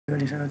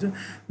गरिसकेको छु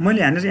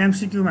मैले यहाँनिर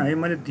एमसीक्यूमा है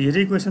मैले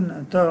धेरै क्वेसन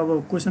त अब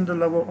क्वेसन त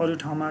लगभग अरू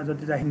ठाउँमा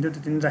जति राखिन्थ्यो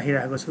त्यति नै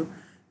राखिरहेको छु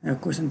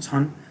क्वेसन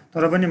छन्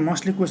तर पनि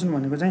मोस्टली क्वेसन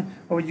भनेको चाहिँ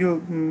अब यो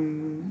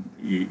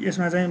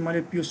यसमा चाहिँ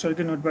मैले पियुष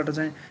सरकै नोटबाट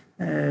चाहिँ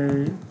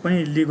पनि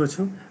लिएको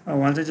छु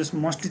उहाँले चाहिँ जस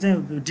मोस्टली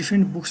चाहिँ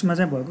डिफ्रेन्ट बुक्समा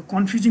चाहिँ भएको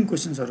कन्फ्युजिङ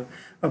क्वेसन्सहरू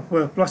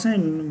प्लस चाहिँ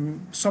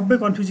सबै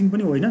कन्फ्युजिङ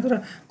पनि होइन तर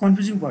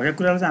कन्फ्युजिङ भएका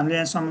कुराहरू चाहिँ हामीले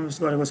यहाँ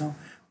समावेश गरेको छौँ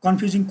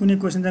कन्फ्युजिङ कुनै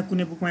क्वेसन चाहिँ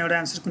कुनै बुकमा एउटा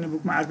एन्सर कुनै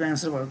बुकमा अर्को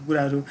एन्सर भएको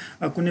कुराहरू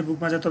कुनै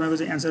बुकमा चाहिँ तपाईँको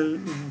चाहिँ एन्सर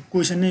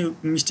क्वेसन नै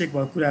मिस्टेक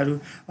भएको कुराहरू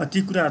ती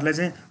कुराहरूलाई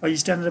चाहिँ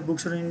स्ट्यान्डर्ड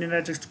बुक्सहरू इन्डियन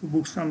राइटर्सको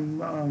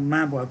बुक्समा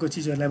भएको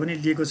चिजहरूलाई पनि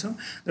लिएको छ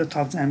र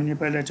थप चाहिँ हामी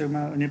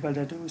नेपाली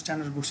राइटर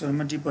स्ट्यान्डर्ड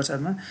बुक्सहरूमा डी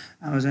प्रसादमा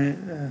हाम्रो चाहिँ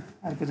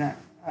अर्को चाहिँ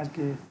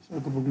आरके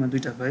सरको बुकमा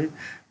दुईवटा भयो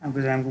अर्को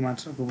चाहिँ रामकुमार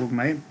सरको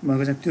बुकमा है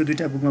भएको चाहिँ त्यो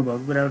दुईवटा बुकमा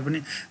भएको कुराहरू पनि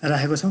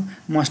राखेको छौँ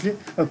मोस्टली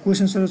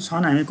क्वेसन्सहरू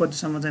छन् हामी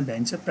कतिसम्म चाहिँ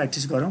भ्याइन्छ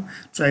प्र्याक्टिस गरौँ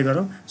ट्राई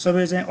गरौँ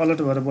सबै चाहिँ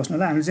अलर्ट भएर बस्नु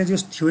होला हामीले चाहिँ यो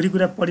थ्योरी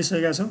कुरा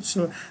पढिसकेका छौँ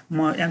सो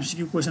म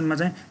एमसीक्यू क्वेसनमा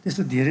चाहिँ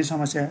त्यस्तो धेरै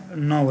समस्या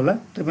नहोला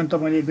त्यो पनि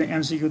तपाईँले एकदम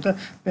एमसीक्यू त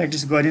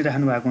प्र्याक्टिस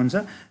गरिराख्नु भएको हुन्छ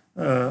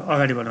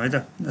अगाडि बढौँ है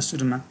त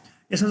सुरुमा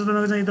यसमा चाहिँ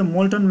तपाईँको चाहिँ एकदम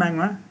मोल्टन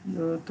म्यागमा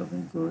यो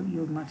तपाईँको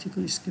यो माथिको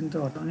स्क्रिन त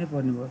हटाउनै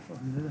पर्ने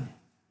भयो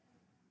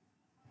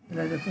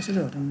यसलाई चाहिँ कसरी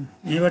हटाउनु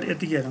यहीँबाट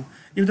यतिकै हेरौँ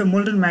if the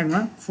molten म्यागमा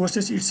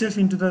forces itself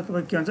into the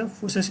तपाईँ के भन्छ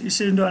forces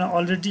itself into on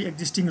already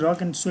existing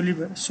rock and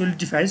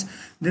सोलिडिफाइज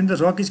then the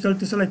rock is called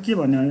त्यसलाई के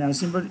भन्ने भने हामी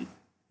सिम्पल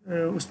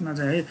उसमा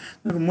चाहिँ है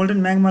तपाईँको मोल्टन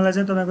म्यागमालाई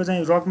चाहिँ तपाईँको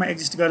चाहिँ रकमा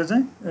एक्जिस्ट गरेर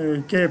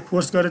चाहिँ के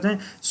फोर्स गरेर चाहिँ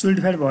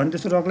सोलिडिफाइड भयो भने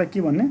त्यस्तो रकलाई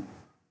के भन्ने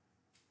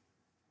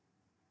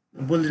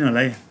बोलिदिनु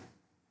होला है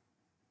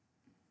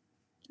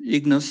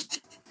इग्नस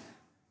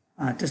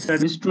त्यसलाई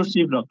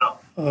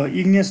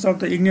इग्नियस रक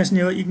त इग्नियस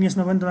नै हो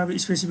इग्नियसमा पनि तपाईँको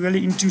स्पेसिफिकली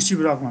इन्ट्रुसिभ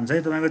रक भन्छ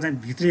है तपाईँको चाहिँ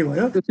भित्रै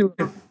भयो त्यसलाई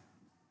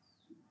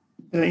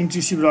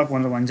इन्ट्रुसिभ रक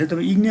भनेर भन्छ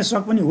तपाईँ इग्नियस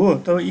रक पनि हो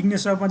तर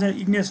इग्नियस रकमा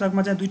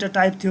चाहिँ दुईवटा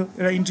टाइप थियो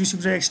एउटा इन्ट्रुसिभ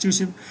र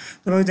एक्सट्रुसिभ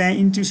तपाईँको चाहिँ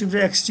इन्ट्रुसिभ र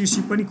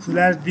एक्सट्रुसिभ पनि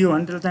खुलाएर दियो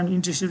भने त्यसलाई चाहिँ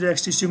इन्ट्रुसिभ र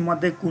एक्सट्रुसिभ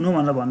मध्ये कुन हो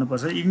भनेर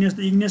भन्नुपर्छ इग्नियस त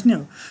इग्नियस नै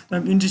हो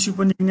तपाईँको इन्ट्रुसिभ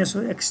पनि इग्नियस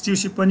हो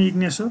एक्सट्रुसिभ पनि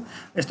इग्नियस हो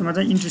यस्तोमा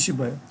चाहिँ इन्ट्रुसिभ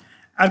भयो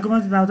अर्कोमा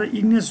चाहिँ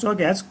इग्नियस रक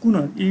ह्याज कुन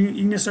हो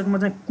इग्नियस रकमा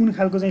चाहिँ कुन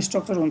खालको चाहिँ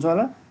स्ट्रक्चर हुन्छ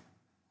होला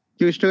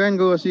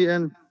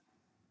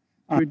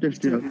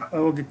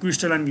ओके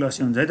क्रिस्टलाइन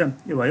ग्लसी हुन्छ है त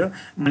यो भयो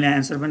मैले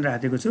एन्सर पनि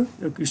राखेको छु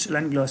यो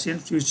crystalline glossy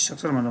and fluid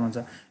structure भनेर भन्छ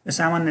यो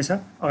सामान्य छ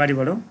अगाडि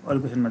बढौँ अरू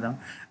क्वेसनमा जाउँ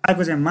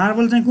अर्को चाहिँ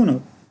मार्बल चाहिँ कुन हो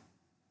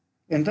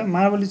हेर्नु त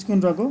मार्बल इज कुन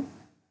रक हो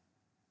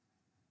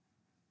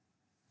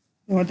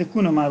यो मात्रै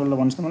कुन हो मार्बल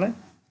भन्नुहोस् त मलाई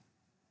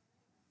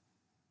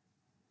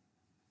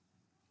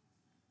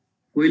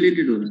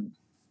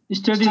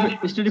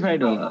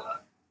स्टडिफाइड होला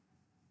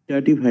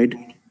स्टडिफाइड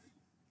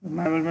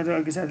मार्बलमा चाहिँ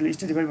अर्को साथीले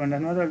स्टडिफाइड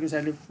भनिराख्नु भयो अर्को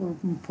साथीले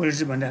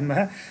फोरेस्ट्री भनिराख्नु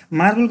भयो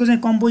मार्बलको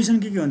चाहिँ कम्पोजिसन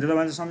के हुन्छ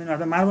तपाईँले सम्झिनु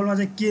पर्छ मार्बलमा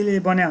चाहिँ केले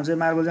बनाएको हुन्छ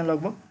मार्बल चाहिँ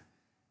लगभग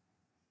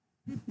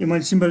यो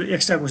मैले सिम्पल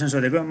एक्स्ट्रा क्वेसन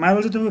सोधेको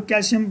मार्बल चाहिँ तपाईँको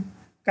क्याल्सियम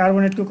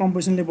कार्बोनेटको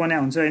कम्पोजिसनले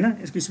बनाएको हुन्छ होइन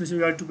यसको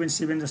स्पेसिफिक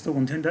 2.7 जस्तो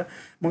हुन्थ्यो नि त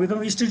म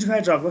तपाईँको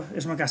स्टडिफाइड रक हो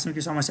यसमा खासमा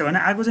के समस्या भएन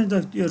अर्को चाहिँ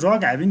यो rock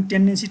having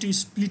tendency to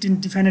split in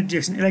definite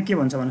direction यसलाई के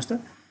भन्छ भन्नुहोस् त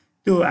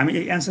त्यो हामी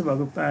एन्सर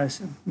भएको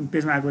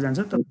पेजमा आएको जान्छ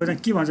तपाईँको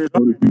चाहिँ के भन्छ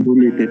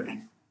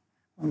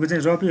उनको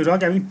चाहिँ rock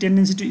having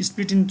tendency to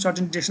split in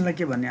certain डिरेक्सनलाई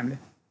के भन्ने हामीले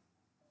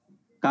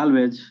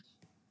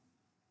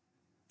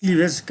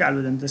क्लिभेज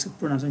काल्वेज त्यसको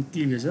प्रोनाउन्सन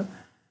क्लिभेज हो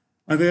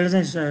अर्को एउटा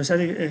चाहिँ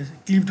साथी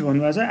क्लिप्ड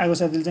भन्नुभएको छ अर्को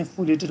साथीले चाहिँ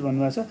फोलिएटेड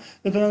भन्नुभएको छ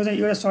त्यो तपाईँको चाहिँ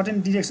एउटा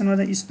सर्टेन डिरेक्सनमा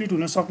चाहिँ स्प्लिट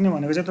हुन सक्ने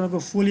भनेको चाहिँ तपाईँको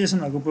फोलिएसन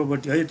भएको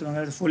प्रोपर्टी है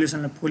तपाईँको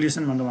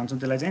फोलिएसन भनेर भन्छौँ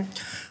त्यसलाई चाहिँ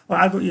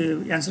अर्को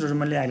एन्सरहरू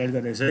मैले हाइलाइट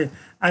गरिरहेको छु है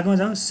अर्कोमा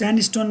जाउँ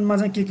स्यान्डस्टोनमा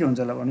चाहिँ के हुन्छ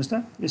होला भन्नुहोस् त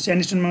यो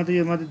स्यान्डस्टोनमा त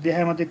यो मात्रै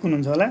देखाए मात्रै कुन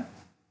हुन्छ होला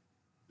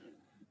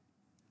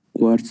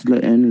क्वार्ट्ज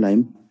एन्ड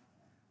लाइम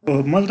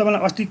मैले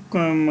तपाईँलाई अस्ति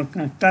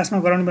क्लासमा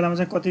गराउने बेलामा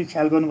चाहिँ कति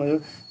ख्याल गर्नुभयो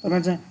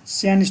तपाईँ चाहिँ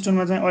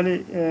स्यान्डस्टोनमा चाहिँ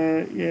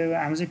अहिले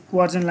हामी चाहिँ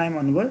क्वार्ट्ज एन्ड लाइम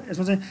भन्नुभयो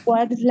यसमा चाहिँ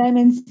क्वार्ट्ज लाइम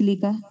एन्ड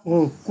सिलिका हो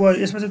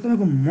यसमा चाहिँ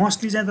तपाईँको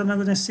मोस्टली चाहिँ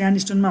तपाईँको चाहिँ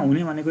स्यान्डस्टोनमा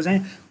हुने भनेको चाहिँ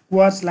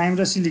क्वार्ट्ज लाइम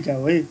र सिलिका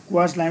हो है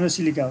क्वार्ट्ज लाइम र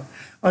सिलिका हो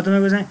अब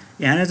तपाईँको चाहिँ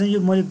यहाँनिर चाहिँ यो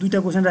मैले दुईवटा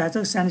क्वेसन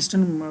राखेको छ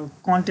स्यान्डस्टोन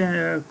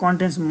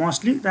कन्टेन्ट्स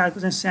मोस्टली र अर्को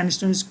चाहिँ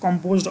स्यान्डस्टोन इज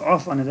कम्पोज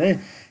अफ भनेर है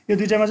यो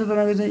दुईवटामा चाहिँ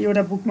तपाईँको चाहिँ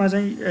एउटा बुकमा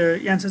चाहिँ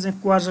एन्सर चाहिँ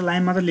क्वार्ट्ज र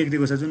लाइम मात्रै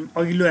लेखिदिएको छ जुन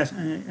अघिल्लो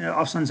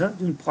अप्सन छ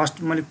जुन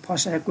मैले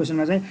फर्स्ट आएको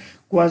क्वेसनमा चाहिँ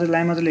क्वार्ट्ज र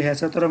लाइम मात्रै लेखेको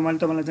छ तर मैले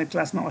तपाईँलाई चाहिँ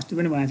क्लासमा अस्ति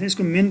पनि भनेको थिएँ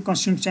यसको मेन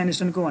कन्स्टिट्युन्ट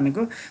स्यान्डस्टोनको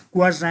भनेको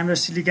क्वार्ट्ज लाइम र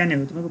सिलिका नै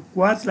हो तपाईँको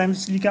क्वार्ट्ज लाइम र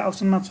सिलिका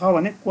अप्सनमा छ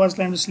भने क्वार्ट्ज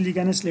लाइम र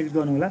सिलिका नै सिलेक्ट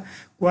गर्नु होला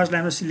क्वार्ट्ज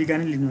लाइम र सिलिका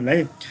नै लिनु होला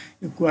है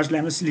यो क्वार्ट्ज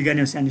लाइम र सिलिका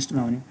नै हो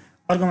स्यान्डस्टोनमा हुने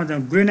अर्कोमा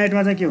चाहिँ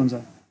ग्रेनाइटमा चाहिँ के हुन्छ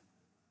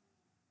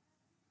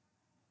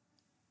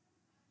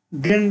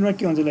ग्रेनाइटमा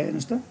के हुन्छ ल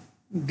हेर्नुहोस् त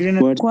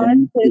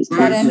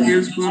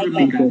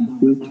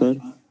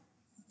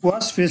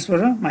क्वार्ट्ज फेल्सफर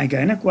र माइका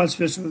होइन क्वार्ट्ज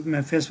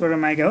फेल्सफर र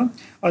माइका हो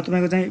अब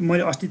तपाईँको चाहिँ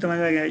मैले अस्ति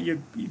तपाईँलाई यो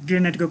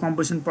ग्रेनाइटको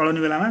कम्पोजिसन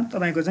पढाउने बेलामा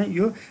तपाईँको चाहिँ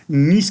यो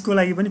निसको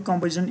लागि पनि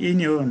कम्पोजिसन यही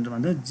नै हो भनेर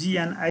भन्छ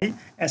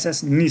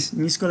GNISS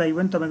निसको लागि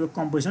पनि तपाईँको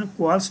कम्पोजिसन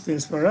क्वार्ट्ज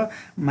फेल्सफर र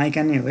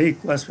माइका नै हो है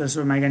क्वार्ट्ज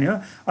फेल्सफर माइका नै हो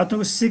अब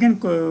तपाईँको second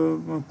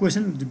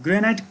question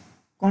granite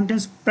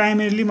contents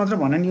primarily मात्र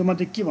भन्यो नि यो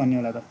मात्रै के भन्ने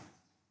होला त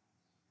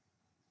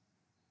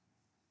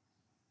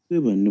के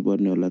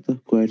भन्नुपर्ने होला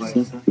त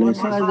क्वार्ट्ज प्लस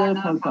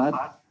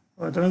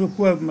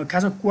तपाईँको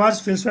खासमा क्वार्ट्ज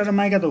फेल्सफायर र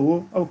माइका त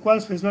हो। अब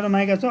क्वार्ट्ज फेल्सफायर र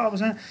माइका छ। अब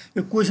चाहिँ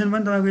यो क्वेसन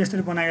पनि तपाईँको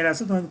यसरी बनाइरहेको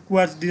छ। तपाईँको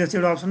क्वार्ट्ज दिइरहेको छ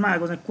एउटा अप्सनमा,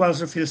 अर्को चाहिँ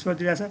क्वार्ट्ज र फेल्सफायर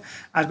दिइरहेको छ,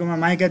 अर्कोमा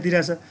माइका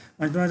दिइरहेको छ,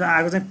 भने तपाईँको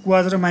अर्को चाहिँ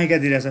क्वार्ट्ज र माइका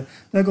दिइरहेको छ।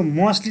 तपाईँको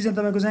मोस्टली चाहिँ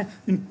तपाईँको चाहिँ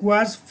जुन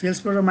क्वार्ट्ज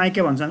फेल्सफायर र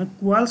माइका भन्छ भने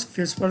क्वार्ट्ज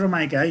फेल्सफायर र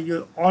माइका है, यो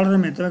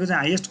अर्डरमा तपाईँको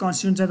चाहिँ हाइएस्ट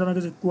कन्स्टिट्युन्ट चाहिँ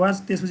तपाईँको चाहिँ क्वार्ट्ज,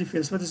 त्यसपछि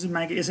फेल्सफायर, त्यसपछि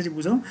माइका, यसरी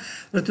बुझौँ।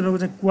 र तपाईँको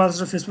चाहिँ क्वार्ट्ज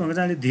र फेल्सफायर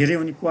चाहिँ अलिक धेरै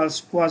हुने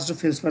क्वार्ट्ज र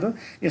फेल्सफायर हो।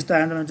 यस्तो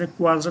आयो भने चाहिँ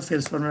क्वार्ट्ज र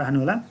फेल्सफायरमा राख्नु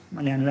होला।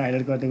 मैले यहाँनिर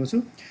हाइलाइट गरिदिएको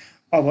छु।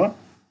 अब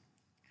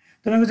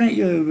तपाईँको चाहिँ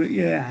यो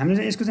हामीले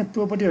चाहिँ यसको चाहिँ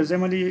प्रोपर्टीहरू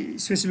चाहिँ मैले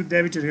स्पेसिफिक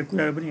ग्राभिटीहरूको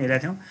कुराहरू पनि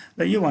हेरेको थियौँ।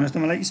 र यो भन्नुहोस् त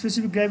मलाई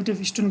स्पेसिफिक ग्राभिटी अफ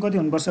स्टोन कति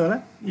हुनुपर्छ होला?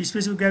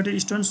 Specific gravity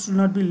of stone should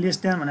not be less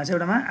than भनेको छ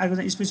एउटामा। अर्को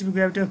चाहिँ specific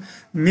gravity of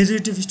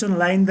majority of stone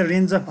लाई इन द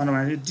रेन्ज अफ भनेर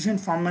भने डिफ्रेन्ट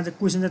फर्ममा चाहिँ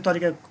क्वेसन चाहिँ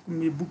तरिका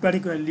बुकबाटै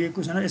लिएको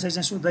क्वेसन हो। यसरी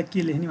चाहिँ सोद्धा के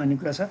लेख्ने भन्ने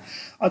कुरा छ।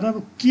 अब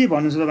तपाईँको के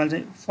भन्नुहुन्छ तपाईँले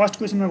चाहिँ फर्स्ट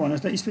क्वेसनमा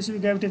भन्नुहोस् त स्पेसिफिक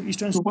ग्राभिटी अफ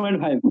स्टोन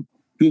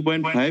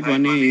 2.5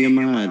 अनि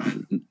यसमा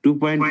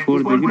 2.4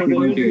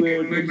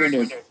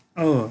 देखि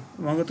हो।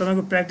 उहाँको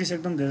तपाईँको प्र्याक्टिस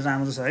एकदम धेरै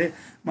राम्रो छ है।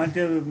 मैले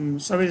त्यो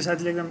सबैले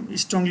साथीले एकदम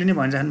स्ट्रङली नै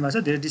भनिराख्नु भएको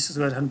छ, धेरै डिस्कस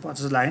गरिराख्नु पर्छ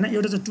जस्तो लागेन।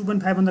 एउटा चाहिँ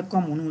 2.5 भन्दा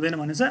कम हुनु हुँदैन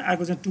भनेको छ।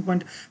 अर्को चाहिँ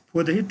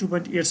 2.4 देखि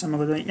 2.8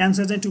 सम्मको चाहिँ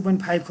एन्सर चाहिँ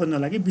 2.5 खोज्नु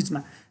होला कि बिचमा।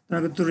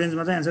 तपाईँको त्यो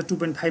रेन्जमा चाहिँ एन्सर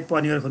 2.5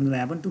 पर्ने गरेर खोज्नु होला।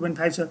 यहाँ पनि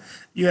 2.5 छ,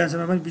 यो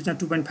एन्सरमा पनि बिचमा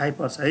 2.5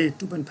 पर्छ है।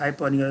 2.5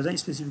 पर्ने गरेर चाहिँ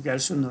स्पेसिफिक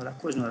ग्राभिटी सोध्नु होला,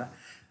 खोज्नु होला।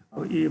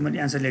 अब यो मैले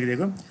एन्सर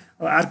लेखिदिएको।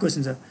 अब अर्को क्वेसन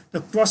छ, the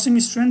crossing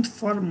strength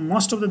for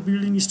most of the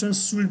building stones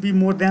should be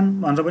more than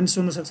भनेर पनि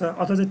सोध्न सक्छ।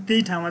 अथवा चाहिँ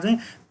त्यही ठाउँमा चाहिँ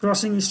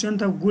crossing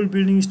strength of gold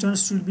building stones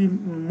should be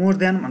more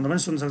than भनेर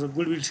पनि सोध्न सक्छ।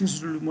 Gold building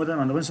should be more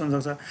than भनेर पनि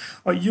सोध्न सक्छ।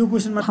 अब यो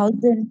क्वेसनमा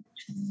 1000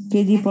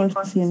 kg per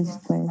cm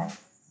square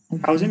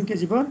 1000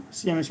 kg per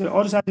cm square।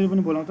 अरू साथीहरू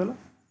पनि बोलाउँ त ल।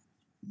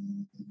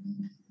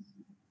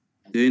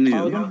 त्यही नै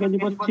हो। 1000 kg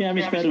per cm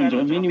square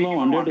हुन्छ, मिनिमम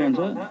 100 हुन्छ।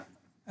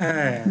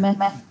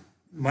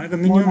 भनेको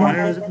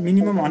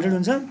मिनिमम 100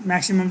 हुन्छ,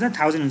 म्याक्सिमम चाहिँ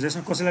 1000 हुन्छ।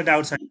 यसमा कसैलाई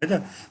डाउट छैन है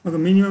त। मैले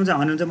मिनिमम चाहिँ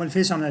 100 हुन्छ, मैले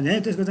फेरि सम्झाइदिएँ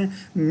है। त्यसको चाहिँ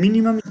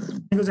मिनिमम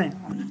चाहिँ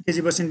 100 kg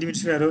per सेन्टिमिटर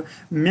स्क्वायर हो।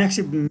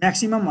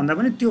 म्याक्सिमम भन्दा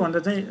पनि त्योभन्दा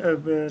चाहिँ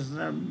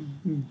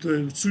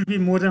सुड बी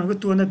मोर देन भनेको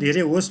त्योभन्दा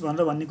धेरै होस्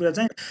भनेर भन्ने कुरा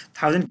चाहिँ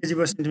 1000 kg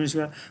per सेन्टिमिटर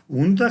स्क्वायर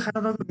हुनु त। खाना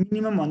तपाईँको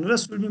मिनिमम भन्नु र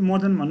सुड बी मोर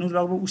देन भन्नु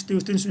लगभग उस्तै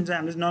नै सुन्छ।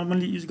 हामीले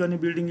नर्मली युज गर्ने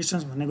बिल्डिङ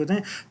स्टोन्स भनेको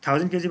चाहिँ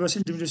 1000 kg per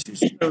सेन्टिमिटर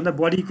स्क्वायरभन्दा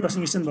बढी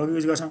क्रसिङ स्टोन भएको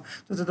युज गर्छौँ।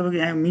 तर तपाईँको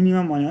यहाँ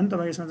मिनिमम भन्यो भने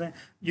तपाईँ यसमा चाहिँ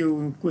यो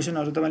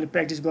क्वेसनहरू तपाईँले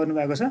प्र्याक्टिस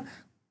गर्नुभएको छ,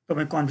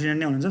 तपाईँ कन्फिडेन्ट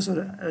नै हुनुहुन्छ। सो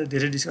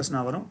धेरै डिस्कस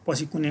नगरौँ,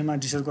 पछि कुनैमा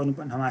डिस्कस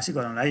गर्नुपर्ने ठाउँमा आसी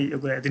गरौँला है। यो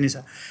कुरा यति नै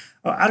छ।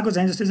 अर्को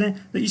चाहिँ जस्तै चाहिँ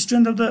the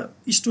strength of the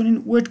stone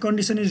in weight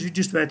condition is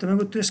reduced भयो।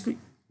 तपाईँको त्यसको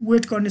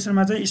वेट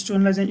कन्डिसनमा चाहिँ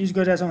स्टोनलाई चाहिँ युज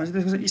गरिरहेको छ भने चाहिँ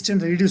त्यसको चाहिँ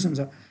स्ट्रेन्थ रिड्युस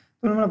हुन्छ।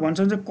 तपाईँले मलाई भन्छ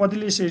भने चाहिँ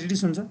कतिले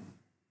रिड्युस हुन्छ?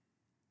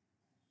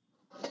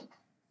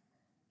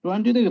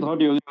 20 देखि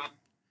 30 हो।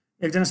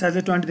 एकजना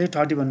साथीले 20 देखि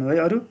 30 भन्नुभयो।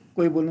 अरू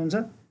कोही बोल्नुहुन्छ?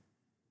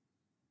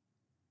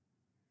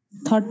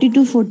 30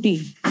 to 40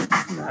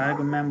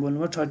 अर्को म्याम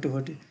बोल्नुभयो 30 to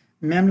 40।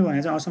 म्यामले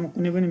भने चाहिँ अहिलेसम्म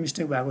कुनै पनि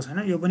मिस्टेक भएको छैन,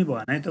 यो पनि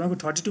भएन है। तपाईँको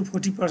 30 to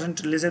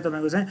 40%ले चाहिँ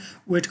तपाईँको चाहिँ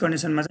वेट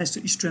कन्डिसनमा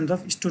चाहिँ स्ट्रेन्थ अफ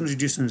स्टोन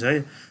रिड्युस हुन्छ है।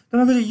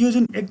 तपाईँको यो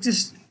जुन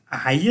एक्जिस्ट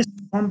हाइएस्ट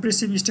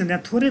कम्प्रेसिभ स्ट्रेन्थ,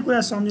 यहाँ थोरै कुरा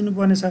सम्झिनु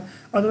पर्ने छ।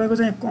 अब तपाईँको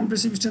चाहिँ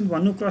कम्प्रेसिभ स्ट्रेन्थ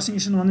भन्नु, क्रसिङ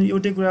स्ट्रेन्थ भन्नु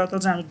एउटै कुरा हो। तर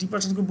चाहिँ हाम्रो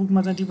डिपार्टमेन्टको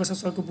बुकमा चाहिँ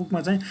डिपार्टमेन्ट सरको बुकमा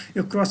चाहिँ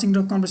यो क्रसिङ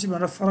र कम्प्रेसिभ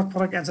भनेर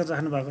फरक एन्सर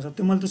राख्नु भएको छ।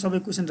 त्यो मैले त सबै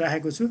क्वेसन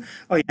राखेको छु।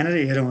 अब यहाँनिर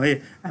हेरौँ है।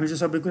 हामी चाहिँ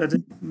सबै कुरा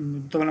चाहिँ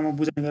तपाईँलाई म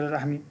बुझाउने गरेर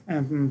हामी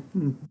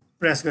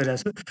प्रयास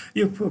गरिरहेको छु।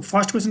 यो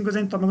फर्स्ट क्वेसनको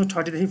चाहिँ तपाईँको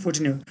 30 देखि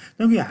 40 नै हो।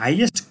 तपाईँको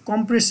हाइएस्ट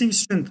कम्प्रेसिभ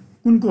स्ट्रेन्थ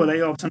कुनको होला?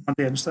 यो अप्सन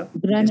मात्रै हेर्नुहोस् त।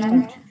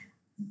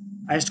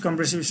 Highest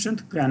compressive strength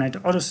granite.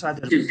 अरू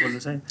साथीहरू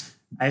बोल्नुहोस् है।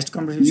 हाइएस्ट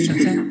कम्प्रेसिभ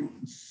स्ट्रेन्थ चाहिँ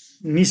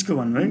निसको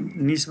भन्नुभयो है,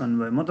 निस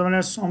भन्नुभयो। म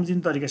तपाईँलाई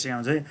सम्झिने तरिका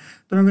सिकाउँछु है।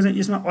 तपाईँको चाहिँ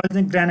यसमा अहिले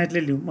चाहिँ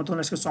ग्रानाइटले लिउँ, म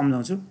तपाईँलाई यसको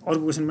सम्झाउँछु।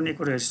 अर्को क्वेसन पनि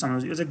एकपल्ट हेरेर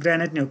सम्झाउँछु। यो चाहिँ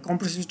ग्रानाइट नै हो।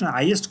 Compressive strength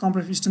highest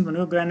compressive strength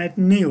भनेको ग्रानाइट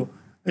नै हो।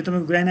 है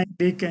तपाईँको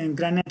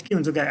ग्रानाइट के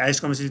हुन्छ?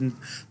 Highest compressive strength.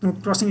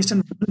 तपाईँको क्रसिङ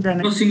स्ट्रेन्थ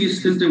ग्रानाइट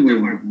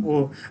हो,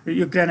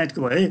 यो ग्रानाइटको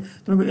भयो है।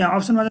 तपाईँको यहाँ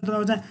अप्सनमा चाहिँ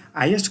तपाईँको चाहिँ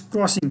हाइएस्ट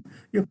क्रसिङ,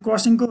 यो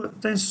क्रसिङको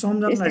चाहिँ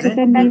सम्झनालाई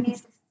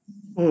चाहिँ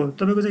हो।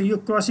 तपाईँको चाहिँ यो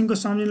क्रसिङको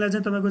सम्झिनुलाई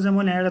चाहिँ तपाईँको चाहिँ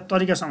मैले एउटा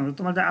तरिका सम्झाउँछु।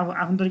 तपाईँले चाहिँ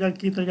आफ्नो तरिकाले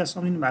के तरिका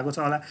सम्झिनु भएको छ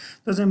होला।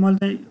 तर चाहिँ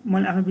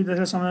मैले आफ्नो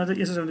विद्यार्थीलाई सम्झाउँदा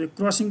चाहिँ यसो सम्झाउँछु।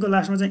 क्रसिङको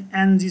लास्टमा चाहिँ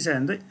एनजी छ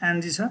भने त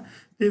एनजी छ।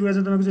 त्यही भएर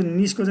चाहिँ तपाईँको चाहिँ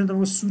निसको चाहिँ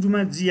तपाईँको सुरुमा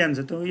जिएन छ।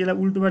 तपाईँ यसलाई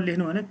उल्टोबाट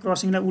लेख्नु भने,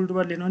 क्रसिङलाई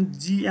उल्टोबाट लेख्नु भने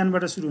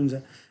जिएनबाट सुरु हुन्छ।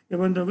 यो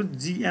पनि तपाईँको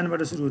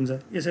जिएनबाट सुरु हुन्छ।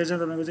 यसरी चाहिँ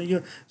तपाईँको चाहिँ यो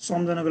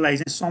सम्झनको लागि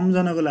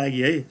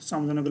है,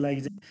 सम्झनको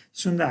लागि चाहिँ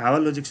सुन्दा हावा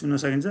लोजिक सुन्न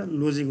सकिन्छ,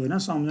 लोजिक होइन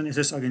सम्झन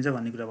यसरी सकिन्छ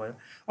भन्ने कुरा भयो।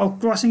 अब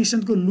क्रसिङ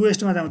स्ट्रेन्थको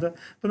लोएस्टमा जाउँ त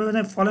तपाईँको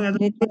चाहिँ फलोइङ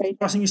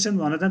क्रसिङ स्ट्रेन्थ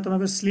भनेर चाहिँ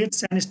तपाईँको स्लेट,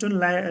 स्यान्डस्टोन,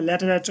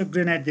 ल्याटेराइट र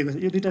ग्रेनाइट दिएको छ।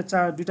 यो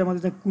दुईटा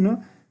मध्ये चाहिँ कुन हो?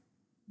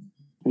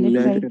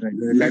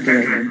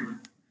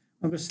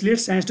 स्लेट,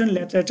 स्यान्डस्टोन,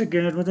 ल्याटेराइट र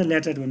ग्रेनाइटमा चाहिँ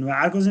ल्याटेराइट भन्नुभयो।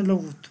 अर्को चाहिँ ल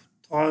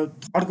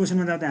थर्ड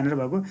क्वेसनमा जाँदा यहाँनिर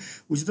भएको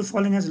which is the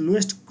following as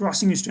lowest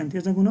crossing strength,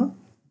 यो चाहिँ कुन हो?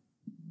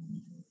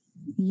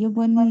 यो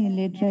पनि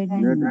ल्याटेराइट नै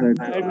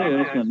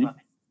हो।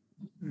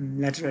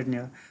 ल्याटेराइट नै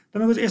हो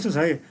तपाईँको चाहिँ यस्तो छ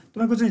है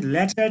तपाईँको चाहिँ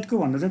ल्याटेराइटको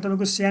भन्दा चाहिँ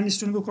तपाईँको स्यान्ड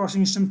स्टोनको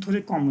क्रसिङ स्टोन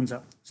थोरै कम हुन्छ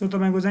सो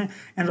तपाईँको चाहिँ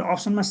यहाँनिर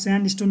अप्सनमा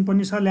स्यान्ड स्टोन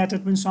पनि छ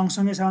ल्याटेराइट पनि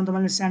सँगसँगै छ भने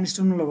तपाईँले स्यान्ड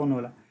स्टोन लगाउनु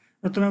होला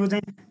र तपाईँको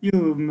चाहिँ यो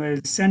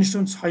स्यान्ड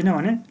स्टोन छैन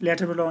भने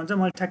ल्याटेराइट लगाउँछ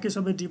मैले ठ्याक्कै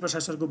सबै डी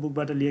प्रसाद सरको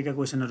बुकबाट लिएका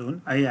क्वेसनहरू हुन्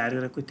है हायर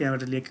गरेर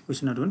त्यहाँबाट लिएका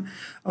क्वेसनहरू हुन्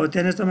अब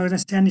त्यहाँनिर तपाईँको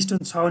चाहिँ स्यान्ड स्टोन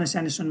छ भने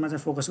स्यान्ड स्टोनमा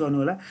चाहिँ फोकस गर्नु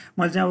होला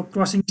मैले चाहिँ अब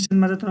क्रसिङ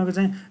स्टोनमा चाहिँ तपाईँको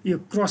चाहिँ यो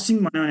क्रसिङ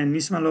भन्यो भने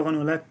निसमा लगाउनु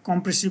होला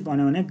कम्प्रेसिभ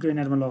भन्यो भने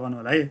ग्रेनारमा लगाउनु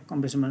होला है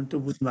कम्प्रेसिभ भने त्यो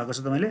बुझ्नु भएको छ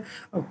तपाईँले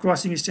अब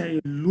क्रसिङ स्टोन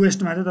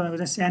लोएस्टमा चाहिँ तपाईँको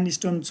चाहिँ स्यान्ड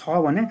स्टोन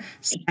छ भने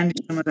स्यान्ड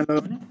स्टोनमा चाहिँ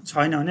लगाउने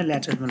छैन भने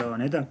ल्याटेराइटमा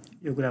लगाउने है त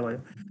यो कुरा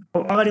भयो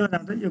अब अगाडिमा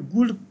जाँदा यो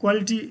good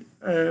quality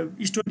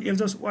stone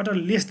एब्जर्ब्स water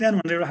less than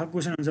भनेर एउटा खालको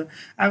क्वेसन हुन्छ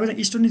अर्को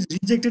चाहिँ stone is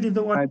rejected in the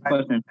water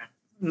 5%.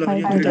 ल यो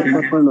 5%. दुईटा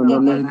 5% भन्दा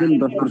लेस देन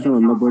 10%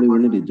 भन्दा बढी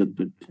भने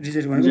रिजेक्टेड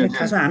रिजेक्ट भनेको चाहिँ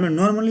खासमा हाम्रो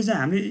नर्मली चाहिँ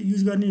हामीले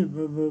युज गर्ने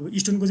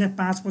स्टोनको चाहिँ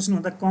 5%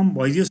 भन्दा कम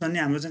भइदियोस् भन्ने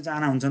हाम्रो चाहिँ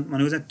चाहना हुन्छ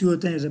भनेको चाहिँ त्यो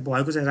चाहिँ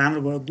भएको चाहिँ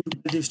राम्रो भयो गुड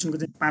क्वालिटी स्टोनको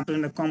चाहिँ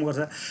 5% कम गर्छ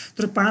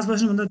तर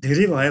 5% भन्दा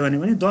धेरै भयो भने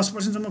पनि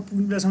 10% सम्म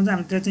पुग्ने बेलासम्म चाहिँ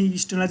हामीले चाहिँ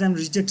स्टोनलाई चाहिँ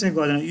रिजेक्ट चाहिँ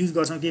गर्दैनौँ युज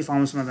गर्छौँ केही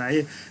फर्म्समा चाहिँ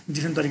है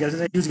डिफ्रेन्ट तरिकाले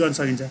चाहिँ युज गर्न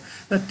सकिन्छ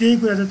र त्यही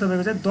कुरा चाहिँ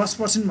तपाईँको चाहिँ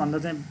 10% भन्दा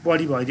चाहिँ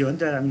बढी भइदियो भने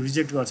त्यसलाई हामी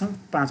रिजेक्ट गर्छौँ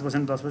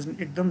 5%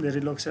 10% एकदम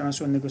धेरै लोकसेवामा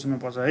सोध्ने क्वेसनमा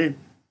पर्छ है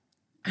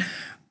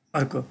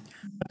अर्को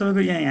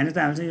तपाईँको यहाँनिर त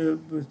हामी चाहिँ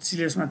यो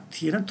सिलेबसमा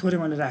थिएन थोरै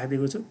मैले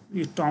राखिदिएको छु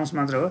यो टर्म्स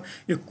मात्र हो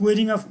यो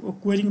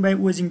क्वेरिङ बाई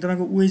वेजिङ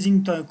तपाईँको वेजिङ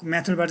त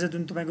मेथडबाट चाहिँ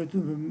जुन तपाईँको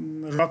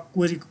रक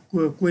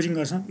क्वेरिङ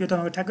गर्छ यो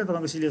तपाईँको ठ्याक्कै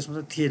तपाईँको सिलेबसमा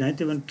चाहिँ थिएन है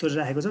त्यो पनि थोरै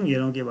राखेको छौँ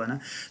हेरौँ के भएन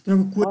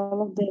तपाईँको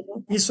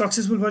यो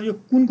सक्सेसफुल भयो यो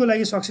कुनको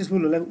लागि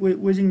सक्सेसफुल होला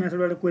वेजिङ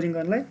मेथडबाट क्वेरिङ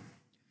गर्नलाई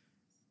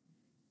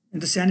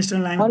अन्त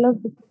स्यान्डस्टोन लाइन अल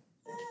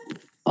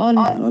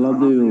अफ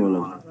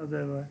द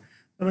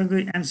तपाईँको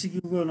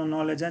एमसिक्यूको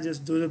नलेज चाहिँ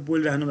जो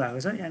बोलिराख्नु भएको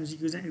छ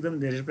एमसिक्यू चाहिँ एकदम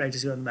धेरै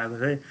प्र्याक्टिस गर्नु भएको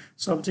छ है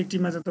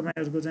सब्जेक्टिभमा चाहिँ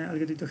तपाईँहरूको चाहिँ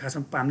अलिकति त्यो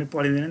खासमा हामीले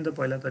पढिँदैन नि त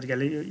पहिला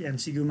तरिकाले यो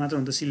एमसिक्यू मात्र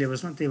हुन्छ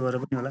सिलेबसमा त्यही भएर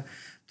पनि होला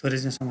थोरै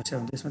चाहिँ समस्या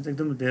हुन्छ यसमा चाहिँ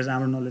एकदम धेरै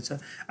राम्रो नलेज छ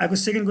अर्को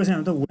सेकेन्ड क्वेसन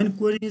हो त when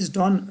क्वेरिङ is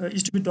done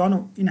is to be done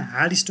in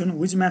hard stone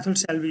which method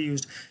sale be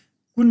use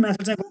कुन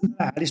मेथड चाहिँ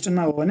हार्ड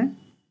स्टोनमा हो भने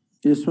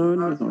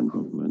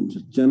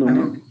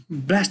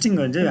ब्लास्टिङ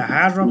गर्छ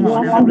हार्ड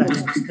रकमा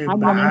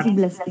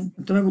ब्लास्टिङ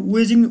तपाईँको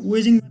वेजिङ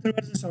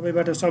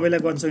मेथडबाट चाहिँ सबैलाई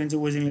गर्न सकिन्छ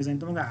वेजिङले चाहिँ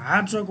तपाईँको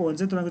हार्ड रक हो भने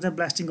चाहिँ तपाईँको चाहिँ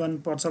ब्लास्टिङ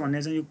गर्नुपर्छ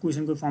भन्ने चाहिँ यो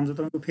क्वेसनको फर्म छ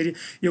तपाईँको फेरि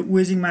यो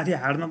वेजिङ माथि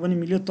हार्डमा पनि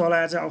मिल्यो तल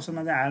आएर चाहिँ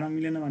अप्सनमा चाहिँ हार्डमा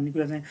मिलेन भन्ने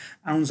कुरा चाहिँ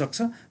आउनसक्छ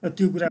र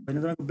त्यो कुरा होइन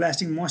तपाईँको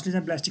ब्लास्टिङ मोस्टली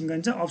चाहिँ ब्लास्टिङ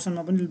गरिन्छ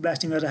अप्सनमा पनि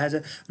ब्लास्टिङ गरेर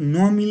राखेको छ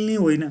नमिल्ने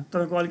होइन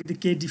तपाईँको अलिकति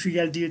केही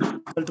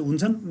डिफिकल्ट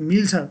हुन्छन्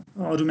मिल्छ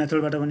अरू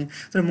मेथडबाट पनि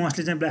तर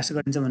मोस्टली चाहिँ ब्लास्ट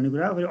गरिन्छ भन्ने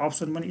कुरा अब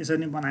अप्सन पनि यसरी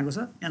नै बनाएको छ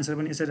एन्सर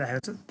पनि यसरी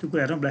राखेको छ त्यो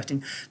कुराहरू ब्लास्टिङ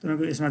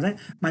तपाईँको यसमा चाहिँ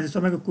माथि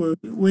तपाईँको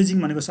वेजिङ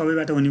भनेको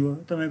सबैबाट हुने भयो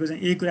तपाईँको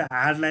चाहिँ यही कुरा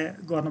हार्डलाई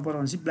गर्नु पर्यो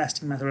भनेपछि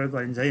ब्लास्टिङ मेथडबाट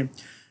गरिन्छ है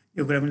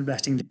यो कुरा पनि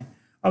ब्लास्टिङले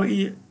अब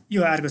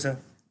यो अर्को छ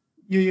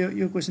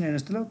यो क्वेसन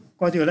हेर्नुहोस् त ल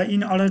कति होला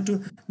in order to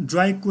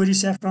dry query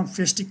स्याप from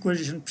फ्रेस्टिक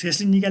query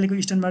freshly निकालेको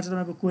स्टोनबाट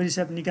तपाईँको क्वेरी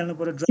स्याप निकाल्नु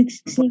पर्यो ड्राई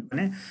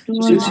भने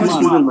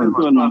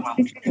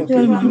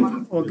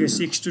ओके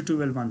 6 to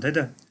 12 मन्थ है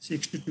त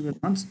 6 to 12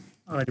 मन्थ्स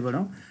अगाडि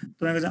बढौँ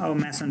तपाईँको चाहिँ अब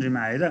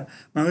मेसनरीमा आयो त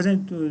उहाँको चाहिँ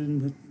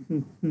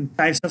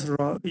टाइप्स अफ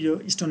यो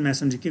स्टोन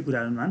मेसनरी के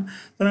कुराहरू मान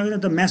तपाईँको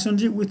चाहिँ the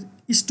masonry with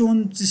stone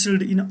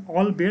चिसल्ड in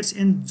all beds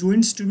and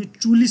joints to be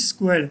truly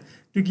square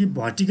to give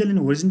vertical and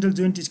horizontal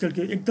joint square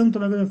के एकदम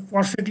तपाईँको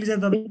पर्फेक्टली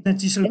चाहिँ तपाईँले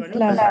चिसल गर्यो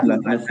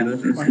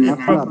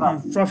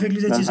पर्फेक्टली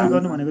चाहिँ चिसल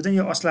गर्नु भनेको चाहिँ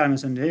यो अस्लार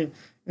मेसनरी है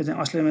यो चाहिँ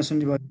अस्लार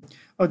मेसनरी भयो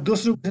अब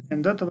दोस्रो क्वेसन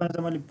हेर्नु त तपाईँलाई त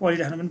मैले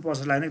पढिराख्नु पनि पर्छ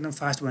लाग्दैन एकदम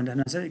फास्ट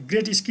भनिराख्नु छ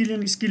great skill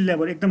and skill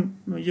level एकदम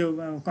यो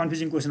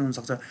कन्फ्युजिङ क्वेसन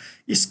हुनसक्छ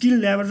स्किल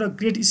लेभल र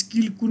ग्रेट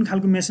स्किल कुन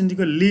खालको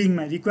मेसनरीको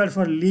लेइङमा रिक्वायर्ड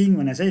फर लेइङ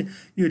भने चाहिँ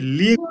यो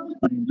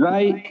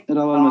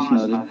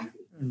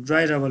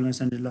ड्राई रबल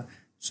मेसनरी ल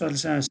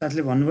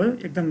साथीले भन्नुभयो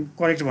एकदम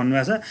करेक्ट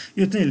भन्नुभएको छ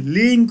यो चाहिँ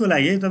लेइङको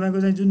लागि है तपाईँको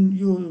चाहिँ जुन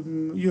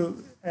यो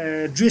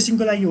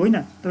ड्रेसिङको लागि होइन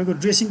तपाईँको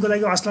ड्रेसिङको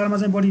लागि अस्लारमा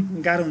चाहिँ बढी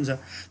गाह्रो हुन्छ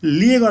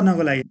ले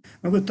गर्नको लागि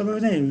तपाईँको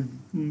चाहिँ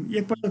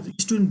एकपल्ट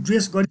स्टोन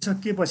ड्रेस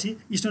गरिसकेपछि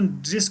स्टोन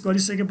ड्रेस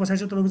गरिसके पछाडि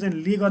चाहिँ तपाईँको चाहिँ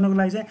ले गर्नको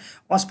लागि चाहिँ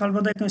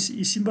अस्फाल्टमा त एकदम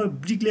सिम्पल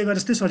ब्रिक ले गरेर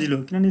जस्तै सजिलो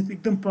किनभने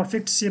एकदम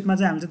पर्फेक्ट सेपमा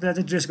चाहिँ हामी चाहिँ त्यसलाई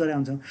चाहिँ ड्रेस गरेर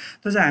आउँछौँ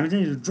तर चाहिँ हामी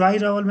चाहिँ ड्राई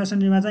रबल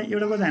मेसनरीमा चाहिँ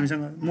एउटा कुरा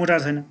हामीसँग मोटार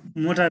छैन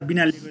मोटार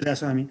बिना ले गरिरहेको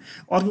छौँ हामी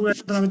अर्को कुरा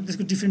तपाईँको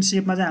त्यसको डिफ्रेन्ट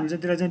सेपमा चाहिँ हामी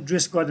चाहिँ त्यसलाई चाहिँ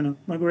ड्रेस गर्दैनौँ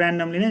तपाईँको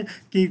ऱ्यान्डमली नै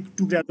केही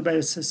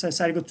टुक्राहरू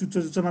साडीको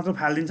चुच्चो मात्र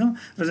फालिदिन्छौँ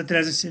र चाहिँ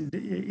त्यसलाई चाहिँ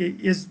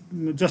एज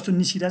जस्तो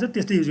निस्किरहेको छ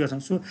त्यस्तै युज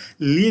गर्छौँ सो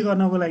ले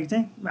गर्नको लागि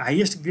चाहिँ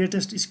हाइएस्ट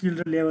ग्रेटेस्ट स्किल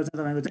र लेभल चाहिँ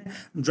तपाईँको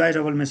चाहिँ ड्राई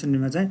रबल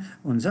मेसनरीमा चाहिँ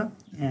हुन्छ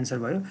एन्सर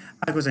भयो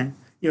अर्को चाहिँ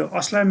यो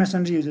अस्लार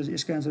मेसनरी युजेस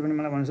यसको एन्सर पनि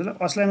मलाई भन्नुहोस् ल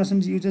अस्लार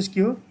मेसनरी युजेस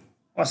के हो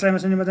अस्लार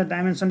मेसनरीमा चाहिँ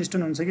डाइमेन्सन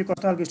स्टोन हुन्छ कि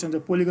कस्तो खालको स्टोन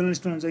हुन्छ पोलिगोनल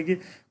स्टोन हुन्छ कि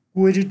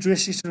क्वेरी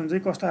ड्रेस स्टोन हुन्छ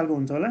कि कस्तो खालको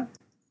हुन्छ होला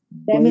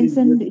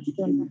डाइमेन्सन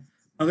स्टोन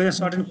अगर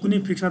सर्टेन कुनै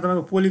फिक्समा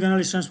तपाईँको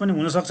पोलिगोनल स्टोन्स पनि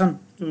हुनसक्छन्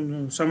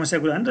समस्या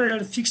कुरा होइन तर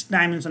एउटा फिक्स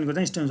डाइमेन्सनको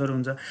चाहिँ स्टोन्सहरू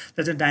हुन्छ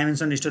त्यो चाहिँ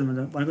डाइमेन्सन स्टोन भन्छ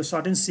भनेको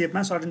सर्टेन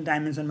सेपमा सर्टेन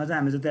डाइमेन्सनमा चाहिँ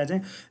हामीले चाहिँ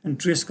त्यहाँ चाहिँ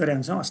ट्रेस गरेर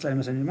हुन्छौँ अस्लार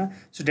मेसनरीमा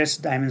सो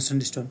द्याट्स डाइमेन्सन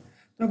स्टोन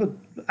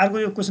तपाईँको अर्को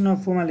यो क्वेसनमा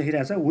 4 मा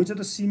लेखिरहेको छ which of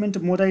the cement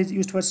mortar is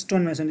used for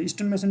stone masonry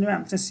stone मेसनरीमा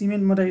हामी चाहिँ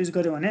सिमेन्ट मोर्टार युज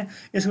गर्यो भने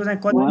यसको चाहिँ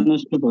कति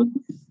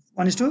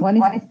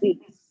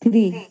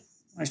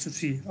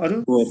 1:3 अरु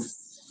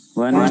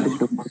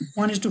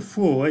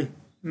 1:4 है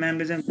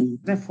म्यामले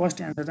चाहिँ फर्स्ट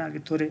एन्सर चाहिँ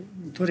अलिक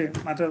थोरै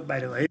मात्र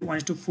बाहिर भयो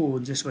 1:4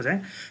 हुन्छ यसको चाहिँ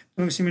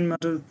तपाईँको सिमेन्ट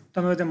मोर्टार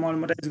तपाईँको चाहिँ मल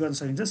मोर्टार युज गर्न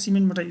सकिन्छ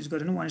सिमेन्ट मोर्टार युज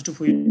गरेर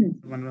 1:4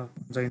 भन्न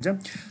सकिन्छ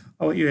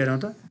अब यो हेरौँ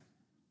त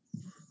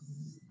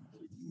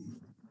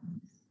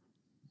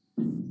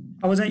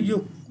अब चाहिँ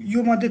यो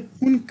मध्ये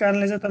कुन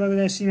कारणले चाहिँ तपाईँको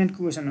चाहिँ सिमेन्टको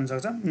क्वेसन हुन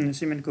सक्छ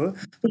सिमेन्टको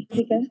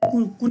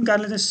कुन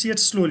कारणले चाहिँ सेट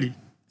स्लोली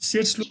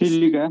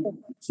सिलिका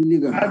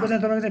अर्को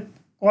चाहिँ तपाईँको चाहिँ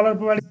कलर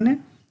प्रोभाइड गर्ने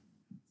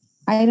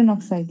iron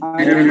oxide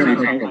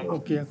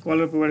okay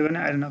colour provide गर्ने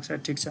आइरन अक्साइड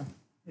ठिक छ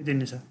यति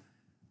नै छ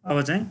अब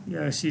चाहिँ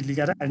यो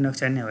सिलिका र आइरन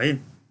अक्साइड नै हो है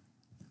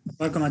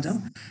अर्कोमा जाउँ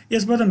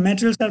यसबाट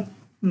materials are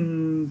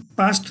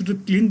pass through to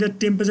clean the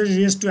temperature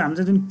raise to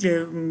हाम्रो जुन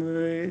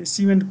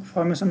सिमेन्ट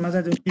फर्मेसनमा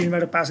चाहिँ जुन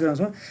क्लिनबाट पास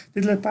गराउँछौँ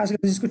त्यसलाई पास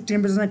गरेपछि यसको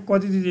टेम्परेचर चाहिँ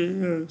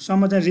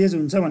कतिसम्म चाहिँ रेज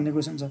हुन्छ भन्ने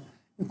क्वेसन छ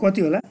यो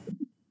कति होला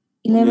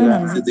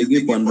 1100 देखि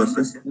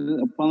 1500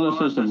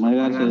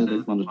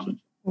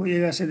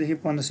 1100 देखि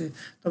 1500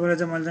 तपाईँलाई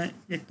चाहिँ मैले चाहिँ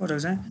एकपटक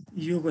चाहिँ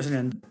यो क्वेसन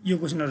हेर्नु यो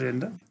क्वेसनहरू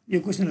हेर्नु यो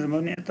क्वेसनहरूमा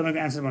पनि तपाईँको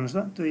एन्सर भन्नुहोस् त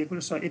त्यो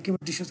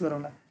एकैपल्ट डिस्कस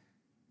गरौँला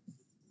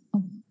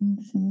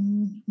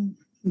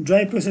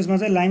ड्राई प्रोसेसमा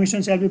चाहिँ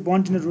limestone sale be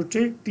bond in root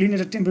चाहिँ क्लिन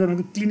एट टेम्परेचर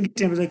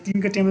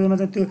क्लिनको टेम्परेचरमा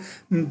चाहिँ त्यो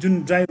जुन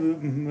ड्राई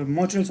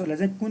मटेरियल्सहरूलाई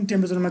चाहिँ कुन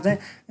टेम्परेचरमा चाहिँ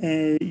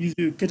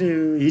के अरे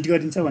हिट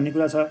गरिन्छ भन्ने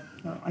कुरा छ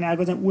अनि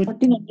अर्को चाहिँ वेट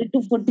 1300 to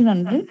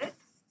 1400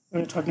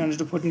 1300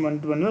 to 1400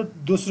 भन्नुभयो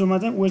दोस्रोमा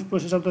चाहिँ वेट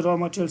प्रोसेस अफ द र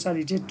मटेरियल्स आर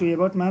हिटेड टु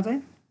एबाउटमा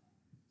चाहिँ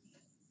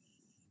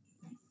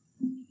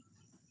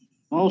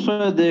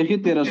 900 देखि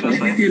 1300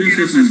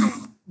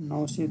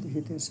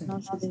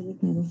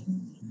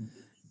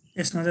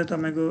 यसमा चाहिँ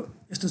तपाईँको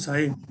यस्तो छ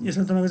है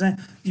यसमा तपाईँको चाहिँ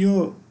यो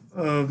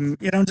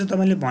एराउन्ड चाहिँ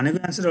तपाईँले भनेको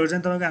एन्सरहरू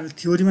चाहिँ तपाईँको हामीले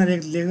थ्योरीमा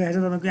लेख्दाखेरि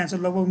चाहिँ तपाईँको एन्सर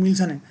लगभग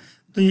मिल्छ नै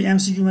त्यो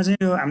एमसिक्यूमा चाहिँ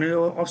यो हामीले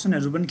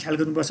अप्सनहरू पनि ख्याल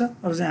गर्नुपर्छ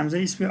अब चाहिँ हामी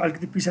चाहिँ स्पेस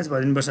अलिकति प्रिसाइज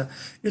भइदिनुपर्छ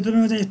यो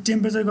तपाईँको चाहिँ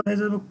टेम्परेचर गर्दा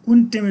चाहिँ कुन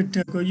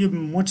टेम्परेचरको यो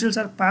materials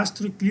are pass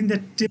through clean the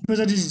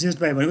temperature is raise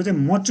by भनेको चाहिँ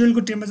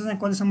मटेरियलको टेम्परेचर चाहिँ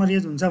कतिसम्म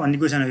रेज हुन्छ भन्ने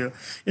क्वेसन हो यो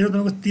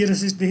तपाईँको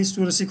 1300 देखि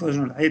 1600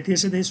 खोज्नु होला यो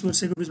 1300 देखि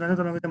 1600 को बिचमा चाहिँ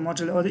तपाईँको चाहिँ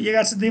मटेरियल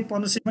 1100 देखि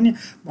 1500 पनि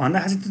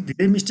भन्दाखेरि चाहिँ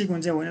धेरै मिस्टेक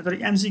हुन्छ होइन तर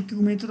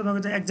एमसिक्यूमै त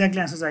तपाईँको चाहिँ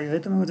एक्ज्याक्टली एन्सर चाहियो है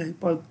तपाईँको चाहिँ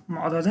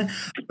अथवा चाहिँ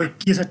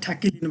के छ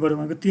ठ्याक्कै लिनु पऱ्यो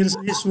भनेको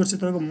 1300 देखि 1600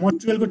 तपाईँको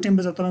मटेरियलको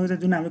टेम्परेचर तपाईँको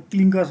चाहिँ जुन हाम्रो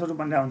क्लिङ्कर्सहरू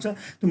भनेर हुन्छ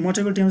त्यो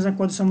मटेरियलको टेम्परेचर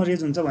कतिसम्म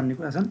रेज हुन्छ भन्ने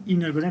कुरा छन्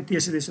यिनीहरूको चाहिँ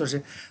 1300 देखि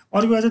 1600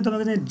 अर्को कुरा चाहिँ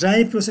तपाईँको चाहिँ ड्राई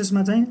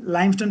प्रोसेसमा चाहिँ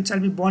limestone sale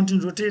be bond in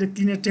rotate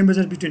clean at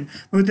temperature between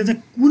त्यो चाहिँ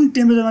कुन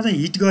टेम्परेचरमा चाहिँ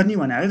हिट गर्ने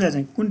भने है त्यसलाई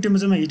चाहिँ कुन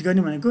टेम्परेचरमा हिट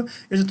गर्ने भनेको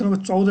यो चाहिँ तपाईँको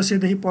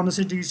 1400 देखि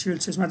 1500 डिग्री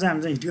सेल्सियसमा चाहिँ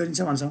हामी चाहिँ हिट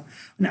गरिन्छ भन्छौँ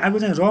अनि अर्को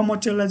चाहिँ र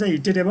मटेरियललाई चाहिँ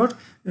हिटेड एबाउट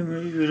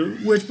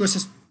वेट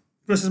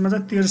प्रोसेसमा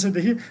चाहिँ 1300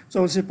 देखि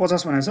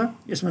 1450 भनेको छ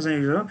यसमा चाहिँ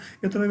यो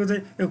तपाईँको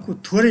चाहिँ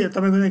थोरै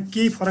तपाईँको चाहिँ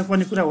केही फरक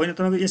पर्ने कुरा होइन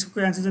तपाईँको यसको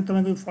एन्सर चाहिँ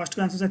तपाईँको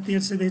फर्स्टको एन्सर चाहिँ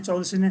 1300 देखि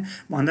 1400 नै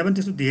भन्दा पनि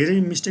त्यस्तो धेरै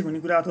मिस्टेक हुने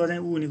कुरा अथवा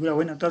चाहिँ हुने कुरा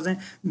होइन तर चाहिँ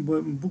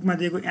बुकमा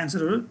दिएको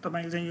एन्सरहरू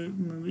तपाईँले चाहिँ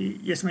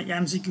यसमा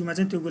एमसिक्यूमा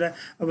चाहिँ त्यो कुरा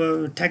अब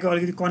ठ्याक्कै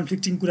अलिकति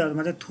कन्फ्लिक्टिङ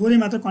कुराहरूमा चाहिँ थोरै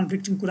मात्र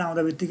कन्फ्लिक्टिङ कुरा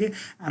आउँदा बित्तिकै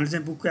हामीले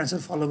चाहिँ बुकको एन्सर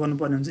फलो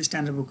गर्नुपर्ने हुन्छ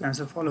स्ट्यान्डर्ड बुकको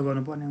एन्सर फलो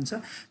गर्नुपर्ने हुन्छ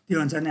त्यो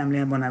अनुसार नै हामीले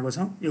यहाँ बनाएको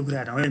छौँ यो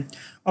कुराहरू है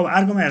अब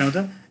अर्कोमा हेरौँ त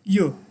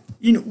यो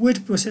इन वेट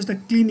प्रोसेस त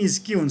क्लिन इज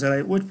के हुन्छ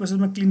र वेट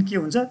प्रोसेसमा क्लिन के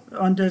हुन्छ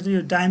अन्त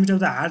यो diameter of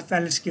the hard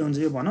palettes के हुन्छ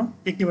यो भनौँ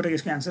एकैबाट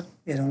यसको एन्सर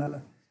हेरौँला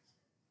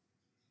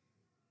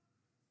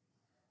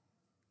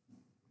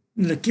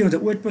ल के हुन्छ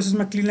वेट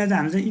प्रोसेसमा क्लिनलाई चाहिँ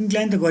हामीले चाहिँ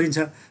इन्क्लाइन त गरिन्छ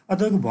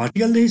तपाईँको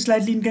भर्टिकलदेखि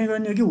स्लाइटली इन्क्लाइन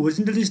गर्ने हो कि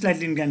होरिजेन्टली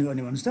स्लाइटली इन्क्लाइन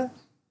गर्ने भन्नुहोस् त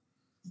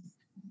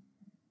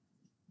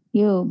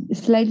यो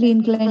slightly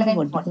incline to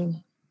vertical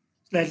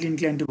slightly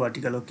incline to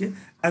vertical okay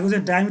अर्को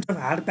चाहिँ डायमिटर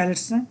अफ हार्ड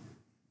प्यालेट्स चाहिँ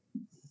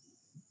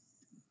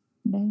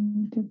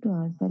डायमिटर टु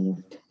हार्ड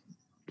प्यालेट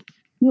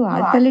यो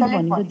हार्ड प्यालेट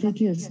भनेको चाहिँ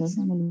के हो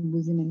सर मैले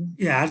बुझिनँ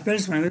यो हार्ड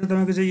प्यालेट्स भनेको चाहिँ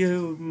तपाईँको चाहिँ यो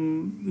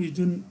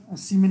जुन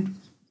सिमेन्ट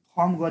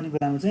फर्म गर्ने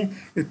बेलामा चाहिँ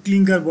यो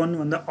क्लिङ्कर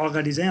बन्नुभन्दा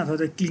अगाडि चाहिँ अथवा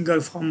चाहिँ क्लिङ्कर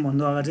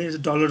फर्मभन्दा अगाडि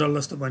चाहिँ डल्लो डल्लो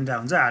जस्तो बनिरहेको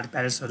हुन्छ हार्ड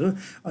प्यालेट्सहरू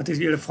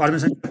त्यसको एउटा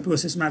फर्मेसन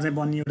प्रोसेसमा चाहिँ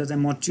बन्ने एउटा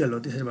चाहिँ मटेरियल हो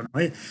त्यसरी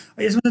भनौँ है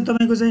यसमा चाहिँ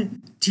तपाईँको चाहिँ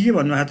ठिकै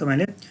भन्नुभयो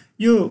तपाईँले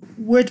यो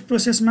वेट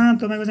प्रोसेसमा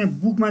तपाईँको चाहिँ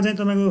बुकमा चाहिँ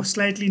तपाईँको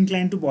स्लाइटली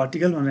इन्क्लाइन टु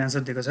भर्टिकल भनेर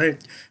एन्सर दिएको छ है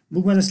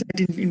बुकमा चाहिँ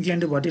स्लाइटली इन्क्लाइन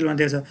टु भर्टिकल भनेर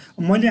दिएको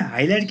छ मैले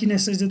हाइलाइट किन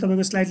यसरी चाहिँ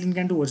तपाईँको स्लाइटली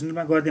इन्क्लाइन टु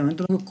होरिजेन्टलमा गरिदिएँ भने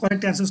तपाईँको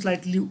correct answer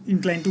slightly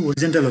incline to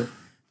horizontal हो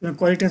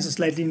correct answer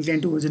slightly incline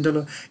to horizontal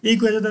हो यही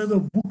कुरा चाहिँ तपाईँको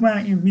बुकमा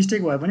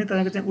मिस्टेक भयो भने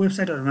तपाईँको चाहिँ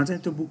वेबसाइटहरूमा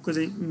चाहिँ त्यो बुकको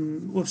चाहिँ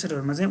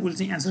वेबसाइटहरूमा चाहिँ उसले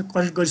चाहिँ एन्सर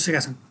करेक्ट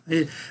गरिसकेका छन्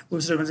है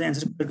वेबसाइटहरूमा चाहिँ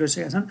एन्सर करेक्ट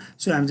गरिसकेका छन्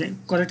सो हामी चाहिँ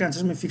करेक्ट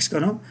एन्सरमा फिक्स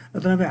गरौँ र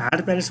तपाईँको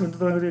हार्ड प्यालेट्स भन्दा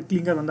तपाईँको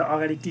क्लिङ्करभन्दा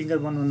अगाडि क्लिङ्कर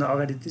बन्नुभन्दा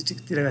अगाडि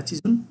तिरका चिज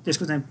हुन्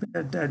त्यसको चाहिँ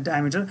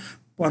डायमिटर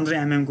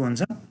 15 mm को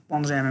हुन्छ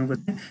 15 mm को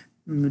चाहिँ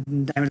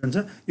डायमिटर हुन्छ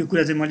यो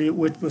कुरा चाहिँ मैले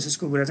वेट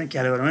प्रोसेसको कुरा चाहिँ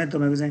ख्याल गरौँ है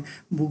तपाईँको चाहिँ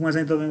बुकमा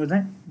चाहिँ तपाईँको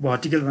चाहिँ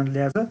भर्टिकल भनेर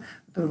ल्याएको छ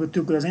तपाईँको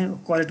त्यो कुरा चाहिँ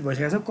करेक्ट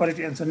भइसकेको छ करेक्ट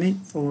एन्सर नै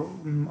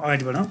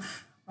अगाडि बढाउँ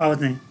अब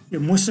चाहिँ यो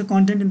moisture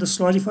content in the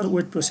slurry for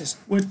weight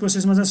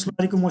प्रोसेसमा चाहिँ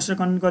स्लरीको मोइस्चर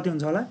कन्टेन्ट कति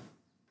हुन्छ होला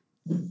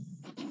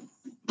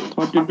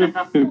 40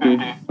 to 50,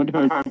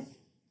 45.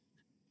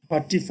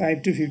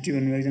 45 to 50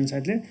 भन्नुभएको एकजना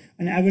साथीले।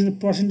 अनि अर्को चाहिँ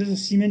percentage of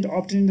cement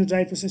obtain in the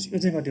dry process, यो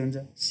चाहिँ कति हुन्छ?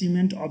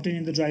 Cement obtain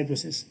in the dry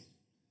process,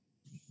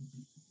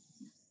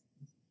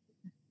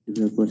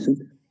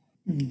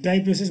 dry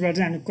प्रोसेसबाट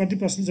चाहिँ हामी कति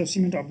पर्सेन्टेज अफ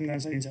सिमेन्ट अब्टेन गर्न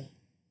सकिन्छ?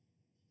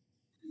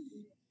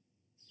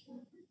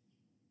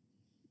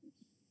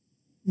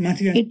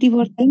 माथि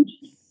 80%,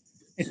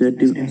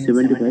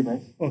 75.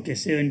 ओके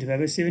 75%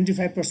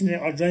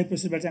 ड्राई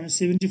प्रोसेसबाट चाहिँ हामी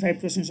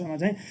 75%सम्म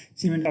चाहिँ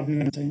सिमेन्ट अब्टेन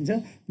गर्न सकिन्छ।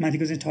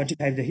 माथिको चाहिँ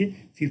 35 देखि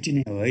 50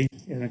 नै हो है,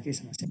 यसमा केही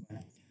समस्या भएन।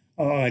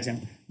 अब अगाडि जाउँ।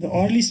 The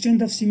early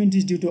strength of cement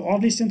is due to,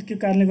 early strength के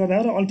कारणले गर्दा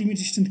हो र अल्टिमेट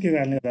स्ट्रेन्थ के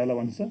कारणले गर्दा होला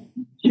भन्नुहोस् त?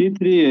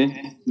 C3A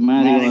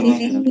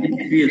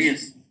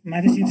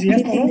माथि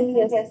C3S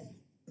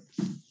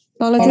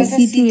तल चाहिँ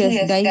C2S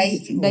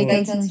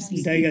डाइक्याल्सियम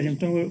स्लिकेट। डाइक्याल्सियम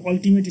तपाईँको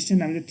अल्टिमेट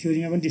स्ट्रेन्थ हामीले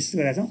थ्योरीमा पनि डिस्कस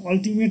गरेका छौँ।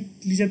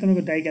 अल्टिमेटली चाहिँ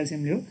तपाईँको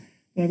डाइक्याल्सियमले हो,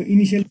 तपाईँको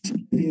इनिसियल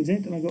दिन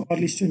चाहिँ तपाईँको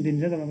अर्ली स्ट्रेन्थ दिन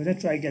चाहिँ तपाईँको चाहिँ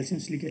ट्राइक्याल्सियम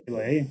स्लिकेट भयो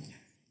है।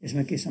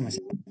 यसमा केही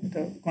समस्या त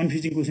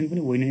कन्फ्युजिङ क्वेसन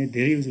पनि होइन,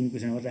 धेरै युज हुने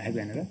क्वेसन गरेर राखेको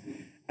यहाँनिर।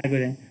 अर्को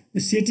चाहिँ the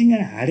setting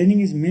and hardening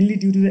is mainly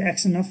due to the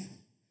action of,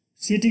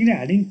 setting र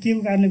हार्डनिङ के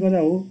को कारणले गर्दा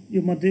हो?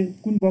 यो मध्ये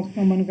कुन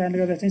बक्समा बन्नुको कारणले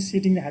गर्दा चाहिँ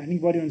सेटिङ र हार्डनिङ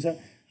बढी हुन्छ?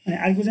 अनि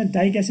अर्को चाहिँ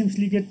डाइक्याल्सियम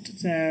सिलिकेट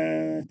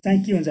चाहिँ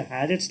के हुन्छ?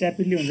 हार्डेड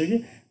स्ट्यापिडली हुन्छ कि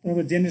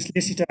तपाईँको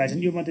जेनरसले सिटर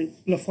हाइड्रेसन? यो मध्ये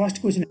ल फर्स्ट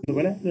क्वेसन हेर्नु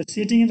होला, र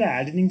सेटिङ र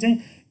हार्डनिङ चाहिँ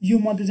यो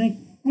मध्ये चाहिँ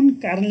कुन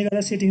कारणले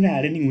गर्दा सेटिङ र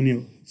हार्डनिङ हुने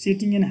हो?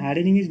 Setting and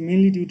hardening is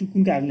mainly due to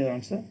कुन कारणले गर्दा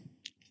हुन्छ?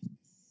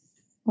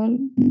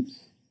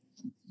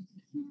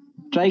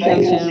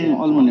 ट्राइक्याल्सियम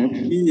अल्मोनेट।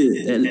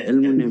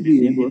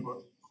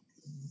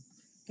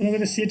 तपाईँको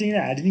त सेटिङ र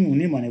हार्डनिङ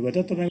हुने भनेको त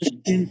तपाईँको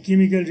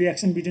केमिकल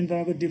रियाक्सन बिट्विन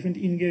तपाईँको डिफ्रेन्ट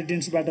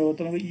इन्ग्रेडियन्ट्सबाट हो।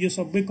 तपाईँको यो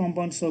सबै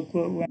कम्पाउन्ड्सको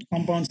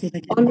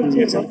चाहिँ केमिकल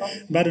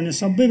रियाक्सनबाट हुने,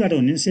 सबैबाट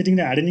हुने। सेटिङ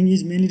र hardening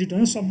is mainly due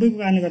to सबैको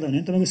कारणले गर्दा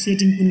हुने। तपाईँको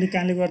सेटिङ कुनले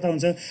कारणले गर्दा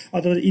हुन्छ,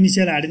 अथवा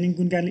इनिसियल हार्डनिङ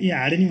कुन कारणले? यो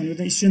हार्डनिङ भनेको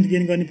चाहिँ स्ट्रेन्थ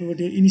गेन गर्ने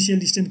प्रोपर्टी हो। इनिसियल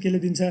स्ट्रेन्थ केले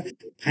दिन्छ,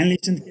 फाइनल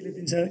स्ट्रेन्थ केले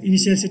दिन्छ,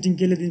 इनिसियल सेटिङ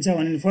केले दिन्छ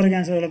भने फरक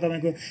एन्सर होला।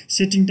 तपाईँको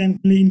सेटिङ टाइम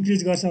कुनले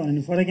इन्क्रिज गर्छ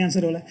भने फरक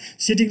एन्सर होला।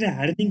 सेटिङ र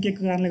हार्डनिङ के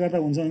को कारणले गर्दा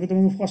हुन्छ भनेको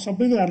तपाईँको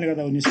सबैको कारणले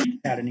गर्दा हुने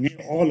हार्डनिङ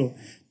अल हो।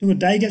 तपाईँको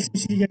डाइक्याल्सियम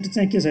सिलिकेट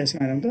चाहिँ के छ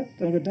यसमा हेरौँ त?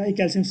 तपाईँको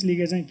डाइक्याल्सियम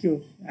सिलिकेट चाहिँ के हो?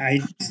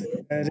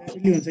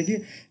 ऱ्यापिडली हुन्छ कि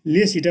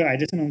लेस हिट अफ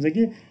हाइड्रेसन हुन्छ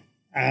कि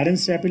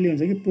हार्डन्स ऱ्यापिडली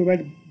हुन्छ कि प्रोभाइड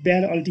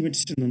ब्याड अल्टिमेट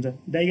स्ट्रेन्थ हुन्छ?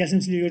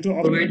 डाइक्याल्सियम सिलिकेट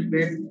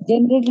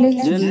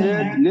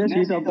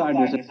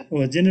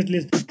हो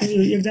जेनरेटलेस।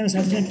 एकजना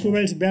साथी चाहिँ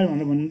प्रोभाइड्स ब्याड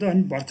भनेर भन्नु त,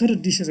 अनि भर्खर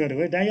डिस्कस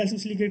गरेको है। डाइक्याल्सियम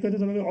सिलिकेटको त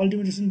तपाईँको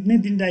अल्टिमेट स्ट्रेन्थ नै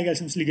दिने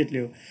डाइक्याल्सियम सिलिकेटले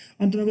हो।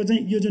 अनि तपाईँको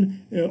चाहिँ यो जुन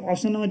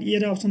अप्सन नम्बर ए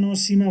र अप्सन नम्बर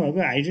सीमा भएको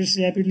हाइड्रेट्स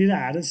ऱ्यापिडली र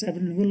हार्डन्स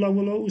ऱ्यापिडलीको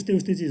लगभग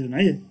उस्तै चिज हुन्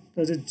है।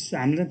 तर चाहिँ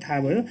हामीलाई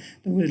थाहा भयो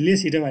तपाईँको लेस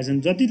हिट अफ हाइड्रेसन,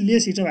 जति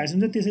लेस हिट अफ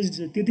हाइड्रेसन हुन्छ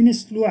त्यसरी त्यति नै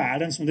स्लो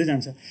हार्डन्स हुँदै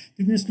जान्छ,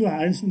 त्यति नै स्लो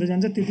हार्डन्स हुँदै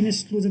जान्छ, त्यति नै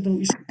स्लो चाहिँ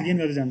तपाईँको स्ट्रेन्थ गेन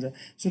गर्दै जान्छ।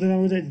 सो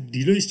तपाईँको चाहिँ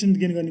ढिलो स्ट्रेन्थ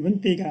गेन गर्ने पनि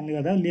त्यही कारणले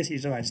गर्दा हो, लेस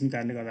हिट अफ हाइड्रेसन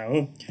कारणले गर्दा हो।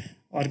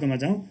 अर्कोमा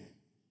जाउँ।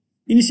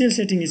 इनिसियल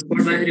सेटिङ इज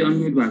पढ्दाखेरि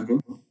अनम्युट भएको।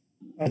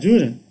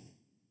 हजुर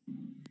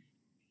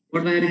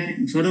पढ्दाखेरि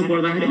सरौ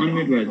पढ्दाखेरि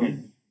अनम्युट भयो।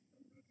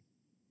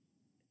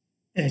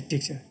 ए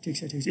ठिक छ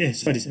ए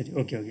सरी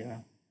ओके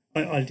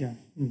अल्टी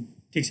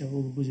ठिक छ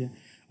बुझेँ।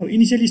 अब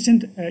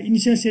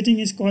initial setting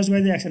is cause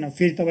by the action of,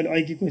 फेरि तपाईँले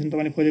अघि क्वेसन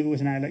तपाईँले खोजेको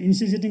क्वेसन आयो।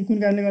 इनिसियल सेटिङ कुन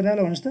कारणले गर्दा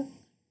होला भन्नुहोस् त?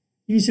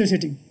 इनिसियल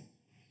सेटिङ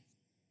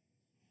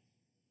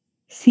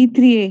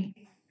C3A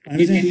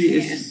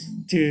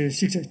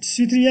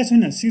C3S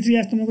होइन,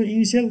 C3S तपाईँको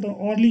इनिसियल त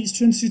अर्ली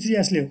स्ट्रेन्थ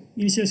C3Sले हो,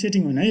 इनिसियल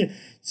सेटिङ होइन है।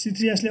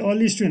 C3Sले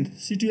अर्ली स्ट्रेन्थ,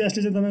 C2Sले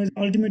चाहिँ तपाईँको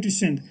अल्टिमेट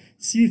स्ट्रेन्थ,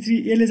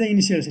 C3Aले चाहिँ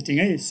इनिसियल सेटिङ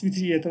है।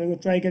 C3A तपाईँको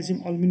ट्राइक्याल्सियम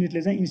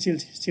अल्मिनेटले चाहिँ इनिसियल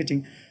सेटिङ।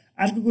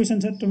 अर्को क्वेसन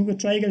छ तपाईँको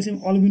ट्राइक्याल्सियम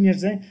अल्मिनेट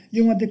चाहिँ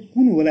यो मध्ये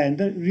कुन होला भने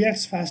त?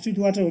 रियाक्ट्स फास्ट विथ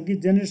वाटर हो कि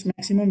generates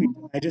maximum heat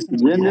of hydration?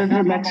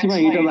 Generator maximum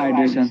heat of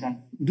hydration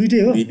दुइटै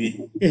हो।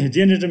 ए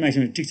जेनरेटर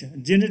म्याक्सिमम, ठिक छ।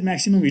 Generate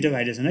maximum heat of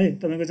hydration है।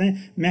 तपाईँको चाहिँ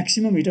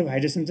म्याक्सिमम हिट अफ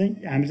हाइड्रेसन चाहिँ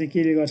हामीले चाहिँ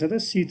केले गर्छ त?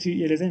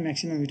 C3Aले चाहिँ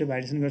म्याक्सिमम हिट अफ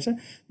हाइड्रेसन गर्छ।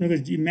 तपाईँको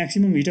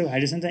म्याक्सिमम हिट अफ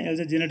हाइड्रेसन चाहिँ यसले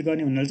चाहिँ जेनरेट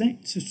गर्ने हुनाले चाहिँ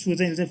सो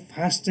चाहिँ यसले चाहिँ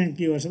फास्ट चाहिँ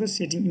के गर्छ त?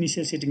 सेटिङ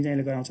इनिसियल सेटिङ चाहिँ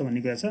यसले गराउँछ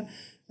भन्ने कुरा छ।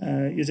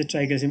 यो चाहिँ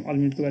ट्राइक्याल्सियम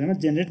अल्मिनेटको बारेमा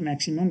generate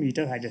maximum heat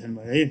of hydration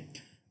भयो है।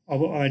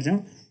 अब अगाडि जाउँ।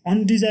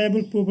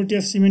 Undesirable property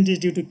of cement is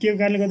due to के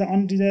कारणले गर्दा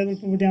अनडिजायरेबल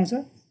प्रोपर्टी आउँछ?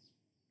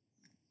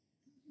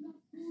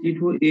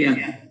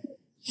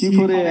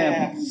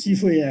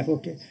 C4AF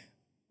okay.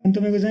 अनि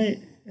तपाईँको चाहिँ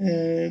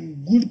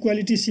good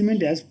quality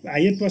cement has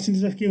higher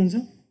percentage of के हुन्छ?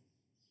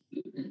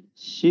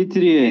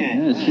 C3A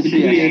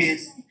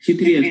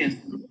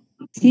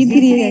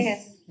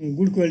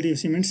good quality of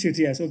cement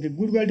C3S okay.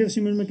 Good quality of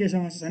सिमेन्टमा केही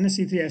समस्या छैन,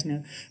 C3S नै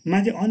हो।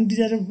 माथि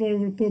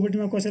अनडिजायरेबल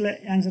प्रोपर्टीमा कसैलाई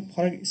एन्सर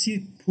फरक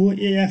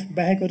C4AF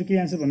बाहेक अरू के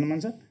एन्सर भन्नु मन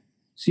छ?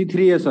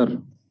 C3A सर,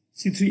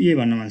 C3A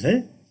भन्नु मन छ है।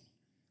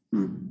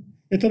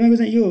 तपाईँको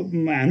चाहिँ यो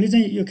हामीले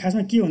चाहिँ यो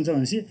खासमा के हुन्छ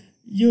भनेपछि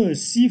यो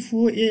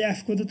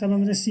C4AF को त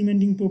तपाईँको चाहिँ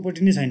सिमेन्टिङ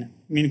प्रोपर्टी नै छैन।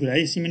 मेन कुरा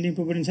है सिमेन्टिङ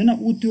प्रोपर्टी छैन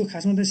ऊ त्यो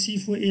खासमा त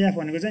C4AF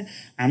भनेको चाहिँ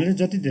हामीले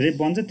जति धेरै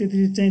बन्छ त्यति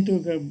चाहिँ त्यो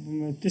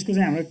त्यसको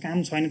चाहिँ हाम्रो काम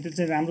छैन त्यो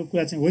चाहिँ राम्रो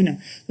कुरा चाहिँ होइन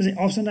त्यो चाहिँ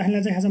अप्सन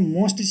राख्नेलाई चाहिँ खास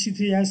मोस्टली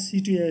C3S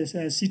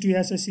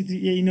C2S र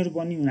C3A यिनीहरू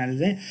बन्ने हुनाले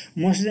चाहिँ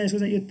मोस्टली चाहिँ यसको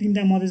चाहिँ यो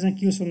तीनटा मध्ये चाहिँ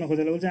के सोध्न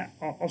खोजेला उसले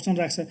अप्सन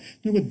राख्छ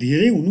त्यो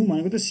धेरै हुनु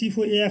भनेको त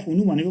C4AF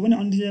हुनु भनेको पनि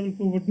अनडिजायरेबल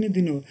प्रोपर्टी नै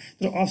दिनु हो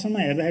तर अप्सनमा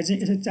हेर्दाखेरि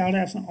चाहिँ यसरी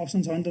चारवटा अप्सन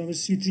छ भने तपाईँको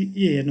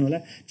C3A हेर्नु होला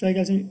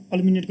ट्राइक्याल्सियम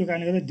अल्युमिनेटको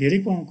कारणले गर्दा धेरै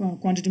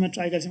क्वान्टिटीमा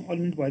ट्राइक्याल्सियम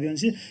अल्युमिनेट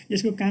भइदिएपछि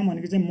यसको काम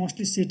भनेको चाहिँ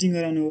मोस्टली सेटिङ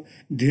गराउनु हो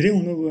धेरै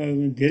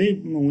हुँदाखेरि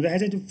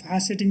चाहिँ त्यो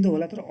फास्ट सेटिङ त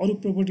होला तर अरू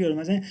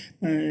प्रोपर्टीहरूमा चाहिँ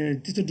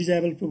त्यस्तो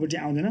डिजायरेबल प्रोपर्टी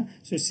आउँदैन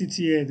सो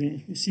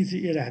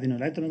C3A राखिदिनु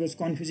होला है तपाईँको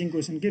कन्फ्युजिङ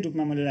क्वेसनकै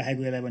रूपमा मैले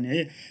राखेको यसलाई भने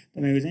है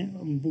तपाईँको चाहिँ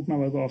बुकमा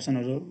भएको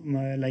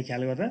अप्सनहरूलाई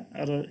ख्याल गर्दा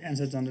र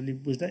एन्सर जनरली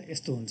बुझ्दा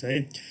यस्तो हुन्छ है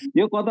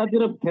यो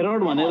कतातिर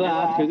फेरोड भनेर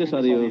आएको थियो कि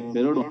सर यो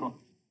फेरोड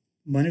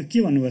भनेको के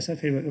भन्नुभयो सर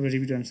फेरि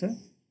रिपिट गर्नु सर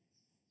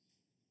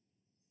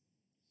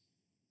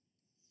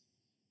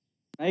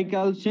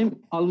ट्राइक्याल्सियम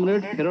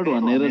अल्युमिनेट फेरोड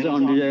भनेर चाहिँ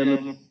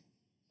अनडिजायरेबल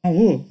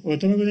हो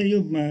तपाईँको चाहिँ यो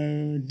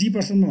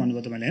D%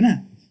 भन्नुभयो तपाईँले होइन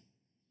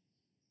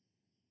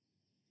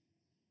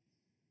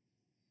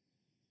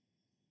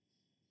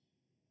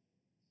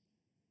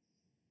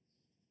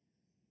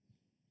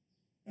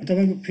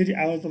तपाईँको फेरि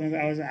तपाईँको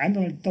आवाज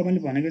आयो तपाईँले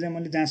भनेको चाहिँ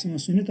मैले जहाँसम्म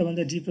सुनेँ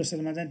तपाईँले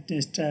D%मा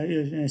चाहिँ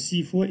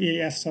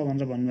C4AF छ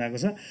भनेर भन्नुभएको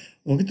छ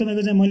हो कि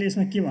तपाईँको चाहिँ मैले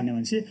यसमा के भने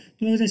भनेपछि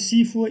तपाईँको चाहिँ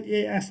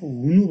C4AF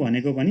हुनु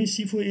भनेको पनि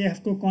C4AF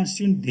को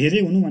कन्स्टिट्युन्ट धेरै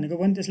हुनु भनेको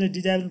पनि त्यसलाई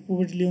डिजायरेबल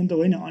प्रोपर्टी ल्याउनु त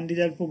होइन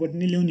अनडिजायरेबल प्रोपर्टी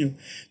नै ल्याउने हो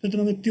तर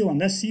तपाईँको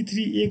त्योभन्दा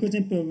C3A को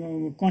चाहिँ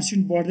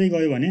कन्स्टिट्युन्ट बढ्दै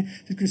गयो भने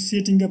त्यसको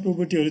सेटिङका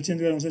प्रोपर्टीहरू चेन्ज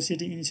गराउँछ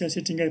इनिसियल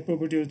सेटिङका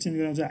प्रोपर्टीहरू चेन्ज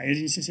गराउँछ हायर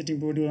इनिसियल सेटिङ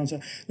प्रोपर्टी गराउँछ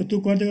र त्यो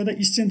गर्दै गर्दा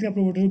स्ट्रेन्थका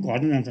प्रोपर्टीहरू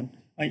घट्न जान्छन्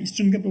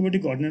स्टुडेन्टका प्रोपर्टी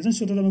घट्न जान्छ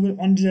सो त तपाईँको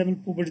अनडिजायरेबल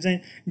प्रोपर्टी चाहिँ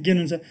गेन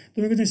हुन्छ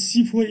तपाईँको चाहिँ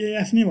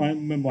C4AF नै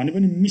भने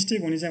पनि मिस्टेक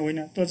हुने चाहिँ होइन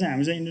तर चाहिँ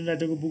हामी चाहिँ इन्डियन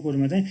राइटरको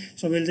बुकहरूमा चाहिँ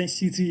सबैले चाहिँ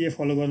C3A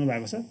फलो गर्नु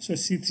भएको छ सो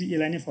C3A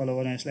लाई नै फलो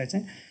गर्नु यसलाई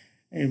चाहिँ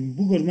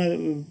बुकहरूमा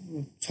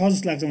छ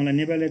जस्तो लाग्छ मलाई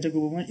नेपाली राइटरको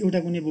बुकमा एउटा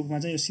कुनै बुकमा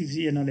चाहिँ यो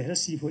C3A नलेखेर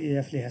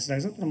C4AF लेखेर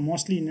राख्छ तर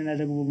मोस्टली इन्डियन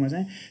राइटरको बुकमा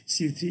चाहिँ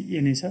C3A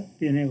नै छ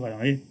त्यो नै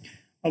गरौँ है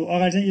अब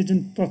अगाडि चाहिँ यो जुन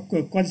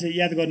कति चाहिँ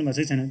याद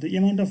गर्नुभएको छैन त्यो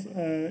एमाउन्ट अफ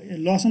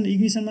लस एन्ड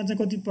इग्निसनमा चाहिँ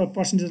कति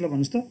पर्सेन्टेजलाई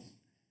भन्नुहोस् त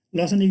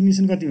लस एन्ड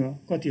इग्निसन कति हो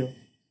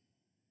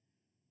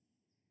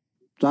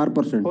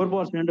 4% 1.5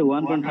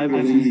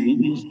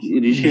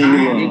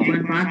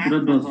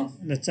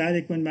 ल 4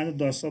 1.5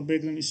 10 सबै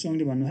एकदम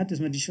स्ट्रङली भन्नुभयो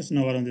त्यसमा डिस्कस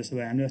नगरौँ त्यसो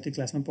भए हामीले अस्ति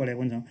क्लासमा पढेको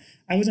पनि छौँ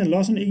अब चाहिँ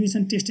loss and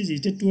इग्निसन test is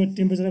heated to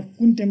temperature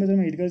कुन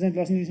टेम्परेचरमा हिट गरेर चाहिँ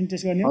लस एन्ड इग्निसन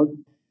टेस्ट गर्ने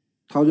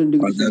 1000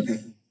 डिग्री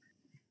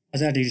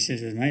 1000 डिग्री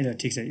सेल्सियसमा है ल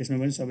ठिक छ यसमा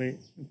पनि सबै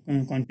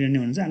कन्फिडेन्ट नै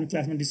हुनुहुन्छ हामी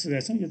क्लासमा डिस्कस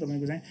गर्छौँ यो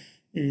तपाईँको चाहिँ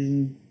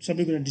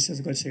सबै कुरा डिस्कस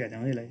गरिसकेका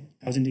थियौँ है यसलाई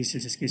 1000 डिग्री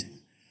सेल्सियस के छ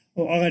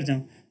अब अगाडि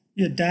जाउँ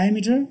यो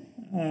diameter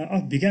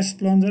of भिगास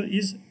प्लन्जर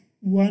is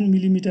 1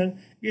 millimetre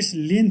it's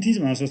length is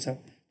भनेर सोध्छ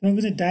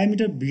तपाईँको चाहिँ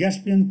डायमिटर भिगास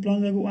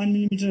प्लन्जरको 1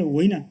 मिलिमिटर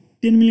होइन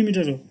 10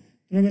 मिलिमिटर हो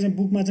तपाईँको चाहिँ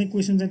बुकमा चाहिँ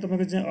क्वेसन चाहिँ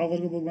तपाईँको चाहिँ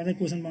अगरको बुकमा चाहिँ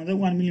क्वेसन बनाउँदा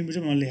 1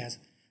 मिलिमिटर भनेर लेखाएको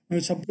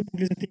छ सबै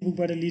बुकले चाहिँ त्यही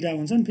बुकबाट लिइरहेको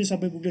हुन्छ नि फेरि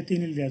सबै बुकले त्यही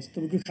नै लिइरहेको छ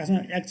तपाईँको खासमा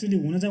एक्चुअली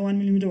हुन चाहिँ 1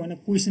 मिलिमिटर होइन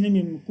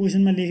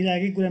क्वेसनमा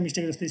लेखिरहेकै कुरा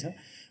मिस्टेक जस्तै छ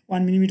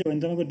 1 मिलिमिटर भने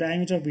तपाईँको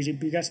डायमिटर अफ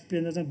भिगास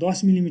प्लन्जर चाहिँ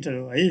 10 मिलिमिटर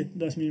हो है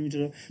 10 मिलिमिटर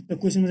हो र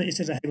क्वेसनमा चाहिँ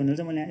यसरी राखेको भनेर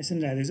चाहिँ मैले यसरी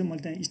राखेको छु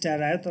मैले त्यहाँ स्टार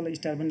आयो तल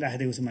स्टार पनि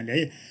राखिदिएको छु मैले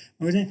है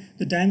अब चाहिँ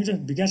त्यो diameter of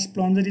भिगास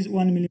प्लन्जर is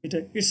 1 millimetre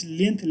it's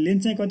length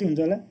चाहिँ कति हुन्छ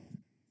होला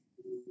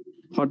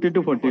 30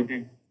 to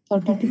 40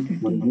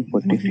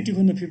 50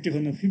 खोज्नु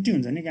 50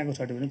 हुन्छ नि कहाँको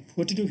 30 भने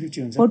 40 to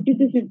 50 हुन्छ 40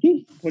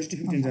 to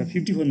 50 हुन्छ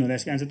 50 खोज्नु होला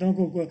यसको आन्सर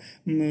तपाईँको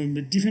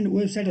डिफ्रेन्ट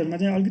वेबसाइटहरूमा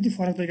चाहिँ अलिकति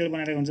फरक तरिकाले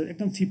बनाएर हुन्छ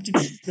एकदम 50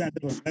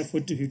 आन्सर भन्दा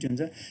 40 to 50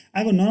 हुन्छ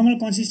अब नर्मल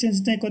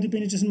कन्सिस्टेन्सी चाहिँ कति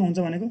पेनिट्रेसनमा हुन्छ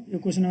भनेको यो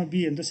क्वेसन नम्बर बी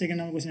हो नि त सेकेन्ड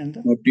नम्बर क्वेसन हो नि त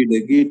 40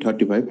 देखि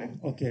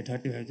 35 ओके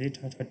 35 चाहिँ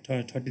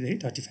 30 देखि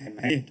 35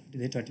 मा है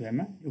 30 देखि 35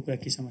 मा यो कुरा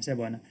के समस्या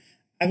भएन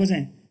अब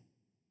चाहिँ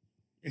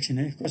एकछिन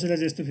है कसैलाई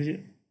चाहिँ यस्तो फेरि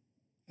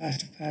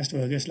फास्ट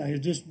भयो जस्तो लाग्यो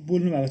जस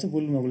बोल्नु भएको छ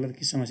बोल्नु भएकोलाई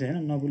के समस्या होइन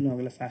नबोल्नु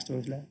भएकोलाई फास्ट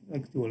भयो जसलाई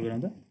अलिकति होल्ड गरौँ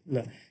त ल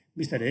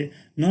बिस्तारै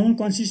normal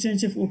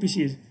consistency of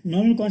OPC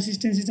normal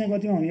consistency चाहिँ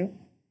कतिमा हुने हो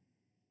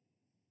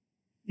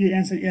यो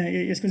एन्सर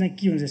यसको चाहिँ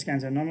के हुन्छ यसको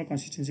एन्सर नर्मल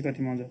कन्सिस्टेन्सी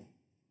कतिमा हुन्छ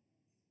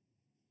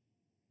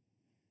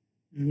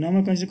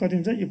नर्मल कन्सिस्टेन्सी कति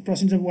हुन्छ यो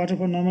percentage of water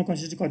for normal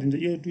consistency कति हुन्छ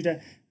यो दुईवटा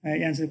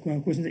एन्सर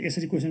क्वेसन चाहिँ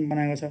यसरी क्वेसन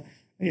बनाएको छ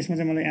यसमा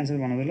चाहिँ मलाई एन्सर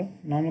भनाउँदै ल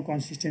नर्मल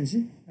कन्सिस्टेन्सी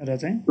र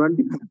चाहिँ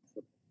 25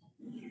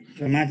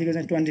 र माथिको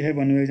चाहिँ 25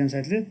 भन्नुभएको एकजना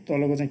साथीले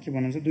तलको चाहिँ के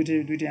भन्नुहुन्छ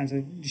दुईटै एन्सर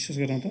डिस्कस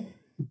गरौँ त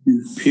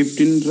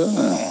 15 र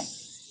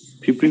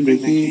 15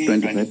 देखि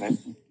 25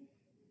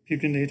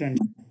 15 देखि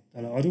 20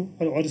 ल अरू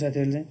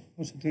साथीहरूले चाहिँ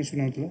अरू साथीले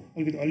सुनाउँछ ल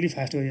अलिकति अलि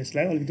फास्ट हो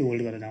यसलाई अलिकति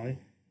होल्ड गरेर जाउँ है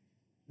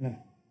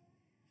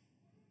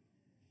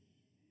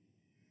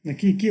ल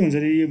के हुन्छ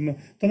अरे यो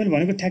तपाईँले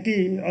भनेको ठ्याक्कै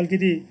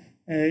अलिकति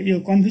यो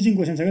कन्फ्युजिङ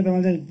क्वेसन छ क्या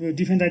तपाईँले चाहिँ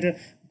डिफ्रेन्ट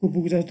राइटरको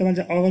बुक जस्तो तपाईँले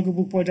चाहिँ अगरको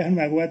बुक पढिराख्नु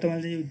भएको भए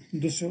तपाईँले चाहिँ यो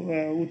दोस्रो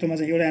उत्तरमा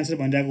चाहिँ एउटा एन्सर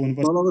भनिरहेको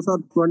हुनुपर्छ तलको सर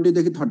 20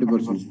 देखि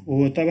 30% हो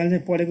तपाईँले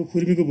चाहिँ पढेको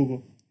खुर्मीको बुक हो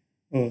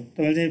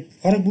तपाईँले चाहिँ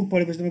फरक बुक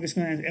पढेपछि तपाईँको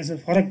यसको एन्सर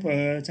फरक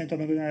चाहिँ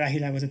तपाईँको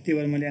राखिरहेको छ त्यही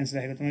भएर मैले एन्सर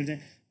राखेको तपाईँले चाहिँ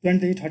 20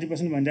 देखि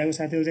 30% भनिरहेको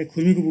साथीहरु चाहिँ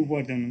खुर्मीको बुक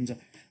पढ्दै हुनुहुन्छ।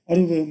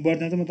 अरु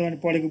बढ्दा त म तपाईले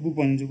पढेको बुक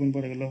भन्छु कुन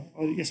पढेको ल।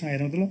 अरु यसमा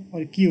हेरौँ त ल।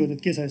 अरु के हो त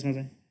के छ यसमा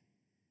चाहिँ?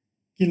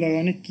 के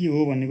लगाउने के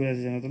हो भन्ने कुरा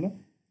चाहिँ हेरौँ त ल।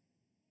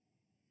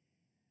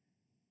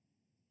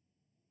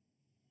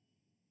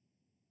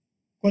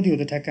 कति हो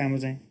त ठ्याक्क हाम्रो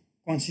चाहिँ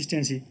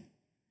कन्सिस्टेन्सी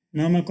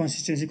नर्मल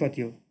कन्सिस्टेन्सी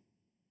कति हो?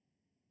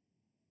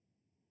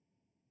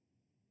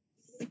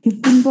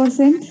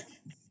 15%.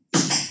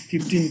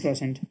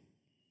 15%.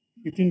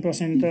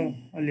 15% त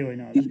अलि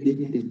होइन होला।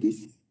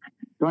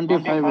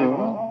 25 हो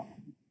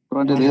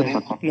 20 देखि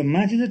 30 ल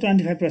माथि त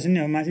 25% नै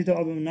हो। माथि त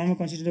अब नर्मल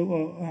कन्सिस्टेन्सी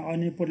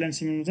अन्य पोर्टल्यान्ड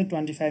सिमेन्टमा चाहिँ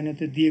 25 नै,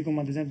 त्यो दिएको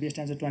मध्ये चाहिँ बेस्ट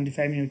आन्सर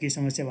 25 नै हो। के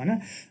समस्या भन।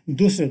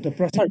 दोस्रो त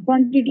प्रश्न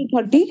 20 to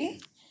 30.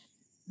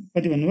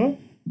 कति भन्नुभयो?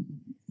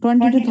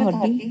 20 to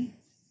 30.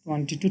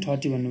 20 to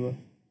 30 भन्नुभयो।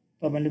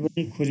 तपाईले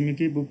पनि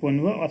खुर्मीकै बुक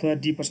पढ्नुभयो अथवा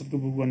डी प्रसादको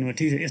बुक पढ्नुभयो।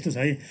 ठिक छ, यस्तो छ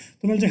है।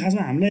 तपाईले चाहिँ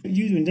खासमा हामीलाई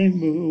युज हुने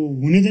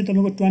चाहिँ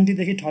तपाईको 20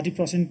 देखि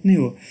 30%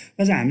 नै हो। र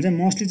चाहिँ हामी चाहिँ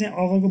मोस्टली चाहिँ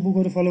अगरको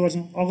बुकहरु फलो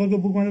गर्छौं। अगरको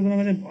बुकमा चाहिँ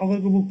तपाईको चाहिँ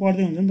अगरको बुक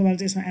पढ्दै हुन्छ नि, तपाईले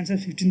चाहिँ यसमा आन्सर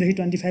 15 देखि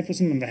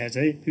 25% भनिराखेको छ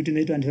है। 15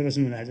 देखि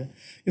 25% भनिराखेको छ।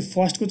 यो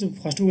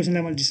फर्स्टको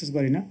क्वेशनलाई मैले डिस्कस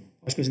गरिन।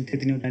 फर्स्ट क्वेशन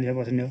त्यति नै हो,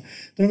 25% नै हो।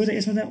 तपाईको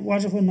चाहिँ यसमा चाहिँ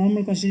water for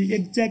normal consistency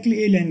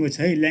exactly यही ल्याङ्ग्वेज छ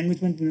है। ल्याङ्ग्वेज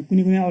पनि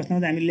कुनै कुनै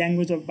अवस्थामा चाहिँ हामी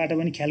ल्याङ्ग्वेजबाट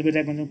पनि ख्याल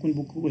गरिरहेको हुन्छौँ कुन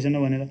बुकको क्वेशन हो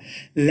भनेर।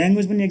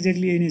 ल्याङ्ग्वेज पनि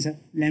एक्ज्याक्टली यही नै छ,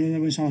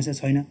 ल्याङ्ग्वेजमा पनि समस्या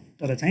छैन।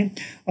 तर चाहिँ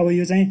अब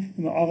यो चाहिँ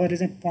अगरले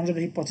चाहिँ 15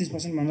 देखि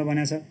 25% भनेर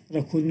भनेको छ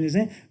र खुर्मीले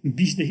चाहिँ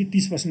 20 देखि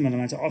 30%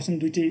 भनेर भनेको छ। अप्सन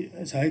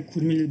दुईटै छ है।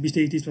 खुर्मीले 20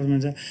 देखि 30%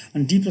 भन्छ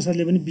अनि डी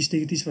प्रसादले पनि 20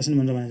 देखि 30%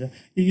 भनेर भनेको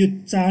छ।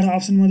 यो चार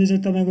अप्सन मध्ये चाहिँ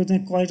तपाईको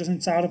चाहिँ करेक्ट अप्सन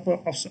चार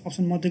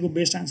अप्सन मध्येको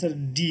बेस्ट आन्सर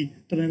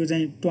डी तपाईको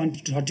चाहिँ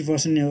 20 to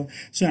 30% नै हो।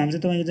 सो हामी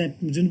चाहिँ तपाईको चाहिँ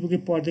जुन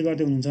बुकै पढ्दै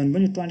गर्दै हुनुहुन्छ भने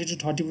पनि 20 to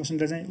 30%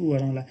 लाई चाहिँ उ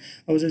गरौँला।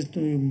 अब चाहिँ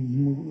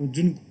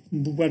जुन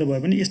बुकबाट भए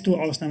पनि यस्तो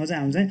अवस्थामा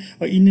चाहिँ हामी चाहिँ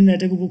इन्डियन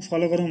राइटरको बुक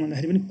फलो गरौँ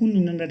भन्दाखेरि पनि कुन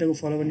इन्डियन राइटरको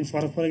फलो गर्ने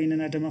फरक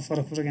इन्डियन राइटरमा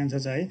फरक एन्सर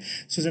छ है।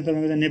 सो चाहिँ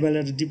तपाईको चाहिँ नेपाल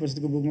राइटर डी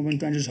प्रसादको बुकमा पनि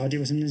 20 to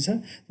 30% नै छ।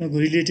 तपाईको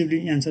रिलेटिभली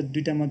एन्सर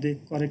दुईटा मध्ये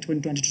करेक्ट पनि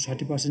 20 to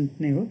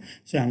 30% नै हो।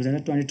 सो हामी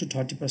चाहिँ 20 to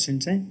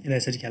 30% चाहिँ यसलाई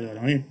यसरी ख्याल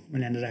गरौँ है।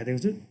 मैले यहाँनिर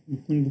राखिदिएको छु,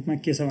 कुन बुकमा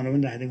के छ भनेर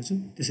पनि राखिदिएको छु,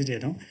 त्यसरी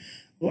हेरौँ।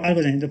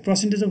 अर्को चाहिँ the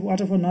percentage of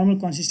water for normal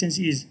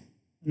consistency is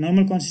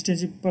normal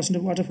consistency percent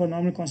of water for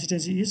normal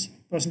consistency is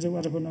percent of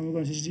water for normal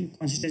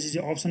consistency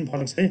चाहिँ अप्सन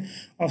फरक छ है।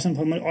 अप्सन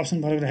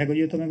फरक राखेको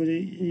यो तपाईँको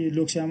चाहिँ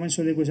लोकसेवामा पनि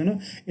सोधेको क्वेसन हो।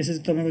 यसो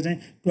चाहिँ तपाईँको चाहिँ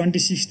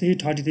 26 देखि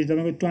 33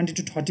 तपाईँको 20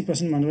 to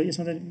 30% भन्नुभयो।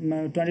 यसमा चाहिँ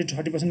 20 to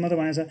 30% मात्र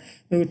भनेको छ।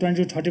 तपाईँको 20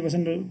 to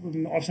 30%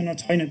 अप्सनमा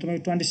छैन।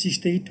 तपाईँको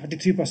 26 देखि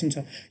 33%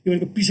 छ। यो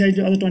भनेको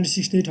पछाडि अझ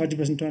 26 देखि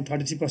 30%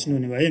 33%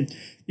 हुने भयो है।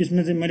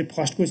 यसमा चाहिँ मैले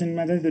फर्स्ट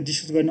क्वेसनमा चाहिँ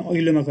डिस्कस गर्न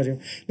अघिल्लोमा गरेँ।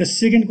 र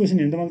सेकेन्ड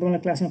क्वेसन हेर्नु त मैले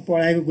तपाईँलाई क्लासमा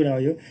पढाएको कुरा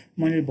हो। यो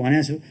मैले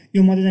भनेको छु।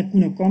 यो मध्ये चाहिँ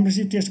कुन हो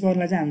कम्प्रेसिभ टेस्ट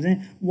गर्नलाई चाहिँ हामी चाहिँ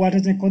वाटर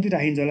चाहिँ कति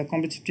राखिन्छ होला?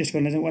 कम्प्रेसिभ टेस्ट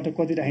गर्नलाई चाहिँ वाटर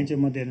कति राखिन्छ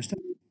मध्ये हेर्नुहोस् त।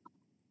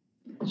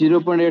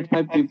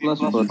 0.85 p plus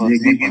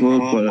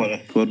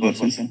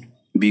 4%.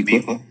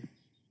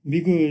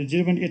 बीको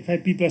 0.85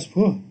 p plus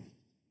 4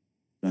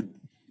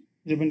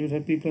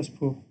 0.85 p plus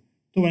 4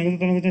 त्यो भनेको त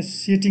तपाईको चाहिँ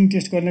सेटिङ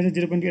टेस्ट गर्नलाई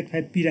चाहिँ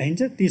 0.85 p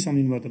राखिन्छ। त्यही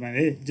सम्झिनु भयो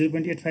तपाईले।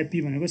 0.85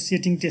 p भनेको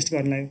सेटिङ टेस्ट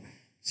गर्नलाई हो।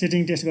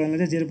 सेटिङ टेस्ट गर्नलाई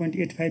चाहिँ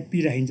 0.85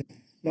 p राखिन्छ।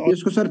 ल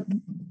यसको sir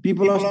p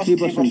plus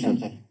 3%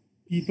 sir.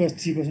 p plus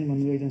 3%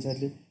 भन्नुभयो एकजना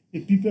साथीले। यो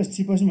p plus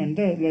 3% भने त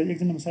ल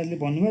एकजना साथीले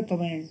भन्नुभयो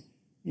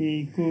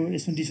तपाईको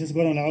यसमा डिस्कस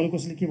गरौँला। अरु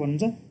कसैले के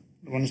भन्नुहुन्छ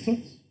भन्नुस् त।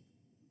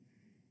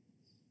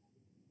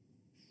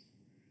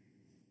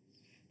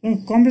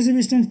 कम्प्रेसिभ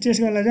स्ट्रेन्थ टेस्ट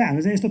गर्नलाई चाहिँ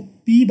हामीले चाहिँ यस्तो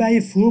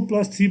p/4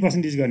 plus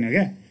 3% युज गर्ने हो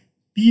क्या।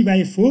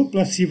 p/4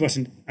 plus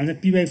 3% हामी चाहिँ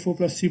p/4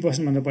 plus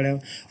 3% भनेर पढायो।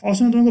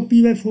 अप्सनमा तपाईँको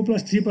p/4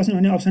 plus 3%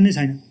 भन्ने अप्सन नै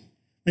छैन।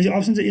 अनि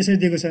अप्सन चाहिँ यसरी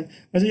दिएको छ।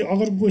 र चाहिँ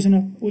अगरको क्वेसन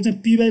हो ऊ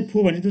चाहिँ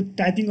p/4 भने त्यो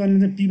टाइपिङ गर्ने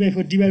चाहिँ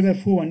p/4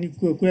 /4 भन्ने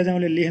कुरा चाहिँ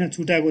उसले लेख्न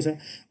छुटाएको छ।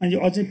 अनि यो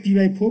अझै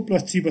p/4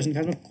 plus 3%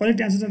 खासमा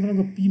करेक्ट आन्सर चाहिँ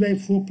तपाईँको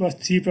p/4 plus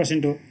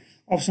 3% हो।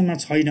 अप्सनमा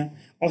छैन।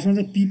 अप्सनमा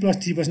चाहिँ p plus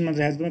 3%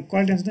 मात्र राखेको छ।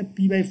 करेक्ट आन्सर चाहिँ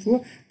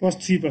p/4 plus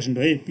 3%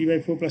 हो है।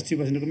 p/4 plus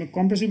 3% हो। तपाईँ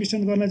कम्प्रेसिभ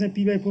स्ट्रेन्थ गर्नलाई चाहिँ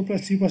p/4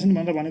 plus 3%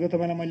 भनेर भनेको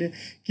तपाईँलाई मैले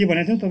के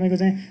भनेको थिएँ तपाईँको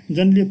चाहिँ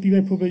जनरली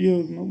p/4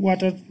 यो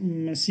वाटर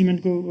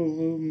सिमेन्टको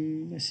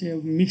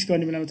मिक्स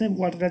गर्ने बेलामा चाहिँ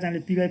वाटरलाई चाहिँ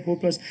हामीले p/4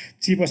 plus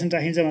 3%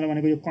 राखिन्छ भनेर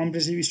भनेको यो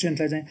कम्प्रेसिभ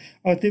स्ट्रेन्थलाई चाहिँ।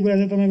 अब त्यो कुरा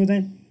चाहिँ तपाईँको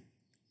चाहिँ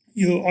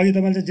यो अघि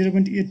तपाईँले चाहिँ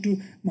 0.82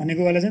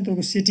 भनेको वाला चाहिँ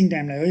तपाईँको सेटिङ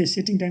टाइमलाई हो है।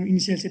 Setting time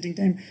initial setting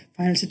time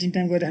final setting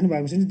time गरिराख्नु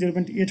भएको छ भने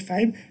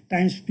 0.85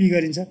 times p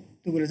गरिन्छ।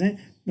 त्यो कुरा चाहिँ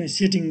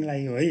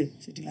सेटिङलाई हो है।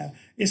 सेटिङलाई हो।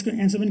 यसको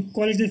एन्सर पनि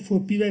करेक्ट चाहिँ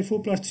p/4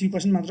 plus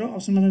 3% मात्र।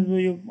 अप्सनमा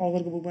चाहिँ यो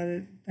अगरको बुकमा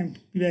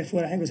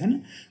p/4 राखेको छैन।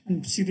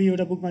 अनि सिधै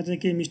एउटा बुकमा चाहिँ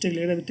केही मिस्टेक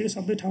लेखेर बित्तिकै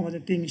सबै ठाउँमा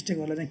चाहिँ त्यही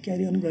मिस्टेकहरूलाई चाहिँ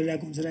क्यारी अन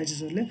गरिरहेको हुन्छ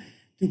राइटर्सहरूले।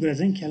 त्यो कुरा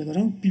चाहिँ ख्याल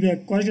गरौँ।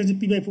 करेक्ट चाहिँ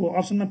p/4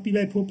 अप्सनमा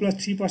p/4 plus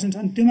 3% छ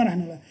भने त्योमा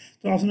राख्नु होला।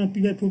 तर अप्सनमा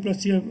p/4 plus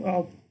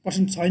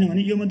 3% छैन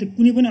भने यो मध्ये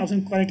कुनै पनि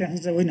अप्सन करेक्ट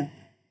आन्सर चाहिँ होइन।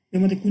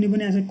 यो मध्ये कुनै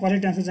पनि आन्सर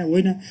करेक्ट आन्सर चाहिँ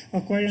होइन।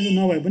 करेक्ट आन्सर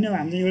नभए पनि अब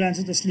हामीले एउटा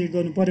आन्सर त सिलेक्ट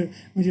गर्नु पर्यो।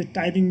 यो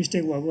टाइपिङ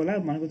मिस्टेक भएको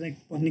होला भनेको चाहिँ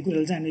भन्ने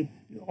कुरालाई चाहिँ हामीले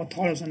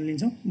थर्ड अप्सन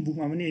लिन्छौँ।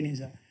 बुकमा पनि यही नै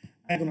छ।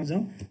 आएकोमा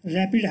जाउँ।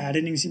 ऱ्यापिड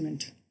हार्डनिङ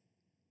सिमेन्ट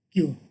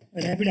के हो?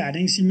 ऱ्यापिड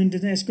हार्डनिङ सिमेन्टले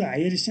चाहिँ यसको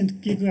हायर स्ट्रेन्थ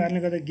के को कारणले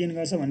गर्दा गेन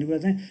गर्छ भन्ने कुरा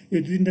चाहिँ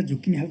यो दुई तिनवटा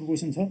झुक्किने खालको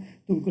क्वेसन छ।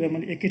 त्यो कुरा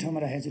मैले एकै ठाउँमा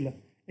राखेको छु। ल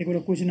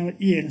एकवटा क्वेसन नम्बर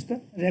ए हेर्नुहोस् त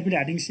rapid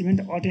hardening cement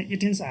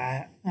attains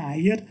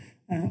higher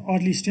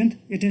early strength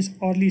attains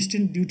early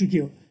strength due to के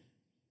हो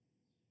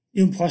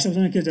यो फर्स्ट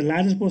अप्सनमा के हुन्छ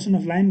larger portion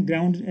of Lime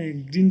ground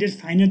ग्रिन्डेड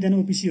फाइनर then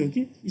OPC हो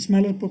कि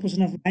smaller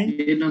proportion of Lime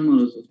A number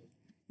हो सर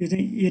यो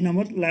चाहिँ ए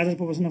number larger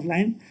proportion of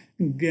Lime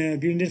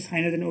ग्रिन्डेड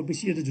फाइनर then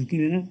OPC यो त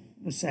झुकिँदैन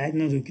सायद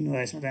नझुकिनु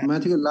होला यसमा त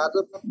माथिको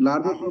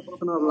larger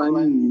proportion of Lime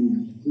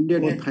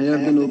Indian फाइनर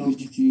then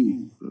OPC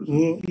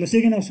हो ल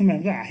सेकेन्ड अप्सनमा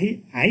हेर्दा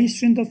high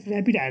strength of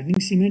rapid hardening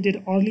cement at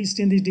early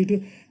strength is due to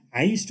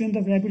high strength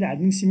of rapid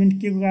hardening cement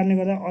के को कारणले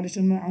गर्दा अर्ली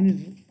स्ट्रेन्थमा आउने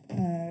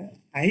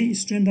high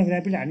strength of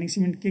rapid hardening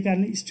cement के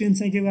कारणले स्ट्रेन्थ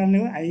चाहिँ के कारणले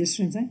हो हाई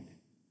स्ट्रेन्थ चाहिँ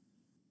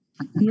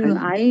यो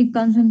high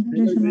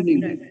concentration of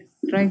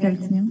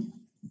ट्राइक्याल्सियम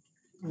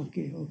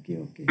okay okay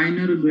okay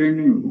final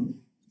grinding हो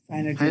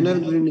final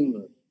greening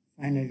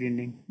final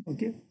grinding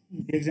okay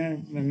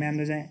एकजना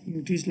म्यामले चाहिँ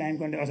इन्क्रिज लाइम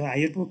कन्टेन्ट अथवा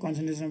हायर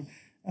कन्सन्ट्रेसन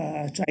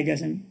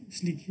ट्राइक्याल्सियम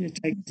स्लिक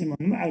ट्राइक्याल्सियम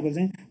भन्नु अर्को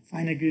चाहिँ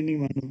फाइनल ग्रिन्डिङ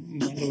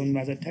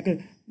भन्नुभएको छ ठ्याक्कै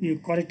यो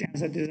करेक्ट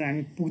एन्सरतिर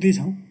हामी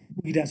पुगिरहेछौँ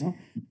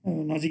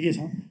नजिकै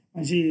छौँ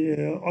भनेपछि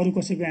अरू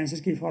कसैको एन्सर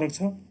केही फरक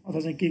छ अथवा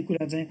चाहिँ केही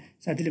कुरा चाहिँ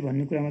साथीले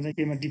भन्ने कुरामा चाहिँ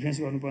केहीमा डिफेन्स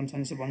गर्नुपर्ने छ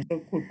जस्तो भन्छ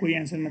कोही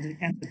एन्सरमा चाहिँ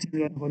एन्सर चेन्ज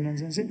गर्नुपर्ने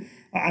हुन्छ भने चाहिँ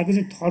अर्को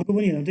चाहिँ थर्डको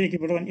पनि हेर्नु त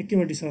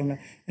एकैपल्ट डिस्कसनलाई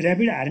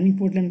rapid hardening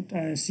Portland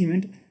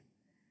cement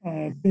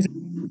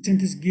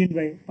strength is gain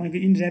by भनेको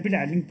in rapid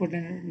hardening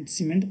Portland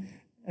cement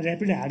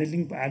rapid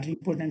hardening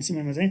Portland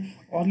सिमेन्टमा चाहिँ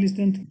अर्ली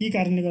स्ट्रेन्थ के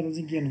कारणले गर्दा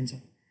चाहिँ गेन हुन्छ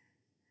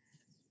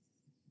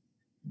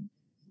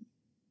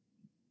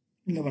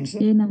ल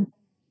भन्नुहोस्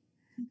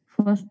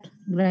first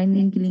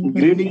grinding clinker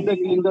Grading the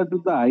clinker to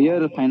the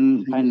higher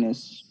fineness.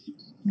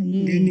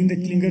 Grinding the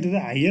clinker to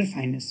the higher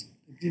finance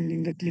grinding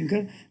the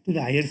clinker to the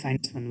higher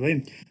finance भन्नुभयो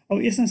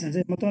अब यसमा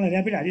चाहिँ म तपाईँलाई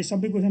ऱ्यापिड हार्डिङ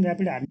सबै question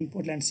rapid hardening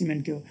Portland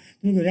cement के हो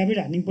तपाईँको ऱ्यापिड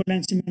हार्डनिङ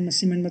पोर्टल्यान्ड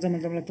सिमेन्टमा चाहिँ मैले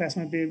तपाईँलाई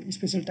क्लासमा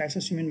स्पेसल टाइप्स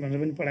अफ सिमेन्ट भनेर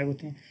पनि पढाएको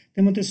थिएँ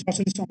त्यहाँ म त्यो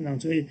सजिलै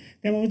सम्झाउँछु है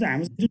त्यहाँबाट चाहिँ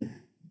हाम्रो जुन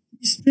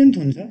स्ट्रेन्थ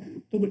हुन्छ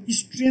तपाईँको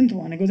स्ट्रेन्थ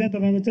भनेको चाहिँ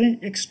तपाईँको चाहिँ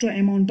एक्स्ट्रा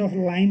एमाउन्ट अफ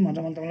लाइम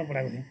भनेर मैले तपाईँलाई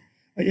पढाएको थिएँ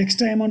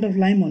एक्स्ट्रा एमाउन्ट अफ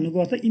लाइम भन्नुको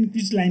अर्थ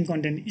इन्क्रिज लाइम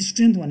कन्टेन्ट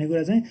स्ट्रेन्थ भनेको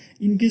कुरा चाहिँ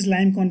इन्क्रिज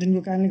लाइम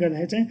कन्टेन्टको कारणले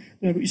गर्दाखेरि चाहिँ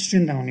तपाईँको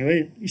स्ट्रेन्थ आउने हो है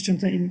स्ट्रेन्थ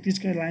चाहिँ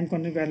इन्क्रिज लाइम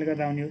कन्टेन्टको कारणले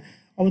गर्दा आउने हो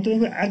अब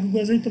तपाईँको अर्को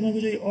कुरा चाहिँ तपाईँको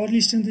चाहिँ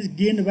early strength is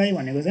gained by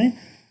भनेको चाहिँ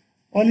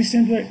early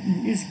strength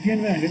is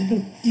gained by भनेको चाहिँ त्यो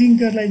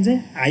क्लिङ्करलाई चाहिँ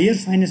हायर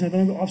फाइनेसमा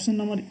तपाईँको अप्सन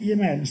नम्बर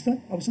एमा हेर्नुहोस् त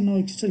option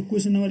number sorry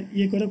question number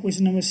एको र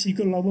क्वेसन नम्बर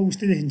सीको लगभग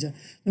उस्तै देखिन्छ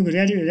तपाईँको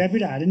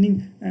ऱ्यापिड हार्डनिङ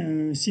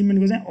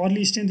सिमेन्टको चाहिँ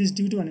early strength is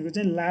due to भनेको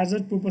चाहिँ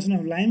larger proportion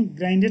of Lime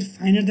ग्राइन्डेड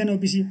फाइनर then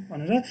OPC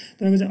भनेर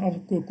तपाईँको चाहिँ अब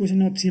क्वेसन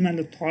नम्बर 3 मा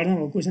थर्डमा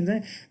भएको क्वेसन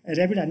चाहिँ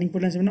rapid hardening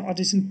Portland cement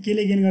early strength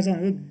केले गेन गर्छ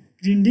भनेको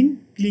grinding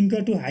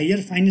clinker to higher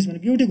finance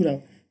भनेको एउटै कुरा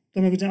हो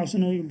तपाईँको चाहिँ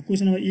अप्सन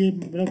क्वेसन नम्बर ए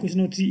र क्वेसन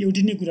नम्बर 3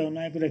 एउटै नै कुरा हो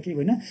नयाँ कुरा केही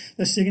होइन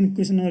र सेकेन्ड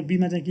क्वेसन नम्बर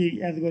बीमा चाहिँ के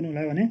याद गर्नु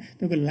होला भने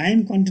तपाईँको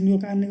लाइम कन्टेन्टको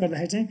कारणले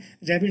गर्दाखेरि चाहिँ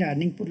ऱ्यापिड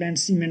हार्डनिङ पोर्टल्यान्ड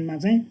सिमेन्टमा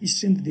चाहिँ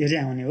स्ट्रेन्थ धेरै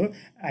आउने हो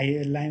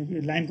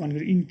लाइम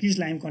कन्टेन्ट इन्क्रिज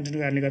लाइम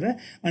कन्टेन्टको कारणले गर्दा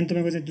अनि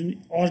तपाईँको चाहिँ जुन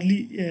अर्ली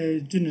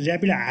जुन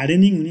ऱ्यापिड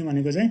हार्डनिङ हुने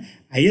भनेको चाहिँ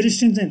हायर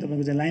स्ट्रेन्थ चाहिँ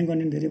तपाईँको चाहिँ लाइम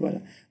कन्टेन्ट धेरै भएर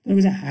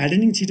तपाईँको चाहिँ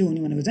हार्डनिङ छिटो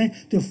हुने भनेको चाहिँ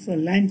त्यो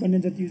लाइम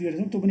कन्टेन्ट जति युज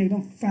गरेर त्यो पनि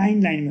एकदम फाइन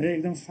लाइन भयो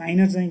एकदम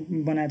फाइनर चाहिँ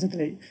बनाएर चाहिँ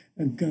त्यसलाई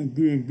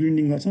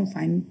ग्रिन्डिङ गर्छौँ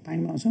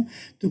फाइनमा आउँछौँ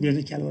त्यो कुरा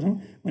चाहिँ ख्याल गरौँ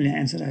मैले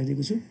एन्सर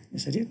राखिदिएको छु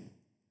यसरी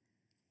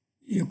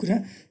यो कुरा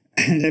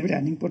ऱ्यापिड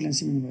हार्डनिङ पोर्टल्यान्ड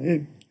सिमेन्ट भयो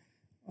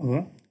अब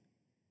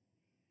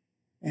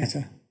यहाँ छ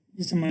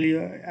यो चाहिँ मैले यो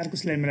अर्को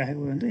स्लाइडमा राखेको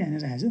हो भने त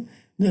यहाँनिर राखेको छु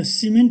the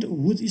cement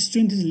whose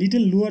strength is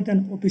little lower then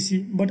OPC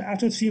but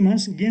after 3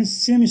 months gains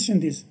same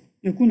strength is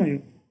यो कुन हो यो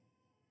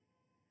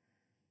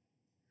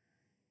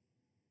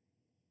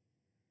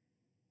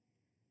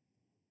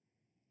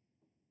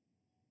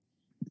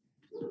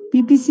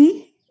पीपीसी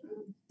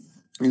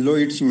लो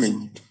हिट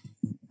सिमेन्ट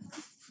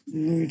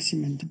लो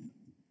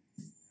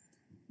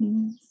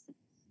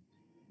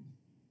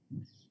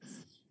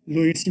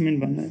हिट सिमेन्ट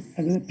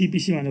भन्दा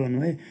पिपिसी भनेर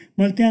भन्नुभयो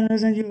मैले त्यहाँनिर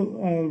चाहिँ यो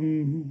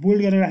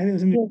बोल्ड गरेर राखेको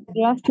छु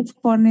ब्लास्ट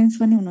फर्नेस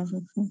पनि हुन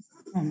सक्छ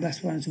ब्लास्ट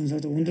फर्नेस हुन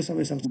सक्छ हुन त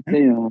सबै सक्छ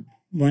त्यही हो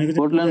भनेको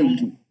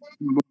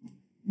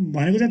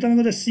चाहिँ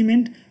तपाईँको त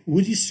cement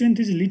whose strength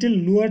is little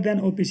lower then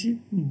OPC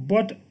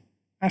but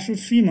after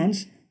 3 months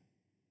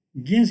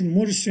gains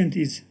more strength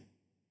is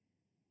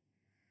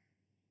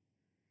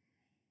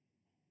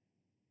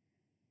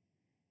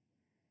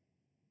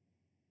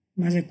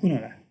मा चाहिँ कुन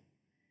होला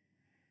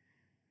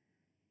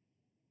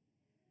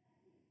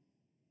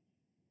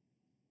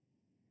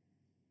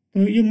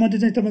यो मध्ये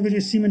चाहिँ तपाईँको यो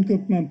सिमेन्टको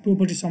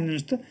प्रोपर्टी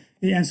सम्झिनुहोस् त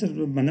यो एन्सर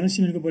भन्दा पनि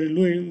सिमेन्टको बढी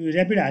लो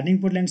ऱ्यापिड हार्डनिङ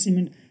पोर्टल्यान्ड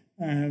सिमेन्ट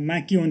मा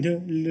के हुन्थ्यो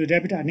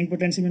ऱ्यापिड हार्डनिङ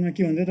पोर्टल्यान्ड सिमेन्टमा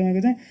के हुन्थ्यो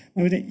तपाईँको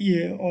चाहिँ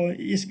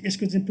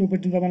यसको चाहिँ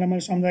प्रोपर्टी तपाईँलाई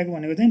मैले सम्झाएको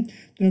भनेको चाहिँ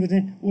तपाईँको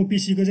चाहिँ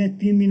ओपिसीको चाहिँ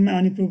 3 दिनमा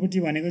आउने प्रोपर्टी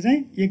भनेको चाहिँ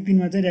 1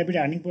 दिनमा चाहिँ ऱ्यापिड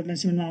हार्डनिङ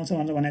पोर्टल्यान्ड सिमेन्टमा आउँछ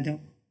भनेर भनेको थियौँ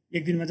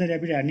 1 दिनमा चाहिँ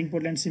ऱ्यापिड हार्डनिङ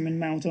पोर्टल्यान्ड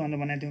सिमेन्टमा आउँछ भनेर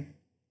भनेको थियौँ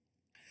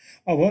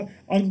अब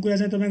अर्को कुरा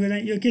चाहिँ तपाईँको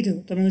चाहिँ यो के थियो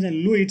तपाईँको चाहिँ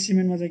लो हिट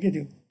सिमेन्टमा चाहिँ के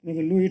थियो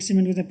तपाईँको लो हिट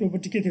सिमेन्टको चाहिँ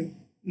प्रोपर्टी के थियो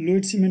लो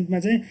हिट सिमेन्टमा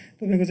चाहिँ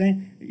तपाईँको चाहिँ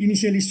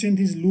इनिसियल स्ट्रेन्थ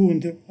इज लो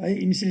हुन्थ्यो है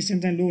इनिसियल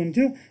स्ट्रेन्थ चाहिँ लो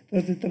हुन्थ्यो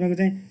तर तपाईँको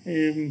चाहिँ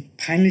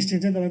फाइनल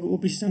स्ट्रेन्थ चाहिँ तपाईँको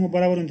ओपिसीसँग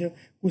बराबर हुन्थ्यो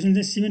क्वेसन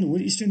चाहिँ cement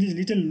whose strength is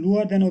little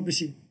lower then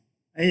OPC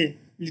है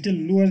लिटल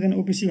लोवर देन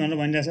ओपिसी भनेर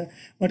भनिरहेछ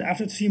but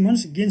after 3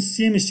 months gain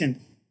same strength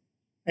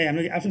है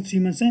हाम्रो आफ्टर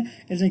 3 months चाहिँ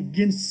यसले चाहिँ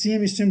गेन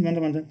सेम स्ट्रेन्थ भनेर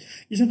भन्छ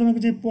यसमा तपाईँको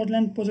चाहिँ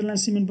पोर्टल्यान्ड पोजोलाना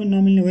सिमेन्ट पनि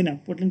नमिल्ने होइन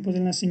पोर्टल्यान्ड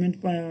पोजोलाना सिमेन्ट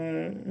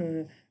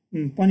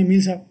पनि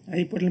मिल्छ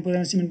है पोर्टल्यान्ड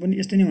पोजोलाना सिमेन्ट पनि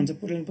यस्तै नै हुन्छ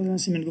पोर्टल्यान्ड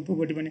पोजोलाना सिमेन्टको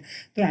प्रोपर्टी पनि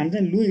तर हामी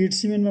चाहिँ लो हिट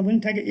सिमेन्टमा पनि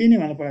ठ्याक्कै यही नै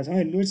भनेर पढाएको छौँ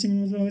है लो हिट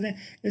सिमेन्टमा चाहिँ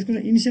यसको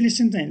चाहिँ इनिसियल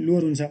स्ट्रेन्थ चाहिँ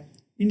लोवर हुन्छ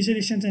इनिसियल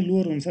स्ट्रेन्थ चाहिँ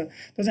लोवर हुन्छ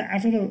तर चाहिँ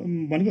आफ्टर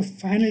भनेको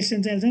फाइनल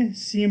स्ट्रेन्थ चाहिँ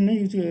सेम नै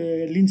युज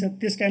लिन्छ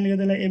त्यस कारणले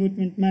गर्दा यसलाई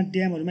एबोटमेन्टमा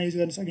ड्यामहरूमा युज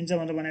गर्न सकिन्छ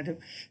भनेर भनेको थियो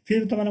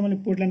फेरि तपाईँलाई मैले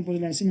पोर्टल्यान्ड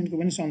पोजोलाना सिमेन्टको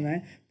पनि सम्झाएँ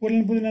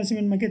पोर्टल्यान्ड पोजोलाना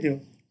सिमेन्टमा के थियो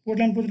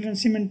पोर्टल्यान्ड पोजोलाना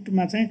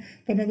सिमेन्टमा चाहिँ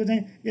तपाईँको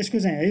चाहिँ यसको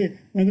चाहिँ है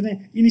तपाईँको चाहिँ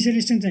इनिसियल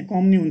स्ट्रेन्थ चाहिँ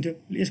कम नै हुन्थ्यो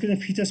यसको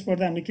चाहिँ फिचर्स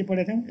पढ्दा हामीले के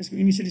पढाएको थियौँ यसको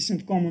इनिसियल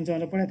स्ट्रेन्थ कम हुन्छ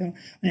भनेर पढाएको थियौँ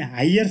अनि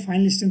हायर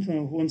फाइनल स्ट्रेन्थ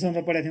हुन्छ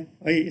भनेर पढाएको थियौँ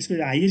है यसको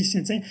हायर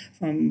स्ट्रेन्थ चाहिँ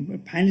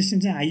फाइनल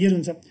स्ट्रेन्थ चाहिँ हायर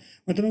हुन्छ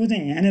तपाईँको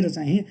चाहिँ यहाँनिर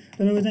चाहिँ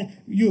तपाईँको चाहिँ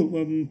यो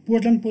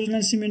पोर्टल्यान्ड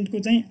पोजोलाना सिमेन्टको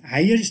चाहिँ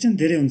हायर स्ट्रेन्थ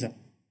धेरै हुन्छ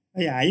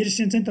है हायर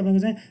स्ट्रेन्थ चाहिँ तपाईँको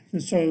चाहिँ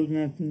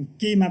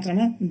केही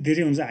मात्रामा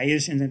धेरै हुन्छ हायर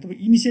स्ट्रेन्थ चाहिँ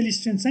तपाईँको इनिसियल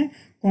स्ट्रेन्थ चाहिँ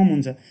कम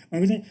हुन्छ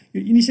भनेको चाहिँ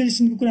यो इनिसियल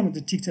स्ट्रेन्थको कुरामा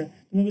चाहिँ ठिक छ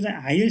तपाईँको चाहिँ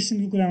हायर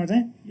स्ट्रेन्थको कुरामा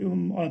चाहिँ यो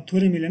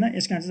थोरै मिलेन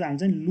यस कारण चाहिँ हामी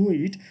चाहिँ लो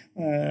हिट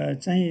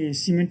चाहिँ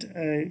सिमेन्ट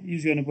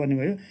युज गर्नुपर्ने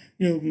भयो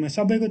यो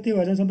सबैको त्यही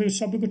भएर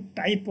सबैको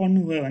टाइप पढ्नु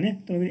गयो भने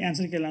तपाईँको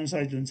एन्सर के लाउनु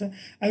सजिलो हुन्छ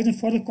अब चाहिँ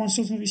for the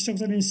construction of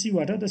structure in C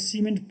water the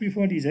cement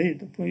preferred is है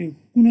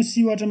कुन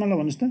सी वाटरमा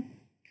ल भन्नुहोस् त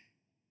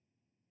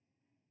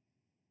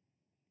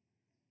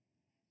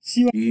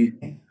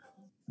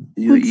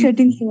क्विक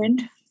सेटिङ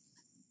सिमेन्ट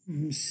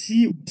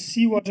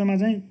सी वाटरमा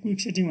चाहिँ क्विक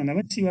सेटिङ भन्दा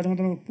पनि सी वाटरमा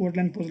तपाईँको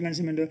पोर्टल्यान्ड पोजोलाना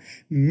सिमेन्ट हो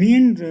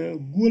मेन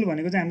गोल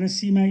भनेको चाहिँ हामीले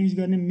सीमा युज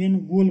गर्ने मेन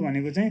गोल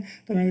भनेको चाहिँ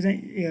तपाईँको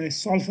चाहिँ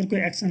सल्फरको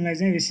एक्सनलाई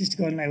चाहिँ रेसिस्ट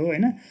गर्नलाई हो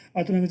होइन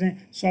तपाईँको चाहिँ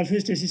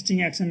सल्फेट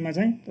रेसिस्टिङ एक्सनमा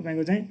चाहिँ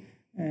तपाईँको चाहिँ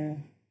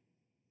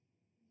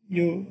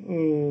यो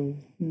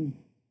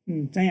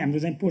चाहिँ हाम्रो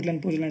चाहिँ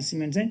पोर्टल्यान्ड पोजोलाना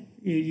सिमेन्ट चाहिँ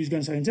युज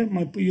गर्न सकिन्छ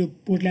म यो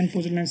पोर्टल्यान्ड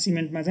पोजोलाना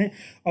सिमेन्टमा चाहिँ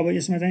अब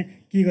यसमा चाहिँ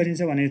के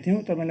गरिन्छ भनेको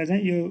थियौँ तपाईँलाई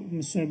चाहिँ यो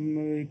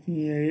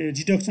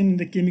reduction in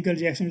the chemical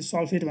reaction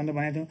sulphate भनेर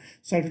भनेको थियौँ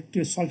सल्फेट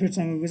त्यो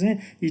सल्फेटसँगको चाहिँ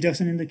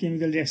reduction in the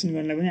chemical reaction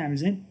गर्नलाई पनि हामी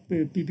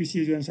चाहिँ पिपिसी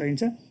युज गर्न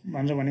सकिन्छ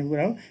भनेर भनेको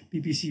कुरा हो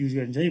पिपिसी युज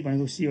गरिन्छ है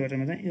भनेको सी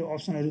वाटरमा चाहिँ यो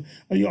अप्सनहरू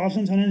यो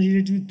अप्सन छैन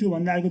रिलेटिभ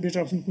त्योभन्दा अर्को बेटर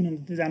अप्सन कुन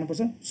हुन्छ त्यो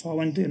जानुपर्छ छ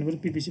भने त्यो हेर्नुपर्छ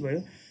पिपिसी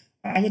भयो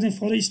अर्को चाहिँ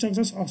for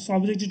structures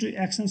subjected to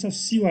actions of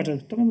C water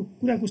तपाईँको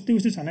कुरा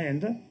उस्तै छैन हेर्नु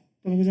त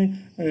तपाईँको चाहिँ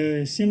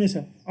सेम नै छ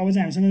अब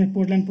चाहिँ हामीसँग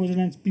पोर्टल्यान्ड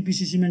पोजोलाना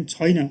पिपिसी सिमेन्ट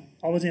छैन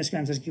अब चाहिँ यसको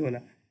आन्सर के होला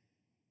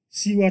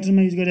सी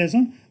वाटरमा युज गरिरहेको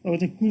छौँ अब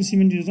चाहिँ कुन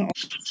सिमेन्ट युज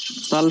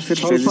सल्फेट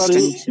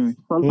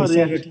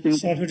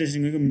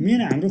रेसिस्टिङको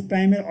मेन हाम्रो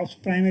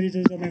प्राइमरी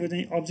चाहिँ तपाईँको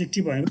चाहिँ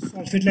अब्जेक्टिभ भनेको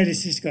सल्फेटलाई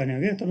रेसिस्ट गर्ने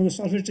हो क्या तपाईँको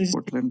सल्फेट रेसिस्ट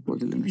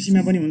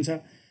पिपिसीमा पनि हुन्छ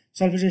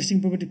सल्फेट रेसिस्टिङ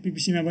प्रोपर्टी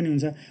पिपिसीमा पनि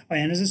हुन्छ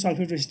यहाँनिर चाहिँ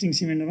सल्फेट रेसिस्टिङ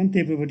सिमेन्टमा पनि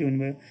त्यही प्रोपर्टी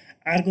हुनुभयो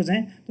अर्को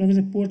चाहिँ तपाईँको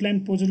चाहिँ पोर्टल्यान्ड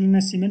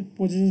पोजोलाना सिमेन्ट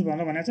पोजेसेस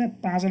भनेर भनेको चाहिँ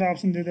 5वटा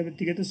अप्सन दिँदा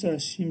बित्तिकै त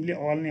सिम्पली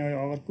अल नै हो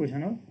अगर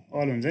क्वेसन हो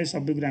अल हुन्छ है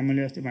सबै कुरा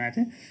मैले अस्ति भनेको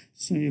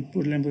थिएँ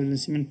Portland pozzolana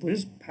cement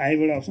possess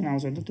 5वटा option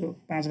आउँछ नि त त्यो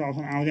 5वटा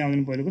अप्सन आउँदै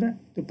आउँदैन पहिलो कुरा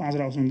त्यो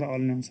 5वटा अप्सन त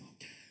अल नै हुन्छ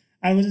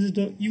अर्को चाहिँ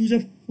त्यो use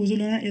of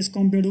pozzolana as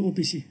compare to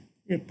OPC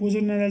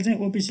पोजोलानाले चाहिँ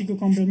ओपिसीको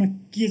कम्पेयरमा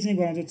के चाहिँ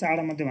गराउँछ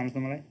 4वटा मात्रै भन्नुहोस्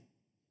त मलाई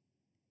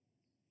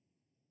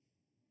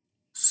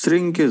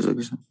श्रिङ्केज हो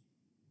कि सर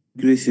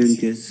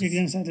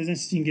एकजना साथी चाहिँ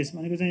श्रिङ्केज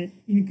भनेको चाहिँ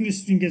इन्क्रिज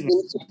श्रिङ्केज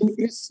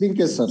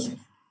सर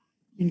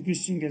इन्क्रिज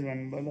श्रिङ्केज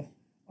भन्नुभयो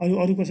ल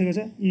अरू कसैको छ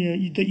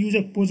the use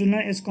of pozzolana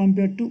as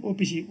compare to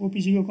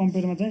ओपिसीको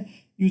कम्पेयरमा चाहिँ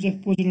युज अफ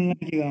पोजोलाना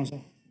के गराउँछ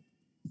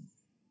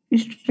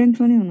स्ट्रेन्थ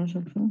पनि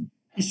हुनसक्छ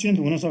स्ट्रेन्थ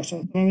हुनसक्छ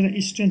तपाईँको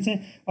चाहिँ स्ट्रेन्थ चाहिँ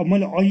अब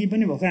मैले अघि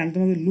पनि भर्खर हामी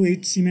तपाईँको लो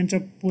हिट सिमेन्ट र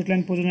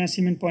पोर्टल्यान्ड पोजोलाना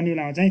सिमेन्ट पढ्ने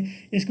बेलामा चाहिँ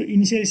यसको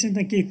इनिसियल स्ट्रेन्थ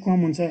चाहिँ केही कम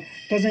हुन्छ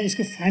तर चाहिँ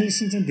यसको फाइनल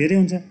स्ट्रेन्थ चाहिँ धेरै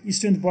हुन्छ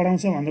स्ट्रेन्थ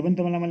बढाउँछ भनेर पनि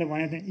तपाईँलाई मैले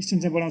भनेको थिएँ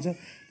स्ट्रेन्थ चाहिँ बढाउँछ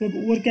तपाईँको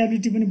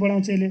वर्कएबिलिटी पनि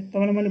बढाउँछ यसले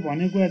तपाईँलाई मैले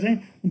भनेको कुरा चाहिँ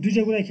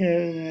दुईवटा कुरा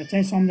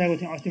चाहिँ सम्झाएको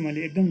थिएँ अस्ति मैले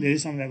एकदम धेरै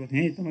सम्झाएको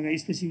थिएँ तपाईँलाई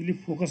स्पेसिफिकली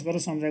फोकस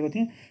गरेर सम्झाएको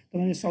थिएँ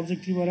तपाईँले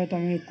सब्जेक्टिभबाट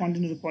तपाईँले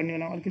कन्टेन्टहरू पढ्ने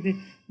बेलामा अलिकति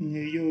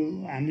यो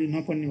हामीले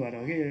नपढ्ने भएर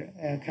हो कि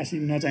खासै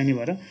नचाहिने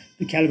भएर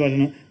त्यो ख्याल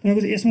गर्दैन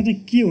तपाईँको चाहिँ यसमा चाहिँ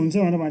के हुन्छ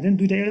भनेर भनेको थिएँ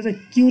दुईवटा एउटा चाहिँ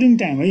क्युरिङ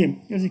टाइम है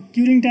एउटा चाहिँ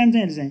क्युरिङ टाइम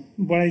चाहिँ यसले चाहिँ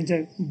बढाइदिन्छ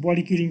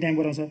बडी क्युरिङ टाइम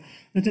बढाउँछ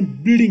र चाहिँ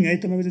ब्लिडिङ है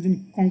तपाईँको चाहिँ जुन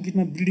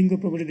कङ्क्रिटमा ब्लिडिङको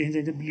प्रोपर्टी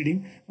देखिन्छ ब्लिडिङ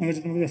भनेको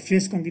चाहिँ तपाईँको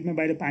फ्रेस कङ्क्रिटमा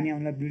बाहिर पानी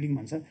आउनलाई ब्लिडिङ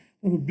भन्छ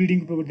तपाईँको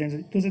ब्लिडिङको प्रोपर्टी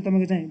देखिन्छ त्यो चाहिँ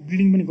तपाईँको चाहिँ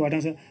ब्लिडिङ पनि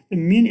घटाउँछ त्यो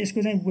मेन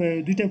यसको चाहिँ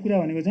दुईवटा कुरा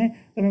भनेको चाहिँ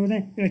तपाईँको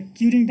चाहिँ एउटा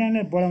क्युरिङ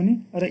टाइमलाई बढाउने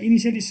र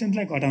इनिसियल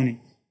स्ट्रेन्थलाई घटाउने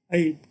है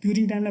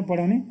क्युरिङ टाइमलाई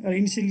बढाउने र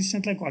इनिसियल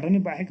स्ट्रेन्थलाई घटाउने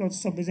बाहेक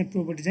सबै चाहिँ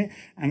प्रोपर्टी चाहिँ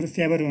हाम्रो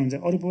फेभरमा हुन्छ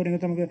अरू प्रोपर्टीको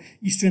तपाईँको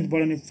स्ट्रेन्थ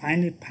बढाउने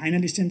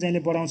फाइनल स्ट्रेन्थ चाहिँ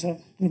यसले बढाउँछ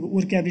तपाईँको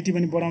वर्कएबिलिटी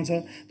पनि बढाउँछ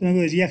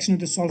तपाईँको रियाक्सन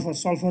त्यो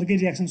सल्फरकै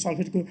रियाक्सन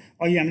सल्फेटको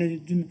अघि हामीले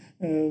जुन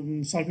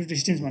सल्फेट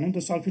रेसिस्टेन्स भनौँ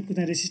त्यो सल्फेटको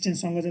चाहिँ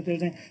रेसिस्टेन्ससँग चाहिँ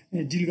त्यसले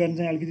चाहिँ डिल गर्न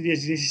चाहिँ अलिकति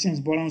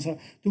रेसिस्टेन्स बढाउँछ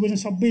त्यो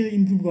चाहिँ सबै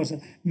इम्प्रुभ गर्छ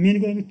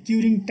मेन गरेको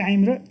क्युरिङ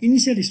टाइम र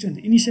इनिसियल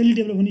इनिसियली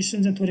डेभलप हुने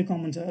स्ट्रेन्थ चाहिँ थोरै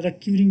कम हुन्छ र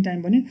क्युरिङ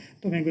टाइम पनि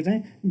तपाईँको चाहिँ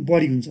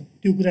बढी हुन्छ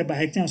त्यो कुरा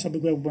बाहेक चाहिँ सबै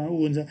कुरा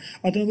ऊ हुन्छ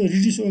तपाईँको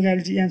रिड्युस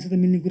वर्कएबिलिटी एन्सर त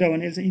मिल्ने कुरा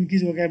भने यसले चाहिँ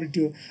इन्क्रिज वर्कएबिलिटी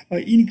हो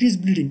इन्क्रिज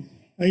ब्लिडिङ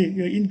है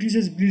यो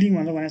इन्क्रिजेस ब्लिडिङ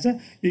भनेर भनेको छ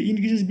यो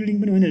इन्क्रिजेस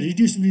ब्लिडिङ पनि होइन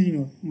रिड्युस ब्लिडिङ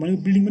हो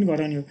भनेको ब्लिडिङ पनि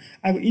घटाउने हो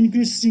अब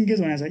इन्क्रिज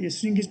श्रिङ्केज भनेको छ यो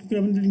श्रिङ्केजको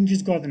कुरा पनि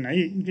इन्क्रिज गर्दैन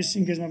है इन्क्रिज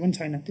श्रिङ्केजमा पनि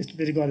छैन त्यस्तो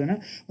धेरै गर्दैन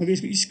अब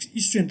यसको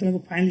स्ट्रेन्थ तपाईँको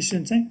फाइनल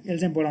स्ट्रेन्थ चाहिँ यसले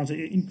चाहिँ बढाउँछ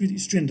यो इन्क्रिज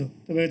स्ट्रेन्थ हो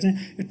तपाईँको चाहिँ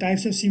यो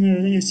टाइप्स अफ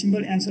सिमेन्टहरू चाहिँ यो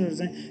सिम्पल एन्सरहरू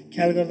चाहिँ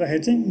ख्याल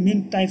गर्दाखेरि चाहिँ मेन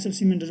टाइप्स अफ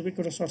सिमेन्टहरूको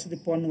एकवटा सरस्वती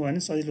पढ्नु भयो भने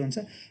सजिलो हुन्छ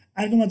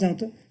अर्कोमा जाउँ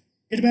त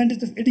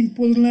advantage of adding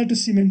पोजोलाइट to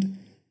cement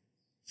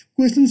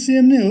question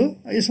same नै हो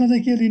यसमा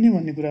चाहिँ के लिने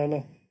भन्ने कुरा होला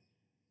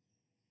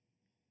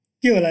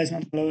के होला यसमा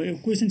मतलब यो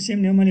क्वेसन सेम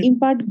नै हो मैले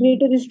impart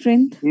greater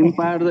strength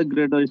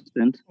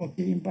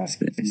okay impart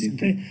greater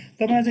strength है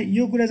तपाईँ चाहिँ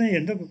यो कुरा चाहिँ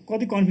हेर्नु त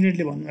कति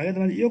कन्फिडेन्टली भन्नुभयो क्या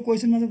तपाईँ यो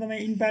क्वेसनमा चाहिँ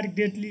तपाईँ इम्पार्ट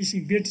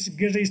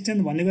ग्रेटर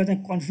स्ट्रेन्थ भन्ने कुरा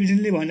चाहिँ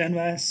कन्फिडेन्टली भनिरहनु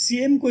भयो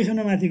सेम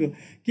क्वेसनमा माथिको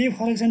केही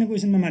फरक छैन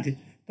क्वेसनमा माथि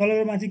तल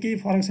र माथि केही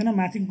फरक छैन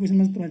माथिको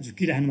क्वेसनमा चाहिँ तपाईँ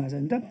झुकिराख्नु भएको छ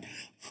नि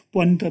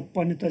त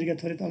पढ्ने तरिका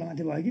थोरै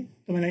तलमाथि भयो कि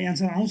तपाईँलाई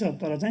एन्सर आउँछ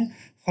तर चाहिँ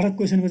फरक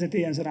क्वेसनको चाहिँ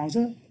त्यही एन्सर आउँछ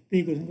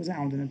त्यही क्वेसनको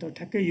चाहिँ आउँदैन तर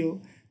ठ्याक्कै यो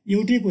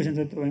एउटै क्वेसन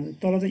छ तपाईँको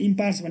तल चाहिँ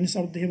इम्पार्ट्स भन्ने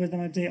शब्द देखेपछि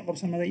तपाईँ चाहिँ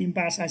अप्सनमा चाहिँ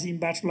इम्पार्ट्स आएपछि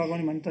इम्पार्ट्स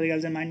लगाउने भन्ने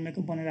तरिकाले चाहिँ माइन्ड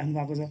मेकअप बनाइराख्नु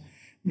भएको छ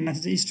माथि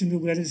चाहिँ स्ट्रिङको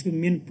कुरा चाहिँ त्यसको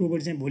मेन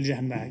प्रोपर्टी चाहिँ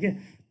भोलिराख्नु भएको क्या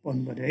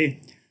पढ्नु पऱ्यो है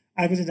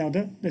अर्को चाहिँ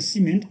जाउँदा the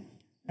cement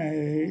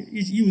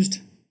is used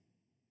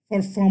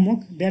for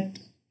फर्मवर्क that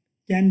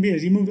can be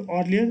remove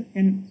earlier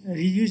and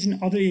reuse in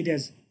other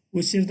areas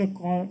which save the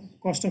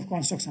cost of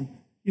construction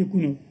यो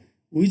कुन हो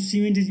which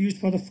cement is use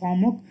for the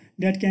फर्मवर्क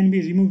that can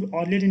be remove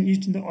earlier and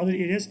use in the other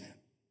areas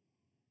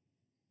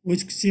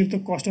which save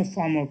the cost of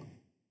फर्मवर्क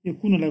यो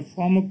कुन होला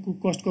फर्मवर्कको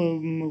कस्टको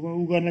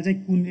उ गर्न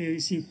चाहिँ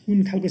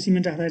कुन खालको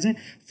सिमेन्ट राख्दाखेरि चाहिँ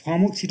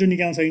फर्मवर्क छिटो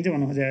निकाल्न सकिन्छ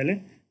भन्नु खोजेको अहिले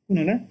कुन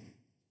होला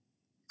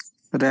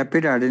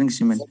rapid hardening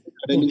cement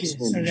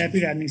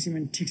rapid hardening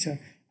cement ठिक छ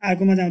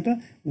अर्कोमा जाउँ त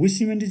which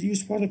cement is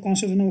use for the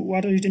construction of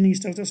water retaining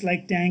structures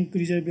like tank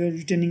रिजर्भियर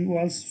retaining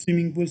Waals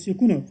swimming pools यो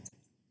कुन हो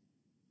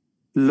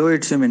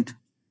लोएड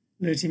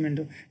सिमेन्ट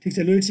हो ठिक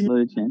छ लोएड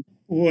सिमेन्ट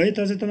हो है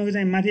तर चाहिँ तपाईँको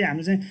चाहिँ माथि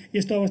हाम्रो चाहिँ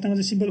यस्तो अवस्थामा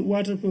चाहिँ सिम्पल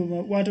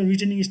वाटर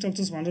रिटेनिङ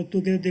स्ट्रक्चर्स भनेर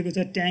तोकेर दिएको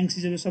छ ट्याङ्क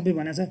सिजर सबै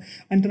भनेको छ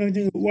अनि तपाईँको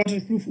चाहिँ वाटर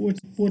प्रुफ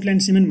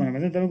पोर्टल्यान्ड सिमेन्ट भनेर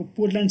चाहिँ तपाईँको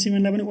पोर्टल्यान्ड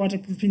सिमेन्टलाई पनि वाटर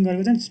प्रुफिङ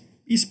गरेको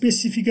चाहिँ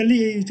स्पेसिफिकल्ली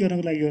यही युज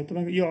गर्नको लागि हो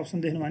तपाईँको यो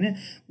अप्सन देख्नु भने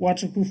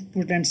वाटर प्रुफ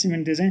पोर्टल्यान्ड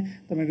सिमेन्ट चाहिँ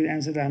तपाईँको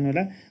एन्सर राख्नु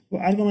होला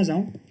अर्कोमा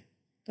जाउँ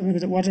तपाईँको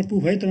चाहिँ वाटर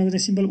प्रुफ है तपाईँको चाहिँ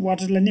सिम्पल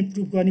वाटरलाई नै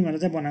प्रुफ गर्ने भनेर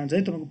चाहिँ बनाउँछ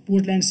है तपाईँको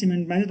पोर्टल्यान्ड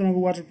सिमेन्टमा चाहिँ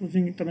तपाईँको वाटर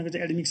प्रुफिङ तपाईँको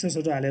चाहिँ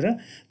एडमिक्सर्सहरू हालेर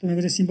तपाईँको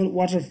चाहिँ सिम्पल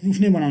वाटर प्रुफ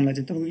नै बनाउनुलाई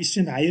चाहिँ तपाईँको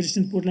स्ट्रेन्थ हायर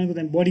स्ट्रेन्थ पोर्टल्यान्डको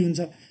चाहिँ बढी हुन्छ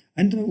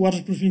होइन तपाईँ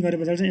वाटर प्रुफिङ गरे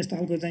पछाडि चाहिँ यस्तो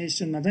खालको चाहिँ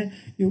स्ट्रेन्थमा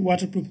चाहिँ यो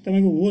वाटर प्रुफ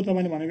तपाईँको हो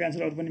तपाईँले भनेको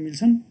एन्सरहरू पनि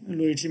मिल्छन्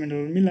लोएड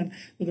सिमेन्टहरू मिल्लान्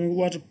तपाईँको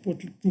वाटर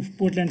प्रुफ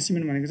पोर्टल्यान्ड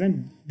सिमेन्ट भनेको चाहिँ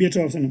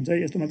बेटर अप्सन हुन्छ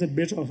यस्तोमा चाहिँ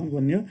बेटर अप्सन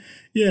भन्ने हो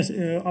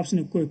यो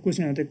अप्सन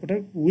क्वेसन हो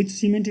एकपल्ट which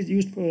cement is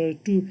use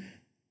to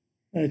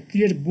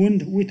create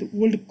bond with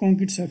old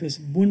concrete surface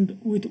bond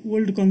with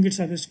old concrete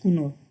surface कुन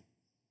हो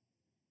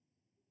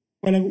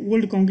पहिलाको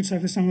ओल्ड कङ्क्रिट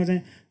सर्फेससँग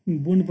चाहिँ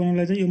बोन्ड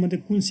बनाउनलाई चाहिँ यो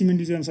मात्रै कुन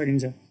सिमेन्ट युज गर्न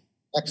सकिन्छ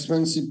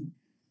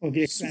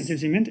ओके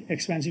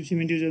एक्सपेन्सिभ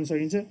सिमेन्ट युज गर्न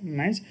सकिन्छ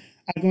नाइस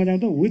अर्कोमा जाउँ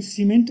त which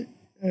cement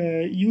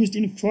use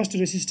in first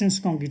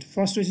resistance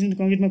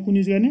कङ्क्रिटमा कुन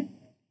युज गर्ने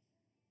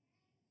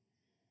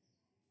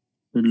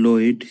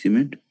लोएड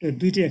सिमेन्ट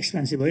दुईटै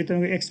एक्सपेन्सिभ है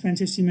तपाईँको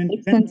एक्सपेन्सिभ सिमेन्ट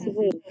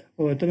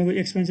हो तपाईँको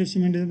एक्सपेन्सिभ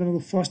सिमेन्ट चाहिँ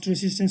तपाईँको फर्स्ट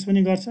रेसिस्टेन्स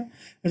पनि गर्छ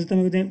र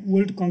तपाईँको चाहिँ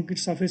ओल्ड कङ्क्रिट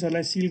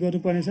सर्फेसहरूलाई सिल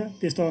गर्नुपर्ने छ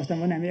त्यस्तो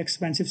अवस्थामा पनि हामी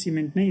एक्सपेन्सिभ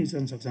सिमेन्ट नै युज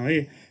गर्न सक्छौँ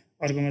है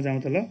अर्कोमा जाउँ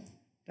त ल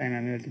टाइम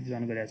हामी अलिकति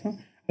जानकारी छौँ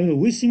अब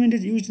which cement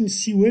is use in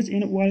sewage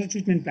and water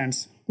treatment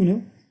plants कुन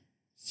हो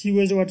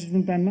सिवेज वाटर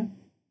ट्रिटमेन्ट प्लान्टमा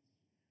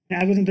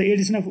अर्को चाहिँ त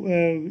Edison of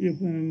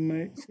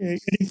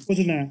adding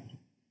पोजुला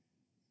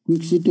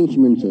quick sitting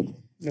cement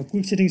sir ल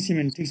क्विक सेटिङ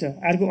सिमेन्ट ठिक छ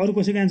अरू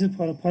कसैको एन्सर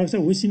फरक छ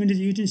which cement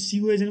is use in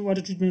sewage and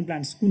water treatment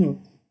plants कुन हो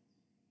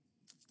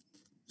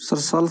सर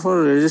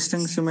सल्फर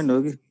रेजिस्टिङ सिमेन्ट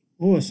हो कि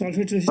हो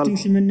सल्फेट रेजिस्टिङ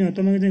सिमेन्ट नै हो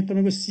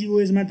तपाईँको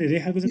सिओएजमा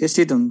धेरै खालको चाहिँ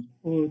एसिड हुन्छ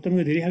हो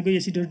तपाईँको धेरै खालको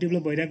एसिडहरू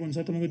डेभलप भइरहेको हुन्छ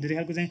तपाईँको धेरै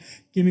खालको चाहिँ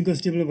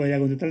केमिकल्स डेभलप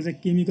भइरहेको हुन्छ त्यसलाई चाहिँ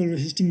केमिकल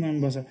रेजिस्टिङ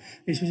बनाउनुपर्छ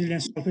स्पेसली त्यहाँ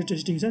सल्फेट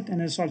रेजिस्टिङ छ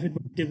त्यहाँनिर सल्फेट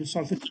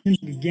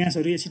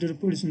ग्यासहरू एसिडहरू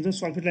प्रड्युस हुन्छ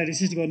सल्फेटलाई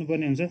रेसिस्ट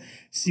गर्नुपर्ने हुन्छ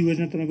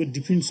सिवेजमा तपाईँको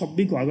डिफ्रेन्ट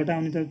सबै घरबाट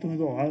आउने त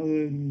तपाईँको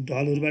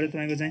ढलहरूबाट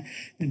तपाईँको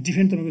चाहिँ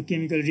डिफ्रेन्ट तपाईँको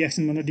केमिकल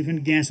रियाक्सन भनेर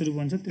डिफ्रेन्ट ग्यासहरू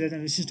बन्छ त्यसलाई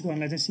चाहिँ रेसिस्ट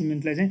गर्नलाई चाहिँ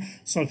सिमेन्टलाई चाहिँ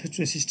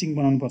सल्फेट रेसिस्टिङ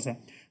बनाउनुपर्छ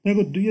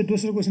तपाईँको यो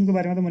दोस्रो क्वेसनको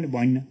बारेमा त मैले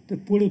भनिनँ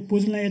त्यो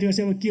पोजुलना एरिया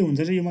चाहिँ अब के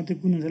हुन्छ र यो मात्रै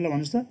कुन हुन्छ ल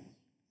भन्नुहोस् त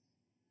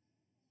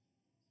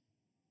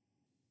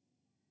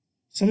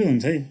सबै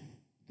हुन्छ है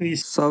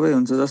सबै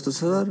हुन्छ जस्तो छ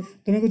सर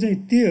तपाईँको चाहिँ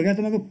त्यही हो क्या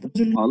तपाईँको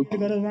पोजुलना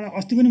गरेर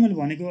अस्ति पनि मैले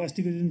भनेको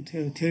अस्तिको जुन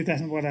थ्योरी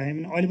क्लासमा पढ्दाखेरि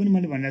पनि अहिले पनि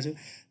मैले भनिरहेको छु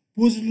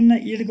पोजुलना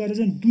एड गरेर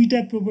चाहिँ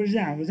दुईवटा प्रोपर्टी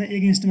चाहिँ हाम्रो चाहिँ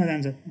एगेन्स्टमा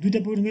जान्छ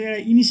दुईवटा प्रोपर्टीको एउटा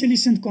इनिसियल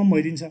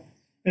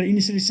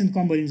स्ट्रेन्थ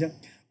कम भइदिन्छ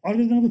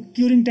अर्को तपाईँको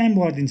क्युरिङ टाइम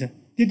बढिदिन्छ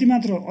त्यति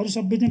मात्र अरू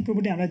सबै चाहिँ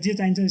प्रोपर्टी हामीलाई जे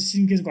चाहिन्छ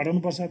सिङ्केज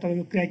घटाउनुपर्छ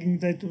तपाईँको क्र्याकिङ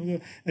चाहिँ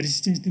तपाईँको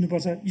रेसिस्टेन्स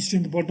दिनुपर्छ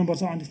स्ट्रेन्थ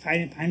बढ्नुपर्छ अनि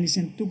फाइनल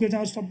स्ट्रेन्थ त्यो कुरा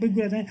चाहिँ अरू सबै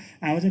कुरा चाहिँ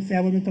हाम्रो चाहिँ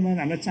फेभरमा तपाईँ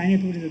हामीलाई चाहिने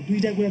प्रोपर्टी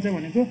दुईवटा कुरा चाहिँ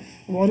भनेको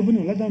अब अरू पनि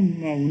होला त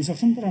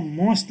हुनसक्छ तर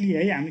मोस्टली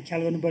है हामीले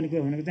ख्याल गर्नुपर्ने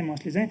कुरा भनेको चाहिँ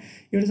मोस्टली चाहिँ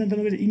एउटा चाहिँ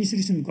तपाईँको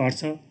इनिसियल स्ट्रेन्थ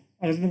घट्छ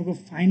अथवा तपाईँको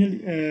फाइनल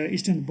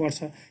स्ट्रेन्थ बढ्छ।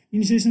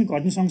 इनिसिएसन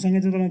घट्नु सँगसँगै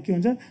चाहिँ तपाईँको के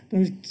हुन्छ,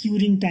 तपाईँको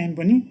क्युरिङ टाइम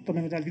पनि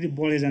तपाईँको चाहिँ अलिकति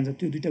बढेर जान्छ।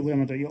 त्यो दुईवटा कुरा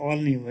मात्र, यो अल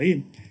नै हो है।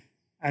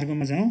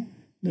 अर्कोमा जाउँ,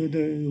 the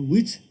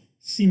which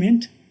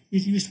cement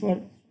is use for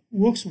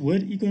works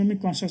where economic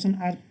construction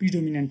are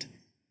प्रिडोमिनेन्ट।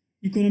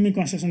 Economic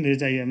construction धेरै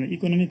चाहियो हामीलाई।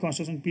 इकोनोमिक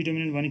कन्स्ट्रक्सन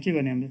प्रिडोमिनेन्ट भने के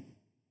गर्ने हामीले,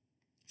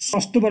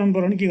 सस्तो बनाउनु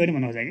पर्यो भने के गर्ने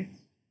भन्नु खोजेको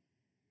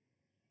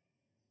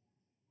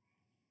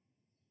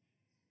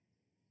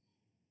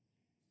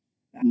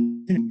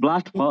कि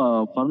ब्लास्ट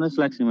फर्नेस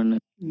लाइक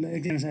सिमेन्ट।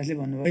 एकजना साथीले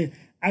भन्नुभयो है।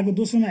 अर्को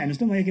दोस्रोमा हेर्नुहोस्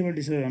त, म एकैपल्ट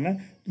डिस्कस गर्नुलाई,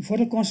 for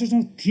the construction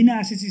of thin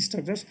RCC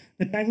structures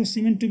the type of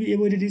cement to be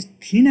एभोइडेड is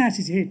thin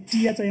RCC है।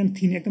 टिएचआइएन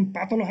थिन, एकदम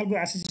पातलो खालको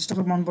आरसिसी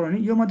स्ट्रक्चर बनाउनु पर्यो भने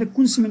यो मध्ये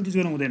कुन सिमेन्ट युज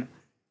गर्नु हुँदैन?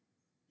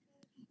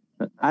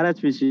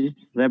 आरएचपिसी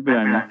ऱ्यापिड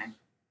हार्डनिङ।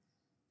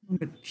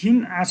 थिन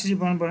आरसिसी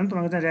बनाउनु पर्यो भने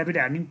तपाईँको चाहिँ rapid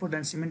hardening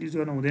Portland cement use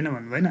गर्नु हुँदैन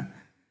भन्नुभयो होइन?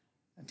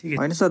 ठिकै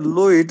होइन सर,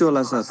 लो हिट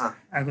होला सर।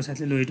 अर्को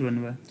साथीले लो हिट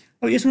भन्नुभयो।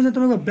 अब यसमा चाहिँ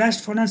तपाईँको ब्लास्ट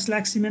फर्नेस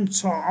स्ल्याग सिमेन्ट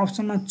छ,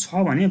 अप्सनमा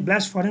छ भने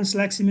ब्लास्ट फर्नेस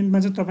स्ल्याग सिमेन्टमा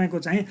चाहिँ तपाईँको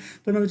चाहिँ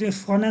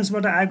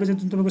फर्नेसबाट आएको चाहिँ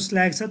जुन तपाईँको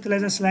स्ल्याग छ त्यसलाई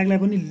चाहिँ स्ल्यागलाई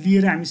पनि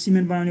लिएर हामी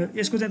सिमेन्ट बनाउने हो।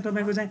 यसको चाहिँ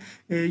तपाईँको चाहिँ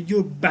यो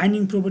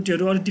बाइन्डिङ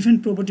प्रोपर्टीहरू अरू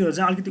डिफ्रेन्ट प्रोपर्टीहरू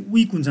चाहिँ अलिकति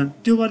विक हुन्छन्।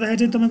 त्यो गर्दाखेरि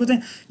चाहिँ तपाईँको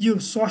चाहिँ यो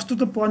सस्तो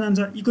त पर्न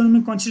जान्छ।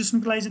 इकोनोमिक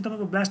कन्सिडरेसनको लागि चाहिँ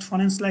तपाईँको ब्लास्ट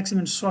फर्नेस स्ल्याग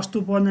सिमेन्ट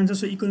सस्तो पर्न जान्छ।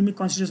 सो इकोनोमिक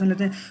कन्सिडरेसनले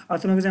चाहिँ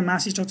तपाईँको चाहिँ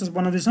मास स्ट्रक्चर्स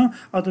बनाउँदैछौँ,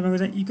 अब तपाईँको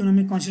चाहिँ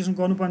इकोनोमिक कन्सिडरेसन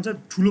गर्नुपर्छ।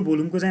 ठुलो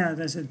भोल्युमको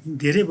चाहिँ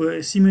धेरै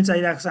सिमेन्ट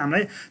चाहिरहेको छ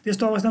हामीलाई।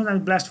 त्यस्तो अवस्थामा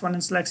चाहिँ ब्लास्ट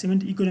फर्नेस स्ल्याग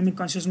सिमेन्ट इकोनोमिक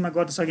कन्सिडरेसनमा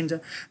गर्न सकिन्छ।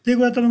 त्यही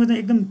कुरा तपाईँको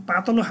चाहिँ एकदम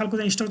पातलो खालको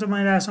चाहिँ स्ट्रक्चर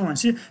बनाइरहेको छ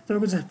भनेपछि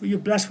तपाईँको चाहिँ यो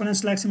ब्लास्ट फर्नेस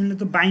स्ल्याग सिमेन्टले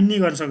त बाइन्ड नै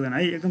गर्न सक्दैन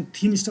है। एकदम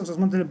थिन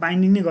स्ट्रक्चर्समा त्यसले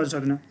बाइन्डिङ नै गर्न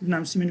सक्दैन। जुन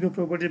हाम्रो सिमेन्टको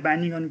प्रोपर्टी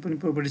बाइन्डिङ गर्ने पनि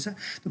प्रोपर्टी छ,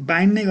 त्यो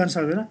बाइन्ड नै गर्न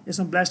सक्दैन।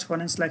 यसमा ब्लास्ट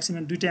फर्नेस स्ल्याग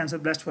सिमेन्ट दुईटै आन्सर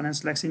ब्लास्ट फर्नेस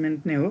स्ल्याग सिमेन्ट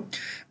नै हो।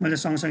 मैले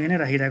सँगसँगै नै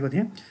राखिरहेको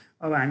थिएँ।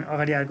 अब हामी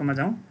अगाडि अर्कोमा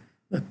जाउँ।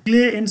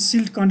 Clay and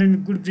silt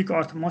content good brick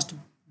earth must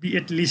be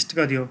at least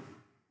कति हो?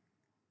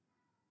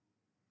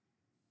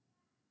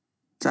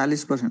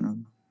 40% हो।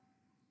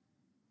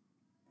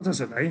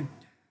 50 होला है।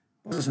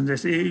 50 हुन्छ।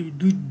 यस्तै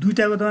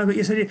दुईटाको तपाईँको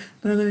यसरी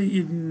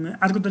तपाईँको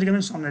अर्को तरिकामा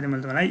सम्झाइदिएँ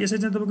मैले तपाईँलाई। यसरी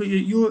चाहिँ तपाईँको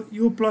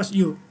यो प्लस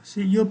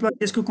यो प्लस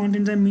यसको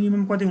कन्टेन्ट चाहिँ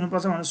मिनिमम कति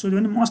हुनुपर्छ भनेर सोध्यो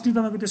भने मोस्टली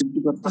तपाईँको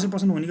त्यो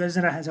 50% हुने गरी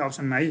चाहिँ राखेको छ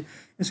अप्सनमा है।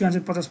 यसको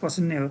आन्सर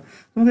 50% नै हो।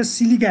 तपाईँको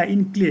सिलिका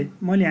इन क्ले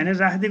मैले यहाँनिर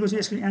राखिदिएको छु,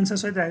 यसको एन्सर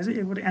सहित राखेको छु।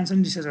 एकपल्ट एन्सर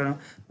डिस्कस गरौँ।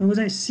 तपाईँको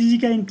चाहिँ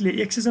silica in clay,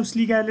 access of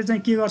सिलिकाले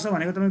चाहिँ के गर्छ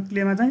भनेको तपाईँको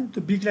क्लेमा चाहिँ त्यो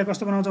ब्रिकलाई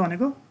कस्तो बनाउँछ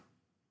भनेको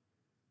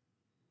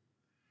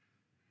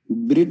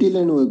ब्रिटल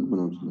एन्ड वेक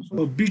बनाउँछ।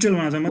 ब्रिटल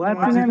बनाउँछ।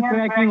 वार्पिङ एन्ड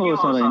क्रैकिङ हो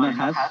सर, हैन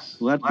खास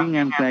वार्पिङ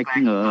एन्ड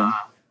क्रैकिङ हो।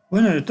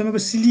 होइन, तपाईँको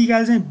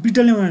सिलिकाले चाहिँ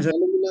ब्रिटल नै बनाउँछ।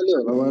 एलुमिनाले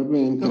होला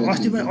वार्पिङ एन्ड क्रैकिङ।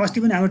 अस्ति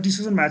पनि हाम्रो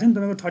डिस्कसन भएको थियो नि,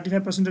 तपाईँको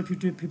 35% र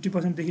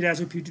 50% देखिरहेको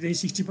छु, 50देखि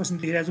 60%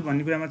 देखिरहेको छु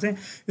भन्ने कुरामा चाहिँ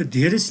यो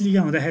धेरै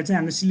सिलिका हुँदाखेरि चाहिँ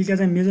हाम्रो सिलिका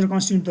चाहिँ मेजर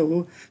कन्स्टिट्युन्ट त हो।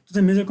 त्यो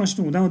चाहिँ मेजर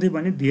कन्स्टिट्युन्ट हुँदाहुँदै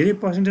भने धेरै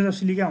पर्सेन्टेज अफ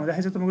सिलिका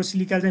हुँदाखेरि चाहिँ तपाईँको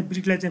सिलिका चाहिँ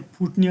ब्रिकलाई चाहिँ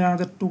फुट्नेवाला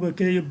चाहिँ टोक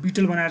के अरे यो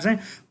ब्रिटल बनाएर चाहिँ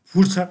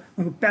फुट्छ।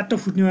 तपाईँको प्याट्ट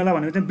फुट्नेवाला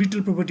भनेको चाहिँ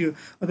ब्रिटल प्रोपर्टी हो।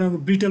 तपाईँको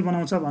ब्रिटल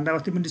बनाउँछ भन्दा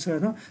अस्ति पनि डिस्कस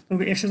गर्थ्यौँ।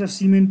 तपाईँको access of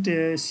cement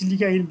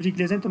silica in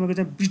ब्रिकले चाहिँ तपाईँको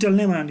चाहिँ ब्रिटल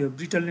नै बनाउने हो।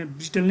 ब्रिटल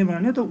नै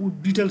बनाउने हो। त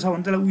ब्रिटल छ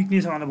भने त्यसलाई विक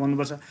नै छ भनेर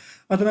भन्नुपर्छ।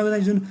 तपाईँको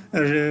चाहिँ जुन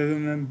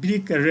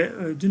ब्रिक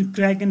जुन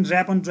crack and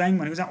rap on drying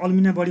भनेको चाहिँ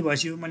अल्मिना बढी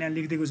भइसक्यो। मैले यहाँ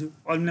लेखिदिएको छु,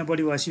 अल्मिना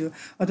बढी भइसक्यो।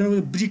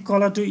 तपाईँको ब्रिक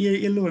कलर टु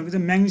येल्लो भनेको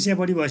चाहिँ म्याग्नेसिया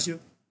बढी भइसक्यो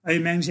है।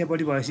 म्याग्नेसिया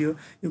बढी भइसक्यो।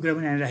 यो कुरा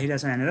पनि हामी राखिरहेको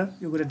छ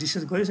यहाँनिर। यो कुरा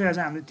डिस्कस गरिसकेको छ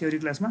हामीले थ्योरी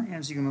क्लासमा,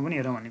 एमसिक्यूमा पनि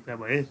हेरौँ भन्ने कुरा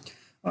भयो।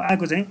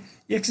 अर्को चाहिँ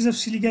access of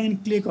silica in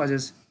clay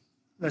causes.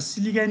 र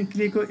सिलिका इन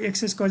क्लेको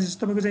एक्सेस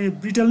कजेस तपाईँको चाहिँ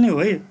ब्रिटल नै हो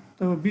है।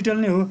 तपाईँको ब्रिटल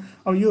नै हो।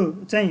 अब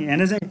यो चाहिँ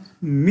यहाँनिर चाहिँ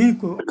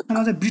मेनको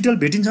चाहिँ ब्रिटल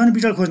भेटिन्छ भने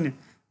ब्रिटल खोज्ने,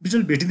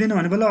 ब्रिटल भेटिँदैन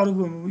भने बेला अरू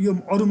यो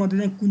अरूमध्ये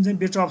चाहिँ कुन चाहिँ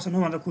बेटर अप्सन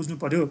हो भनेर खोज्नु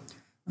पऱ्यो।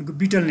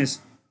 ब्रिटलनेस,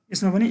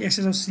 यसमा पनि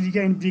access of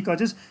silica in brick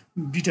causes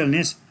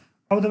brittleness.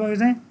 अब तपाईँको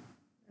चाहिँ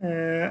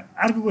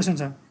अर्को क्वेसन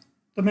छ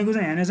तपाईँको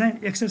चाहिँ यहाँनिर चाहिँ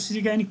access of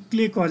silica in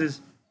clay causes,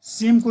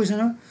 same question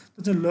हो।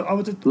 त्यो चाहिँ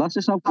अब चाहिँ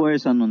लसेस अफ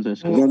कोहेसन हुन्छ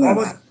यसको।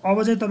 अब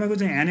चाहिँ तपाईँको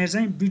चाहिँ यहाँनिर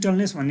चाहिँ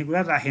ब्रिटलनेस भन्ने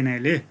कुरा राखेन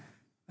यसले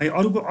है।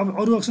 अरूको अब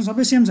अरू अप्सन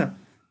सबै सेम छ,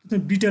 त्यो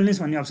चाहिँ ब्रिटलनेस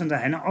भन्ने अप्सन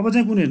राखेन। अब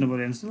चाहिँ कुन हेर्नु पऱ्यो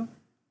हेर्नुहोस् त,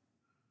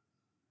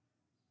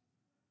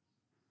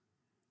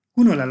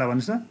 कुन होला ल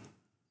भन्नुहोस् त?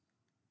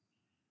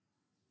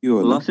 यो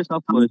होला losses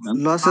of cohesion.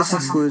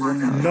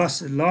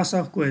 Loss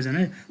of cohesion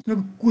है।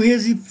 तपाईँको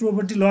कोहेजिभ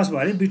प्रोपर्टी लस भयो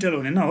अरे ब्रिटल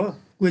हुने न हो।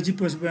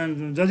 कोहेजिभ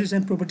जति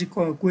चाहिँ प्रोपर्टी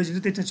कोहेजिभ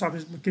छ त्यो चाहिँ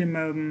सर्फेस के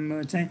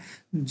चाहिँ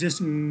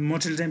जस्ट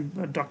मटेरियल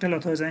चाहिँ डक्टाइल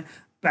अथवा चाहिँ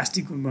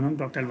प्लास्टिक भनौँ,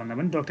 डक्टाइल भन्दा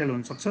पनि डक्टाइल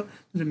हुनसक्छ।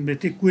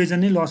 त्यो कोहेजन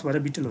नै लस भएर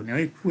ब्रिटल हुने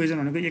है। कोहेजन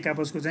भनेको एक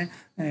आपसको चाहिँ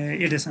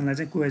एडेसनलाई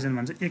चाहिँ कोहेजन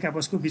भन्छ। एक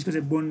आपसको बिचको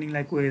चाहिँ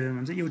बोन्डिङलाई कोहेजन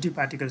भन्छ। एउटै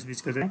पार्टिकल्स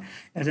बिचको चाहिँ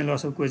यहाँ चाहिँ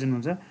लस अफ कोहेजन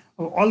हुन्छ।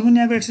 अब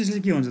अल्मुनियाको एक्सेसले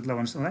के हुन्छ त ल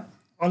भन्नुहोस् त मलाई?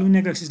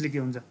 अल्मुनियाको एक्सेसले के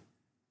हुन्छ?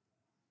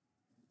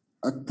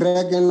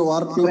 Crack and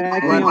वार्पिङ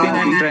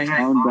and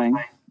drying.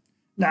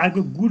 ल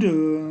अर्को good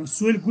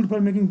soil good for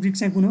making brick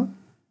चाहिँ कुन हो?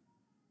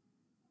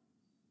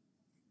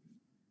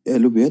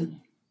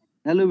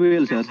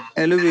 एलुभियल सर।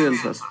 एलुभियल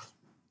सर।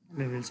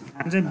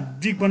 हामी चाहिँ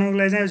ब्रिक बनाउनको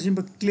लागि चाहिँ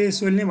सिम्पल क्ले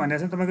सोइल नै भनेर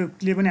चाहिँ तपाईँको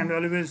क्ले पनि हामीले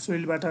एलुभियल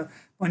सोइलबाट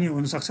पनि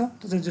हुनसक्छ।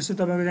 त्यो चाहिँ जस्तो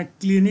तपाईँको चाहिँ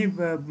क्ले नै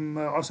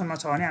अप्सनमा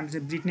छ भने हामीले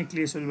चाहिँ ब्रिक नै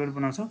क्ले सोइलबाट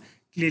बनाउँछौँ।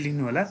 क्ले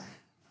लिनु होला।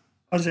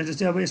 अरू चाहिँ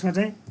जस्तै अब यसमा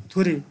चाहिँ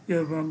थोरै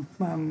यो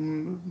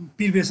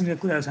प्रिपरेसनका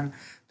कुराहरू छन्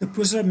the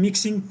process of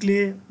mixing clay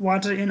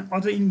water and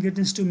other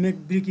ingredients to make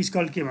brick is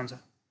called के भन्छ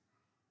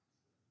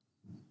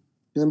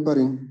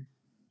टेम्परिङ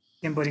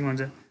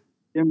भन्छ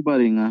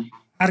टेम्परिङ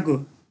अर्को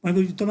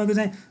तपाईँको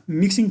चाहिँ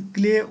mixing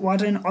clay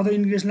water and other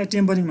इन्ग्रेडियन्ट्सलाई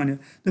tampering भन्यो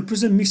the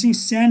process of mixing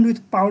sand with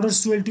powder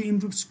soil to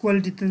improve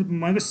quality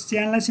भनेको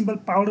स्यान्डलाई simple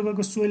powder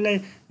गरेको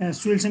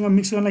सोइलसँग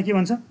mix गर्नलाई के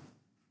भन्छ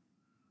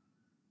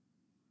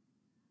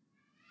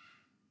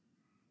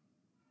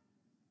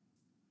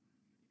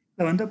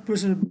भन्दा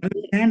process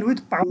sand with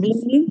powder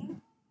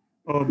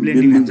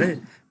blending भन्छ है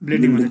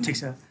ब्लेन्डिङ भन्छ ठिक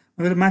छ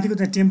माथिको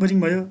चाहिँ टेम्परिङ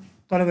भयो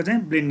तलको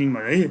चाहिँ ब्लेन्डिङ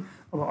भयो है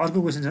अब अर्को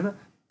क्वेसन छ त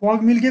पग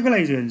मिल के को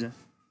लागि हुन्छ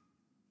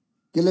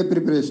केले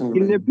प्रिपरेसन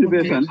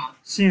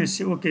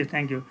ओके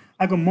थ्याङ्क यू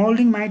अर्को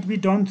moulding might be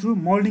done through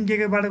moulding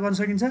केबाट गर्न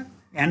सकिन्छ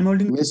ह्यान्ड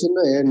मोल्डिङ मेसिन र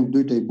ह्यान्ड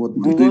दुईटै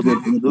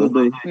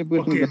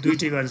ओके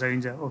दुईटै गर्न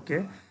सकिन्छ ओके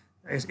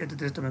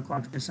यतातिर तपाईँको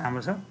कन्फिडेन्स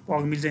राम्रो छ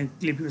पग मिल चाहिँ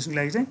क्ले प्रिपरेसनको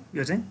लागि चाहिँ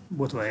यो चाहिँ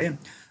बोथ भयो है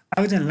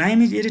अब चाहिँ लाइम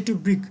इज एडेड टु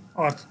ब्रिक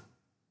अर्थ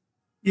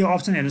यो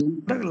अप्सन हेर्नु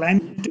लाइम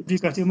टु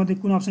ब्रिक अर्थ यो मध्ये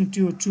कुन अप्सन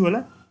ट्रु होला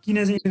किन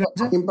चाहिँ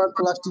impact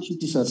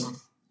plasticity sir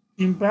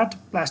impact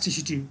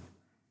plasticity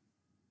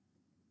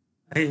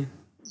है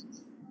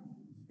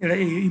एउटा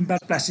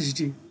इम्प्याक्ट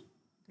प्लास्टिसिटी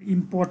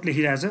इम्पोर्ट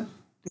लेखिरहेछ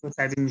त्यो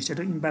टाइपिङ मिस्टेक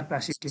हो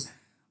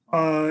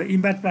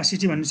इम्प्याक्ट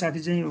प्लास्टिसिटी भन्ने साथी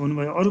चाहिँ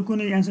हुनुभयो अरू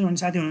कुनै एन्सर भन्ने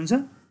साथी हुनुहुन्छ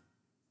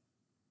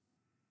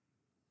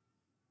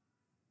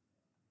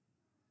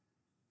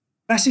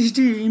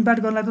प्लास्टिसिटी इम्प्याक्ट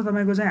गर्नलाई त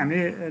तपाईँको चाहिँ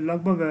हामीले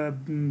लगभग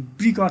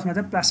ब्रिक अर्थमा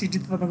चाहिँ प्लास्टिसिटी त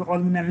तपाईँको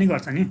अल्मुनाइल नै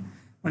गर्छ नि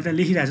मैले त्यहाँ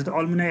लेखिरहेको छु त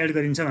अल्मुनाइल एड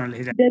गरिन्छ भनेर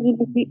लेखिरहेको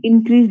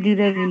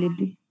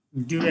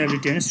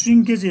ड्युरेबिलिटी होइन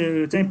श्रिङ्केज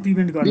चाहिँ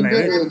प्रिभेन्ट गर्नलाई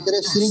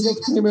श्रिङ्केज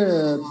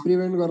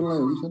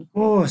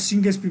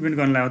प्रिभेन्ट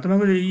गर्नलाई हो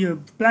तपाईँको यो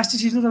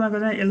प्लास्टिसिटी त तपाईँको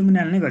चाहिँ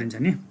एल्युमिनियम नै गरिन्छ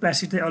नि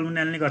प्लास्टिक चाहिँ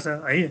एल्युमिनियम नै गर्छ है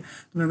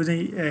तपाईँको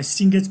चाहिँ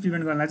श्रिङ्केज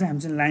प्रिभेन्ट गर्नलाई चाहिँ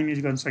हामी चाहिँ लाइम युज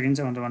गर्न सकिन्छ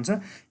भनेर भन्छ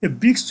यो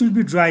BRICS will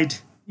be dried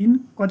in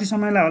कति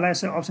समयलाई होला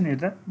यसो अप्सन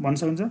हेर्दा भन्न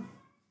सक्नुहुन्छ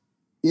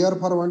air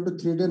for 1 to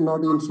 3 days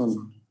not in sun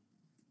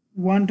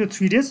 1 to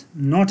 3 days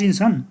not in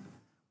sun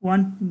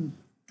 1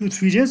 to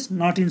 3 days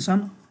not in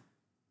sun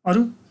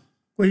अरू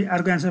कोही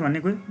अर्को एन्सर भन्ने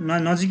कोही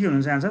नजिकै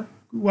हुनुहुन्छ एन्सर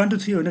 1 to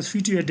 3 होइन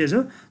 3 to 8 days हो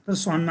तर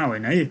सनमा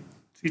होइन है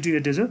 3 to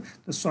 8 days हो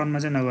तर सनमा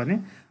चाहिँ नगर्ने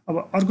अब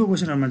अर्को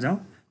क्वेसनहरूमा जाउँ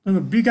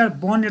तपाईँको brick are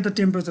burn at the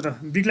temperature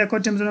ब्रिकलाई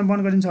कति टेम्परेचरमा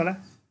बर्न गरिन्छ होला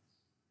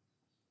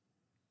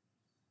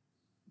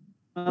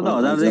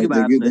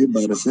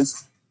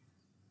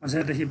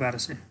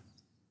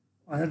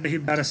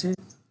 1000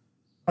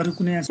 अरू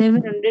कुनै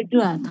 700 to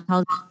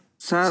 1000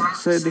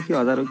 700 देखि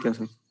 1000 हो क्या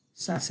सर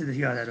 700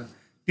 देखि 1000 हो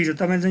ठिक छ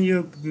तपाईँले चाहिँ यो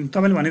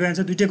तपाईँले भनेको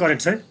एन्सर दुइटै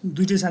करेक्ट छ है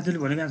दुइटै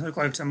साथीहरूले भनेको एन्सर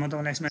करेक्ट छ म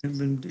तपाईँलाई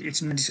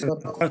एकछिनमा डिस्कस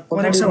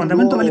करेक्ट छ भन्दा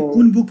पनि तपाईँले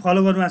कुन बुक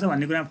फलो गर्नुभएको छ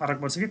भन्ने कुरामा फरक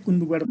पर्छ कि कुन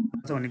बुकबाट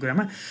छ भन्ने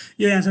कुरामा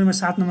यो एन्सरमा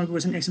 7 नम्बरको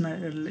क्वेसन एकछिनमा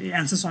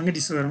एन्सरसँगै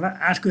डिस्कस गरौँला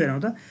 8 को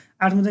हेरौँ त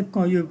 8 मा चाहिँ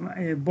यो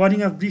बर्निङ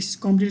अफ ब्रिक्स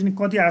कम्प्लिट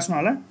कति आवर्समा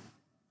होला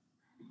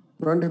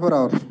 24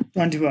 hours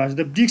 24 hours the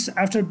BRICS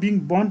after being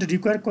burned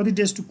require कति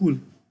days to Kul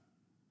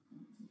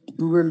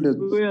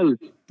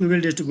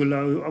 12 days to Kul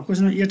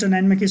question 8 र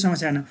 9 मा केही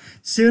समस्या छैन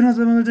 7 मा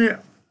तपाईँको चाहिँ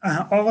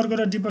अगरको र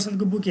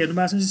डिपर्सनको बुक हेर्नु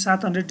भएको छ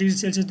 700 डिग्री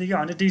सेल्सियसदेखि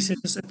 100 डिग्री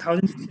सेल्सियस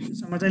 1000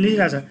 सेल्सियससम्म चाहिँ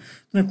लेखिरहेछ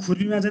तपाईँ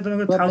खुरीमा चाहिँ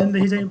तपाईँको 1000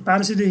 देखि चाहिँ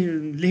 1200 देखि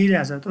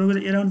लेखिरहेछ तपाईँको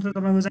चाहिँ एराउन्ड त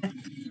तपाईँको चाहिँ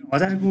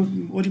 1000 को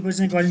वरिपरि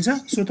चाहिँ गरिन्छ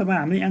सो तपाईँ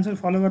हामीले एन्सर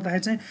फलो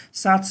गर्दाखेरि चाहिँ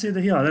 700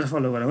 देखि 1000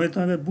 फलो गरौँ है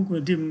तपाईँको बुक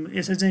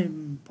यसरी चाहिँ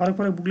फरक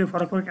बुकले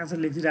फरक एन्सर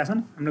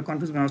लेखिदिइरहेछन् हामीलाई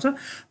कन्फ्युज बनाउँछ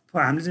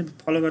हामीले चाहिँ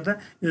फलो गर्दा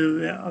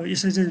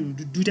यसरी चाहिँ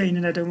दुईवटा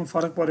इन्डियन डाटामा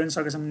फरक पऱ्यो भने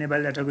सकेसम्म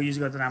नेपाली डाटाको युज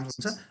गर्दा राम्रो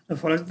हुन्छ र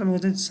फरक तपाईँको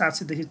चाहिँ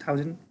 700 देखि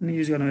 1000 नै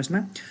युज गर्नु यसमा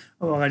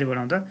अब अगाडि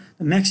बढाउँदा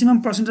maximum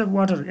percentage of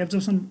water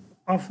absorption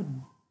of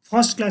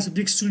first class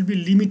BRICS should be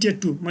limited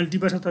to मैले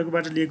डिपर्सन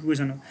तर्फबाट लिएको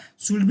क्वेसन हो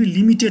शुड बी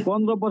लिमिटेड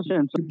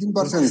 15%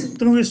 15%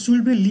 तपाईँको शुड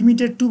बी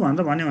लिमिटेड टु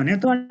भनेर भन्यो भने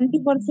 20%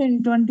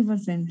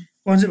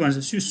 भन्छ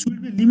शुड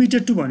बी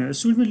लिमिटेड टु भन्यो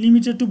शुड बी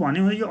लिमिटेड टु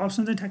भन्यो भने यो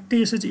अप्सन चाहिँ ठ्याक्कै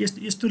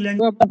यस्तो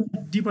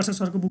ल्याङ्ग्वेज डिपर्सन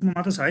सरको बुकमा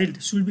मात्र छ है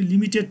शुड बी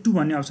लिमिटेड टु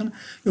भन्ने अप्सन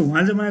यो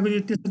उहाँले बनाएको यो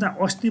त्यस्तो चाहिँ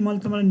अस्ति मैले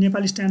तपाईँलाई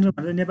नेपाली स्ट्यान्डर्ड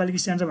भनेर नेपाली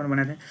स्ट्यान्डर्ड भनेर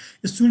भनेको थिएँ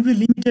यो शुड बी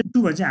लिमिटेड टु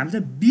भने चाहिँ हामी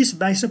चाहिँ 20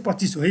 22 र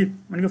 25 हो है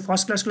भनेको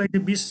फर्स्ट क्लासको लागि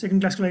चाहिँ 20 सेकेन्ड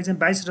क्लासको लागि चाहिँ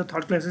 22 र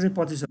थर्ड क्लासको चाहिँ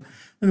 25 हो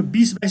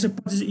 20 22 र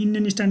 25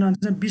 इन्डियन स्ट्यान्डर्ड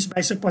चाहिँ 20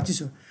 22 र 25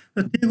 हो र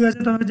त्यही कुरा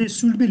चाहिँ तपाईँको चाहिँ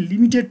शुड बी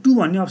लिमिटेड टु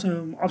भन्ने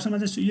अप्सनमा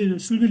चाहिँ यो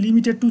शुड बी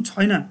लिमिटेड टु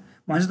छैन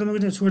भने चाहिँ तपाईँको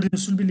चाहिँ छोडिदिनु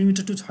शुड बी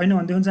लिमिटेड टु छैन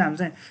भनेदेखि चाहिँ हामी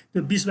चाहिँ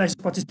त्यो 20 22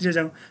 25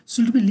 जाउँ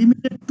शुड बी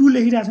लिमिटेड टु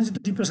लेखिरहेको छ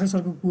त्यो डिप्रेसन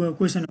सरको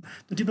क्वेसन हो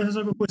त्यो डिप्रेसन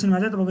सरको क्वेसनमा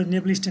चाहिँ तपाईँको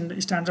नेपाली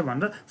स्ट्यान्डर्ड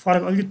भनेर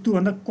फरक अलिकति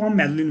त्योभन्दा कम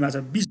भ्यालु लिनुभएको छ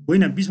 20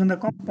 होइन 20 भन्दा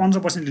कम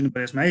 15% लिनु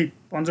पऱ्यो यसमा है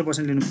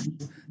 15% लिनु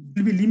शुड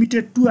बी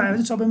लिमिटेड टु आयो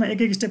भने सबैमा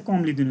एक स्टेप कम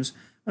लिइदिनुहोस्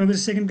तपाईँको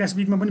सेकेन्ड क्लास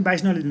विकमा पनि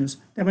 22 नलिदिनुहोस्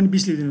त्यहाँ पनि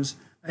 20 लिइदिनुहोस्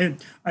है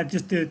त्यो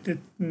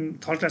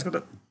थर्ड क्लासको त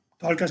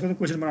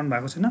क्वेसन बनाउनु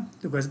भएको छैन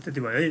त्यो कुरा चाहिँ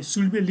त्यति भयो है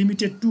शुड बी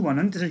लिमिटेड टु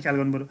भन्नु नि त्यसरी ख्याल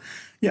गर्नु पऱ्यो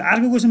यो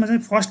अर्को क्वेसनमा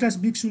चाहिँ first class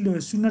big should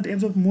not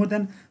absorb more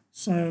than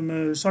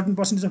certain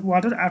percentage of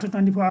water after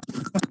 24 hours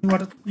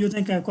water यो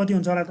चाहिँ कति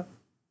हुन्छ होला त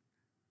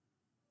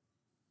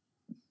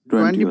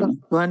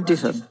 20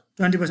 सर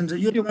 20% छ।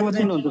 यो त्यो तपाईँको क्वेसन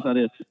चाहिँ हुन्छ सर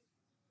यस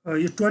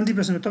यो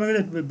 20%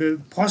 तपाईँको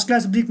फर्स्ट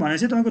क्लास ब्रिक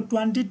भनेपछि तपाईँको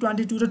 20,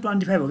 22 र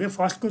 25 हो क्या।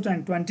 फर्स्टको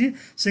चाहिँ 20,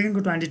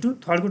 सेकेन्डको 22,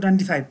 थर्डको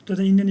 25। त्यो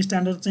चाहिँ इन्डियन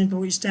स्ट्यान्डर्ड चाहिँ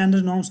तपाईँको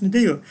स्ट्यान्डर्ड नर्म्स नै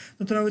त्यही हो।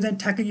 त तपाईँको चाहिँ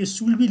ठ्याक्कै यो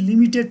सुड बी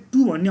लिमिटेड टु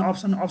भन्ने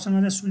अप्सनमा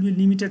चाहिँ सुड बी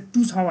लिमिटेड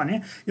टु छ भने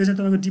यो चाहिँ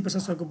तपाईँको डी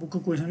प्रसाद सरको बुकको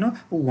क्वेसन हो।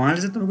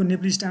 उहाँले चाहिँ तपाईँको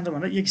नेपाली स्ट्यान्डर्ड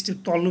भनेर एक स्टेप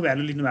तल्लो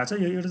भ्यालु लिनुभएको छ।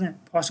 यो एउटा चाहिँ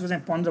फर्स्टको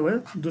चाहिँ 15 भयो,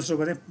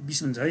 दोस्रोको चाहिँ 20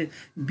 हुन्छ है।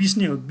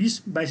 20 नै हो, 20,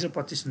 22 र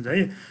 25 हुन्छ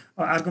है।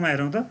 अर्कोमा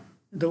हेरौँ त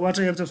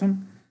वाटर एब्जर्प्सन।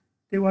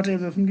 त्यो वाटर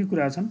एब्जर्प्सनकै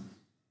कुराहरू छन्।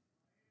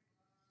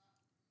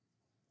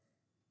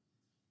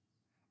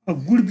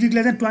 गुड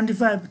ब्रिकलाई चाहिँ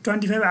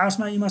 25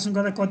 आवर्समा इमर्सन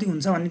गर्दा कति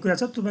हुन्छ भन्ने कुरा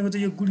छ। तपाईँको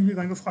चाहिँ यो गुड ब्रिक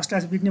भनेको फर्स्ट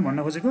क्लास ब्रिक नै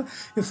भन्न खोजेको।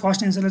 यो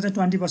फर्स्ट एन्सरलाई चाहिँ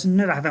 20%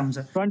 नै राख्दा हुन्छ।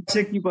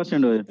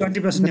 20% हो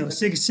 20% नै हो।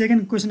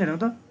 सेकेन्ड क्वेसन हेरौँ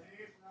त,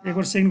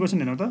 एकवटा सेकेन्ड क्वेसन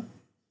हेरौँ त।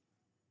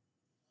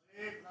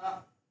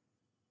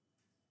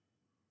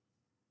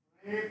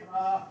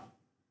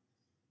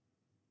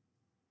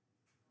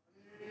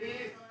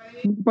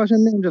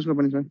 पर्सेन्ट नै हुन्छ यसको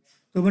पनि सर।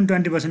 त्यो पनि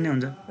 20% नै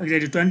हुन्छ।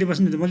 एक्ज्याक्टली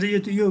 20% हुन्छ। मैले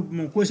यो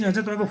क्वेसनहरू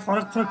चाहिँ तपाईँको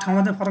फरक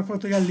ठाउँमा चाहिँ फरक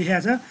तरिकाले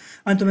लेखेको छ।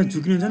 अनि तपाईँ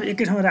झुक्नुहुन्छ भने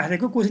एकै ठाउँमा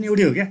राखेको क्वेसन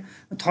एउटै हो क्या।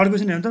 थर्ड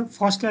क्वेसन हेर्नु त,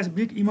 first class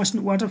brick immersion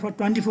water for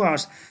 24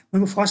 hours.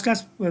 मैले first class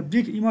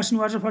brick immersion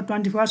water for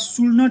 24 hours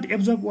should not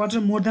absorb water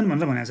more than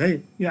भनेर भनेको छ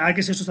है। यो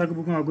आरके श्रेष्ठ सरको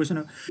बुकमा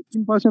क्वेसन हो।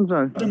 15%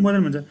 सर। मोर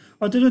देन भन्छ।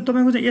 त्यो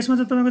तपाईँको चाहिँ यसमा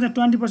चाहिँ तपाईँको चाहिँ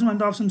 20%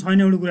 भन्ने अप्सन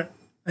छैन। एउटा कुरा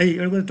है,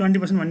 एउटा कुरा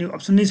 20% भन्ने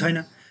अप्सन नै छैन।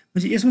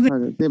 यसमा चाहिँ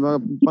हजुर, त्यही भएर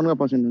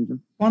 15% हुन्छ।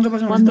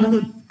 15% भने तपाईँको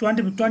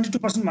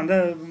 22% भन्दा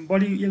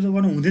बढी एब्जर्भ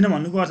गर्नु हुँदैन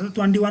भन्नुको अर्थ त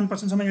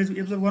 21%सम्म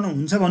एब्जर्भ गर्नु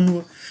हुन्छ भन्नु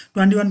हो।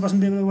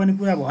 21% एब्जर्भ गर्ने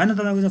कुरा भएन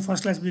तपाईँको चाहिँ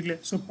फर्स्ट क्लास ब्रिकले।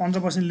 सो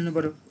 15% लिनु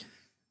पऱ्यो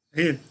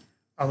है।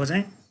 अब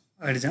चाहिँ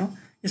अगाडि जाउँ।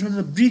 यसमा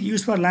त brick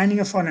use for lining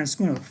of furnace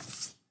कुन हो?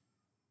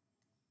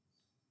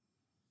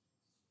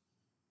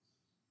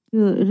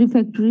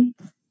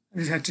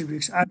 रिफ्र्याक्ट्री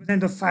ब्रिक्स। अर्को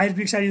चाहिँ the 5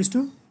 BRICS are use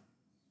to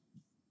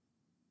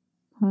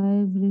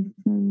 5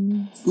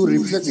 BRICS to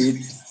reflect hit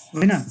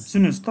होइन।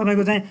 सुन्नुहोस्,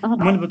 तपाईँको चाहिँ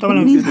मैले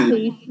तपाईँलाई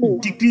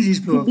decrease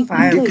hit flow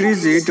 5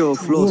 decrease hit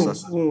flow sir.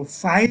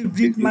 5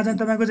 ब्रिकमा चाहिँ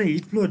तपाईँको चाहिँ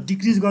हिट फ्लो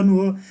डिक्रिज गर्नु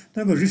हो।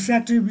 तपाईँको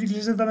रिफ्र्याक्टिभ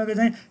ब्रिकले चाहिँ तपाईँको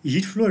चाहिँ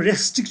हिट फ्लो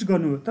रेस्ट्रिक्ट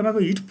गर्नु हो। तपाईँको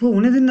हिट फ्लो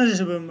हुनै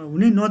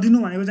नदिनु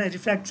भनेको चाहिँ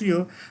रिफ्र्याक्ट्री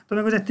हो।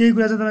 तपाईँको चाहिँ त्यही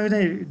कुरा चाहिँ तपाईँको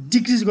चाहिँ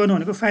डिक्रिज गर्नु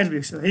भनेको 5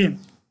 ब्रिक्स हो है।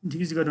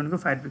 डिक्रिज गर्नु भनेको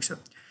 5 ब्रिक्स हो।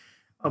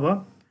 अब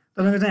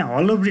तपाईँको चाहिँ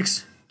हलो ब्रिक्स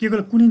के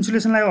को कुन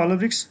इन्सुलेसन लाग्यो? हलो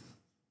BRICS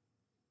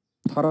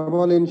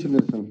thermal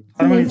insulation.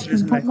 Thermal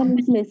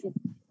insulation.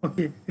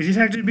 Okay,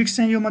 refractive BRICS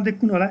चाहिँ यो मध्ये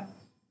कुन होला?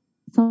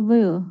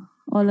 सबै हो,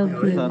 अल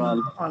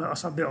अफ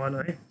सबै हल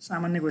है।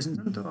 सामान्य क्वेसन छ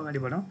नि त, अगाडि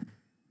बढौँ।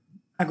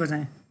 आएको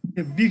चाहिँ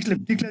यो ब्रिकलाई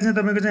चाहिँ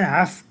तपाईँको चाहिँ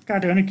हाफ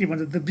काट्यो भने के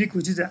भन्छ? The brick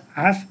which is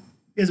half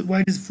is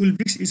wide is full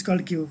BRICS is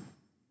called के हो?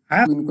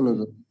 Half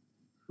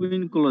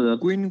queen closure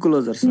queen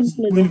closure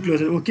sir. Queen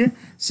closure. Okay,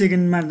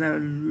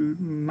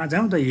 सेकेन्डमा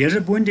जाउँ। The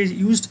header point is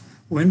used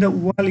when the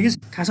wall is,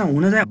 खासमा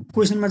हुन चाहिँ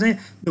क्वेसनमा चाहिँ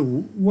द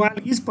वाल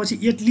इज पछि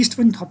at least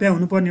पनि थप्या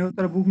हुनुपर्ने हो।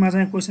 तर बुकमा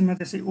चाहिँ क्वेसनमा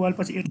त्यसै वाल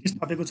पछि एटलिस्ट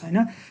थपेको छैन।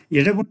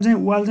 हेडर पोइन्ट चाहिँ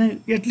वाल चाहिँ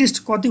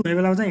एटलिस्ट कति हुने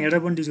बेलामा चाहिँ हेडर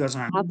पोइन्ट युज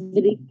गर्छौँ हामी?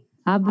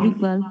 Half brick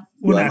wall.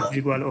 1/2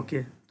 brick wall.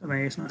 Okay,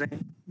 तपाईँ यसमा चाहिँ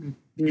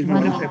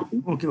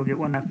ओके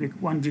 1/2 ब्रिक,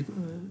 1 ब्रिक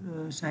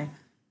चाहिँ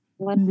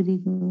 1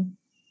 ब्रिक हो।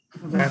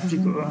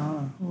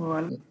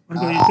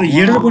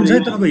 हेडर पोइन्ट छ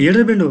तपाईँको,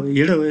 हेडर बेन्ड हो।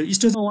 Header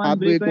stage one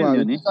break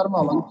header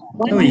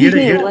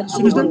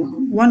सुन्नुहोस् त,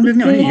 1 ब्रेक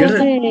नै हो नि हेडर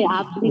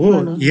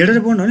हो। हेडर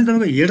बोन्ड हो नि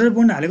तपाईँको। हेडर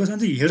बोन्ड हालेको छ भने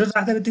चाहिँ हेडर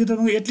राख्दा बित्तिकै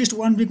तपाईँको एटलिस्ट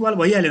 1 ब्रिक वाल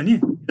भइहाल्यो नि।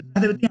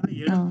 राख्दा बित्तिकै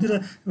हेडरतिर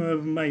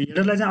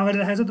हेडरलाई चाहिँ अगाडि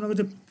राखेको छ। तपाईँको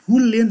चाहिँ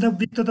फुल लेन्थ अफ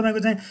ब्रिक त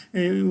तपाईँको चाहिँ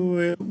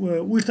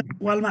उइथ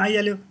वालमा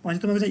आइहाल्यो भने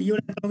तपाईँको चाहिँ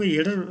एउटा तपाईँको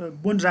हेडर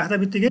बोन्ड राख्दा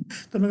बित्तिकै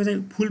तपाईँको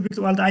चाहिँ फुल ब्रिक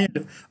वाल त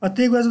आइहाल्यो।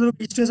 त्यही कुरा चाहिँ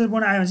तपाईँको स्ट्रेचर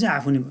बोन्ड आयो भने चाहिँ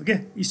हाफ हुने भयो क्या।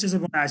 स्ट्रेचर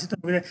बोन्ड आएपछि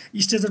तपाईँको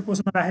स्ट्रेचर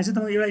पोस्टमा राखेपछि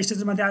तपाईँको एउटा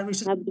स्ट्रेचर माथि अर्को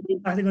स्ट्रेचर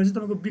राख्दै गएपछि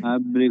तपाईँको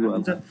ब्रिक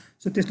हुन्छ।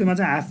 सो त्यस्तोमा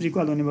चाहिँ हाफ ब्रिक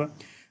वाल हुने भयो।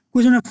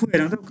 क्वेसनमा फो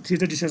हेरौँ त, 3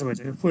 त डिस्कस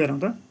भइसक्यो। फो हेरौँ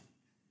त।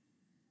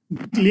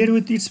 Layer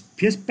with its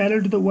face parallel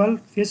to the wall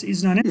face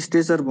is non A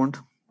stretcher bond.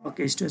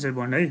 Okay, stretcher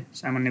bond है।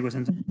 सामान्य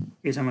क्वेसन छ,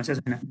 केही समस्या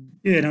छैन।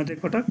 यो हेरौँ त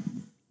एकपटक।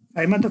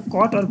 5मा त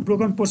cut or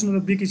broken portion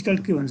of the brick is called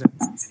के भन्छ?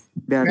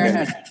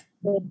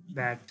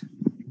 ब्याट।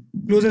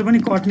 क्लोजर पनि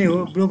कट नै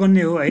हो, ब्रोकन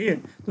नै हो है।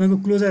 तपाईँको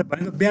क्लोजर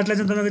भनेको ब्याटलाई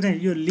चाहिँ तपाईँको चाहिँ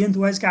यो लेन्थ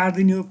वाइज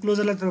काटिदिने हो,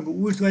 क्लोजरलाई तपाईँको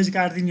विड्थ वाइज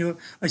काटिदिने हो।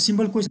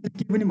 सिम्पल क्वेसन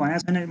केही पनि भनेको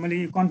छैन। मैले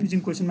कन्फ्युजिङ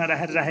क्वेसनमा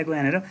राखेको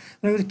यहाँनिर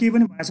तपाईँको केही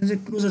पनि भनेको छैन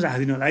चाहिँ क्लोजर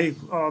राखिदिनु होला है।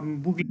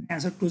 बुकले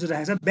एन्सर क्लोजर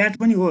राखेको छ। ब्याट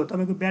पनि हो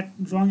तपाईँको, ब्याट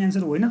रङ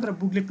एन्सर होइन, तर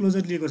बुकले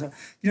क्लोजर लिएको छ।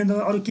 किनभने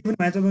तपाईँ अरू केही पनि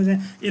भने तपाईँको चाहिँ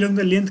एलोङ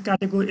द लेन्थ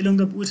काटेको, एलोङ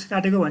द विड्थ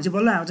काटेको भने चाहिँ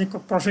बल्ल हाम्रो चाहिँ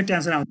पर्फेक्ट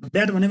एन्सर आउँछ।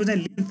 ब्याट भनेको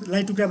चाहिँ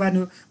लेन्थलाई टुक्रा पार्ने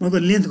हो, भनेको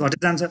लेन्थ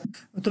घटेर जान्छ।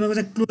 तपाईँको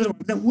चाहिँ क्लोजर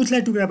भनेको चाहिँ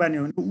विड्थलाई टुक्रा पार्ने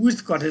हो, भनेको विड्थ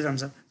घटेर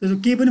जान्छ। त्यो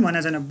केही पनि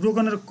भनेको छैन।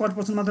 ब्रोकन र कट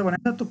पोर्सन मात्र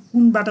भनेको छ। त्यो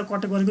कुनबाट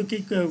कट गरेको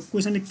केही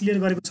क्वेसनले क्लियर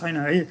गरेको छैन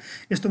है।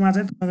 यस्तोमा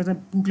चाहिँ तपाईँको चाहिँ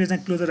बुकले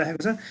चाहिँ क्लोजर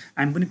राखेको छ,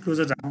 हामी पनि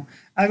क्लोजर राखौँ।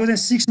 अर्को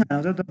चाहिँ 6मा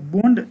आउँछ the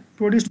bond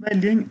produced by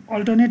laying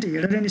alternate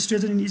header and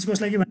stretcher in each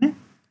कसलाई के भन्ने?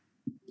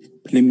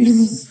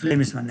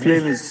 फ्लेमिस भन्ने।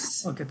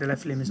 ओके, त्यसलाई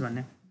फ्लेमिस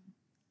भन्ने।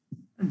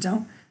 जाउँ।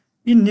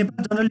 इन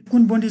नेपाल जनरली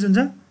कुन बोन्ड युज हुन्छ?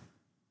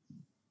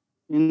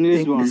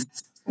 English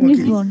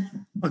bond.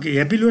 Okay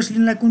heavy load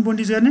लिनलाई कुन बोन्ड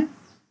युज गर्ने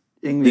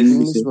English.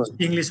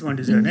 इङ्ग्लिस बोन्ड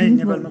युज गर्ने है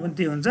नेपालमा पनि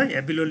त्यही हुन्छ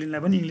हेभी लोड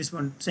लिनलाई पनि इङ्ग्लिस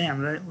बोन्ड चाहिँ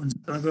हामीलाई हुन्छ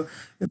तपाईँको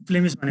यो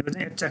फ्लेमिस भनेको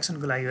चाहिँ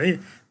एट्र्याक्सनको लागि है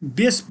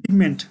बेस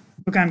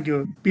पिगमेन्टको काम के हो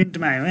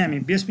पेन्टमा आयो है हामी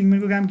बेस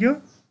पिगमेन्टको काम के हो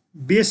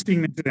बेस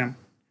पिगमेन्टको काम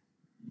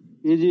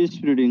इजी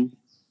स्प्रेडिङ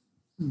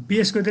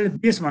बेसको त्यसले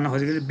बेस भन्न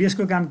खोजेको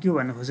बेसको काम के हो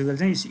भन्न खोजेको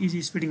चाहिँ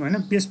इजी स्प्रेडिङ होइन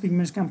बेस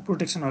पिगमेन्टको काम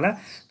प्रोटेक्सन होला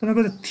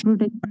तपाईँको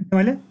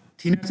मैले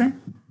थिनर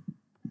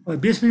चाहिँ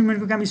बेस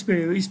पिगमेन्टको काम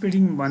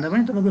स्प्रेडिङ भन्दा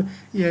पनि तपाईँको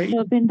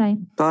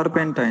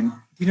Turpentine.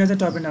 थिनर चाहिँ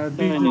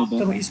टर्पेन्टाइन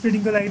तपाईँ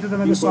स्प्रेडिङको लागि त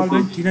तपाईँको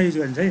सल्भेन्ट थिनर युज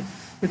गरिन्छ है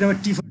त्यो तपाईँ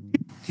टी40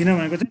 थिनर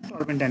भनेको चाहिँ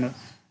टर्पेन्टाइन हो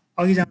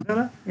अघि जान्छ ल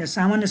यहाँ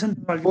सामान्य छ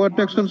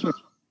प्रोटेक्सन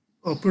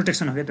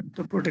प्रोटेक्सन हो क्या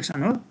त्यो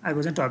प्रोटेक्सन हो आएको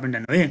चाहिँ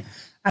टर्पेन्टाइन हो है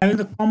आएको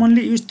त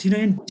कमनली युज थिनर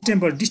इन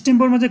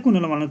डिस्टेम्परमा चाहिँ कुन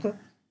होला भन्नु त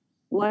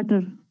वाटर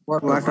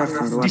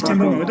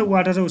डिस्टेम्पर भनेको त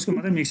वाटर र उसको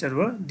मात्रै मिक्सचर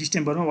भयो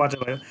डिस्टेम्परमा वाटर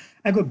भयो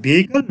आएको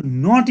भेहिकल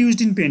नट युज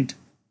इन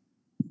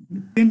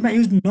पेन्टमा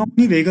युज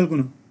नहुने भेहिकल कुन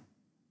हो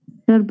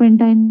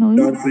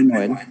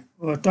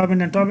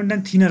टर्पेन्टाइन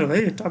टर्पेन्टाइन थिनर हो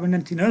है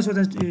टर्पेन्टाइन थिनर हो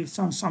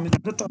सो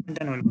संविधान त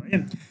टर्पेन्टाइन ओइल भयो है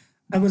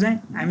अर्को चाहिँ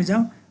हामी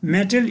जाउँ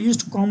मेटेरियल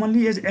युज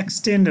कमनली एज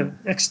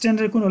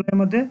एक्सटेन्डर कुन होला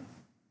मध्ये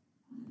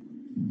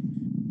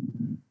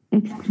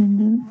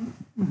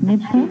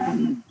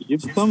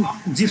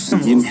जिप्सम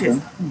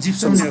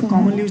नै हो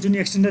कमनली युज हुने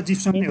एक्सटेन्डर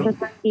जिप्सम नै हो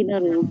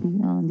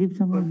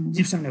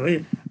जिप्सम नै हो है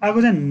अर्को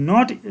चाहिँ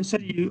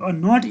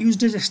नट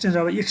युज एज एक्सटेन्डर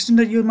अब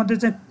एक्सटेन्डर यो मध्ये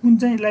चाहिँ कुन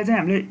चाहिँ लाई चाहिँ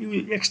हामीले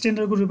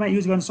एक्सटेन्डरको रूपमा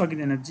युज गर्न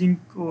सकिँदैन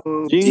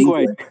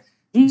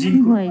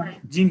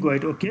जिङ्क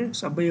वाइट ओके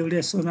सबै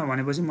एउटै सोर्समा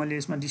भनेपछि मैले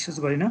यसमा डिस्कस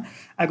गरिनँ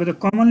अर्को त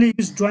commonly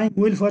use drying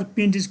oil for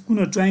pant is कुन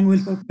हो drying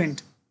oil for pant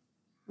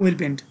oil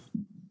pant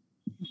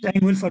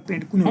drying oil for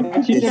pant कुन हो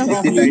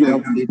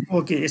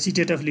ओके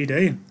एसिटेट अफ लिड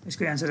है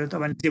यसको एन्सर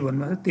तपाईँले जे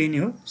भन्नुभएको छ त्यही नै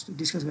हो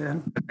डिस्कस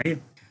गरिरहनु पर्छ है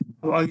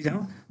अब अघि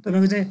जाउँ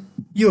तपाईँको चाहिँ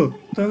यो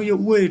तपाईँको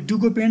यो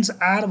डुको पेन्ट्स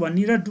आर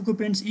भन्ने र डुको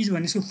पेन्ट्स इज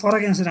भन्ने यसको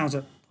फरक एन्सर आउँछ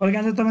फरक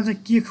एन्सर तपाईँ चाहिँ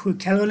के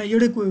ख्याल गर्ने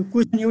एउटै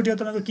क्वेसन एउटै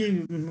तपाईँको के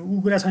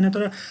कुरा छैन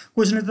तर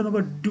क्वेसनले तपाईँको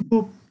डुको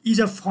इज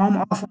अ फर्म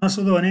अफ भनेर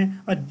सोध्यो भने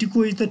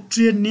डिको is the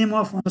trade name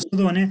of भनेर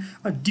सोध्यो भने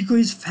डिको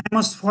इज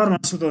फेमस फर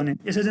भनेर सोध्यो भने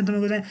यसरी चाहिँ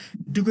तपाईँको चाहिँ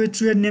डुको इज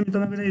ट्रेड नेम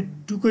तपाईँको चाहिँ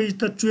डुको इज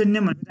द ट्रेड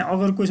नेम भनेर चाहिँ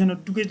अगर क्वेसन हो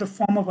डुको इज द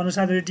फर्म अफ भनेर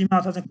साथै रेटीमा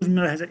अथवा चाहिँ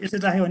कुरिनमा राखेको छ यसरी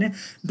राख्यो भने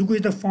डुको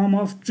is the form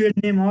of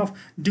trade name of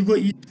डुको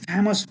is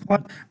famous for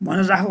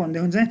भनेर राख्यो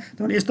भनेदेखि चाहिँ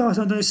तपाईँले यस्तो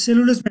अवस्थामा तपाईँ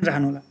सेलुलोज पेन्ट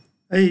राख्नु होला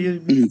है यो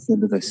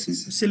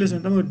सेलुलोज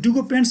पेन्ट तपाईँको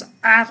डुको पेन्ट्स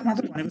आर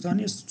मात्र भनेको छ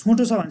भने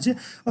छोटो छ भने चाहिँ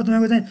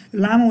तपाईँको चाहिँ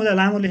लामो हुँदा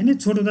लामो लेख्ने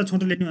छोटो हुँदा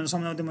छोटो लेख्ने भनेर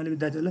सम्झाउँदै मैले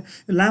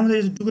विद्यार्थीहरूलाई लामो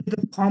डुको is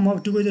the form of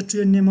डुको is the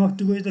trade name of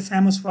डुको is the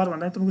famous for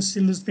भन्दा तपाईँको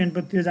सेलुलोज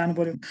पेन्टतिर जानु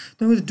पऱ्यो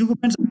तपाईँको डुको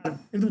पेन्ट्स आर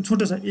एकदम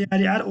छोटो छ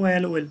ARR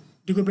OL OL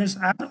डुको paints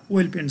are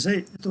oil paints है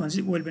यस्तो भन्छ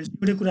ओइल पेन्ट्स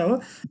एउटै कुरा हो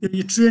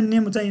यो ट्रेड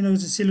नेम चाहिँ यिनीहरू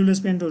चाहिँ सेलुलोज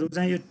पेन्टहरू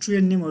चाहिँ यो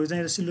ट्रेड नेमहरू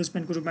चाहिँ सेलुलोज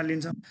पेन्टको रूपमा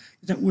लिन्छ यो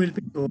चाहिँ ओइल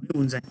पेन्ट हो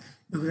हुन्छ यो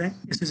चाहिँ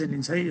यस्तो चाहिँ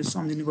लिन्छ है यो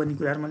सम्झिनु पर्ने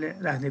कुराहरू मैले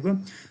राखिदिएको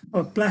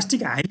अब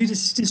plastic highly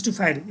resistance to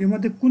fire यो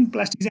मध्ये कुन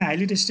प्लास्टिक चाहिँ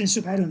हाइली रेसिस्टेन्स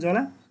टु फायर हुन्छ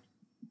होला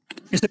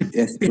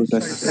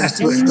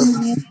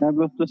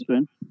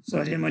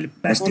सरी मैले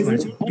प्लास्टिक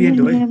भनेको पेन्ट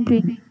हो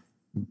है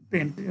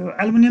पेन्ट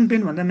एल्युमिनियम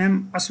पेन्ट भन्दा म्याम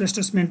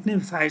अस्बेस्टस पेन्ट नै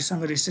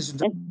फायरसँग रेसिस्ट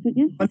हुन्छ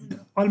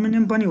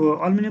अल्युमिनियम पनि हो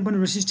अल्युमिनियम पनि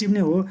रेसिस्टिभ नै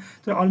हो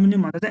तर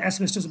अल्युमिनियम भन्दा चाहिँ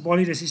एस्बेस्टस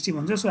बढी रेसिस्टिभ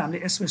हुन्छ सो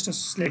हामीले एस्बेस्टस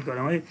सिलेक्ट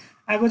गरौँ है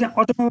आएको चाहिँ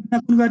अटोमोबाइलमा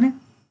कुन गर्ने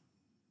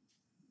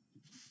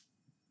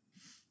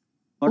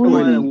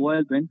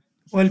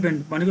ओइल पेन्ट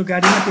भनेको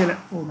गाडीमा तेल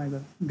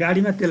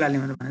गाडीमा तेल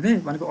हाल्ने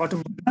भनेको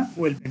अटोमोबाइलमा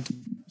ओइल पेन्ट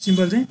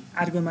सिम्पल चाहिँ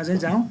अर्कोमा चाहिँ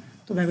जाउँ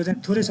तपाईँको चाहिँ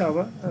थोरै छ अब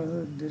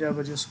धेरै अब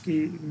जस कि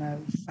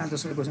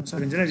 5-10 क्वेसन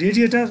सकिन्छ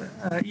रेडिएटर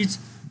इज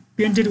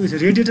पेन्टेड विथ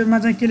रेडिएटरमा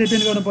चाहिँ केले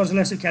पेन्ट गर्नुपर्छ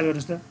होला यसो ख्याल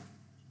गर्नुहोस् त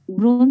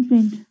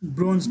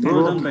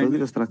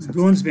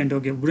ब्रोन्ज पेन्ट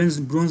ओके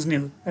ब्रोन्ज नै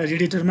हो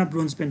रेडिएटरमा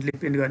ब्रोन्ज पेन्टले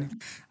पेन्ट गर्ने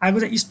अर्को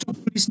चाहिँ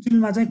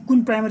स्टिलमा चाहिँ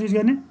कुन प्राइमर युज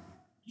गर्ने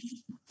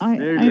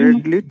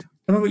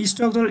तपाईँको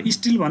स्ट्रक्चरल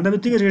स्टिल भन्दा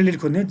बित्तिकै रेड लिड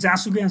खोज्ने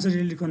जहाँसुकै एन्सर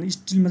रेड लिड खोज्ने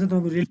स्टिलमा चाहिँ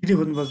तपाईँको रेड लिडै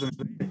खोज्नुपर्छ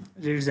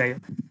रेड चाहियो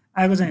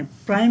अर्को चाहिँ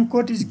prime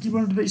coat is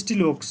given to the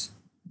still works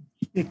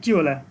यो के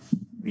होला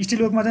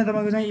स्टिल वर्कमा चाहिँ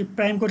तपाईँको चाहिँ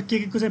प्राइम कोट के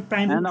को चाहिँ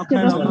प्राइम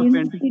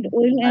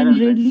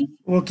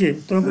ओके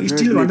तपाईँको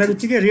स्टिल भन्दा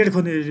बित्तिकै रेड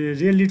खोज्ने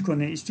रेड लिड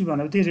खोज्ने स्टिल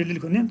भन्दा बित्तिकै रेड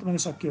लिड खोज्ने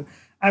तपाईँको सक्यो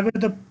अर्को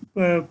त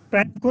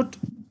प्राइम कोट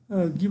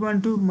गिभन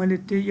टु मैले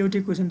त्यही एउटै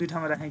क्वेसन दुई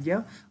ठाउँमा राखेँ क्या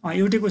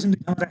एउटै क्वेसन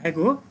दुई ठाउँमा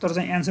राखेको हो तर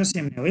चाहिँ एन्सर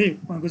सेम नै हो है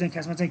उहाँको चाहिँ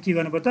खासमा चाहिँ के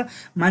गर्नुपर्छ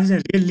माथि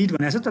चाहिँ रेड लिड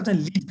भनेको छ तर चाहिँ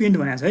लिड पेन्ट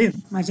भनेको छ है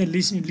माथि चाहिँ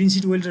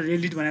लिन्सिड ओइल र रेड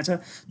लिड भनेको छ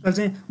तर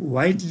चाहिँ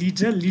व्हाइट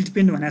लिड र लिड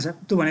पेन्ट भनेको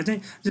छ त्यो भने चाहिँ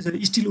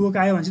स्टिल वर्क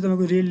आयो भने चाहिँ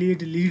तपाईँको रेड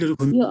लिडहरू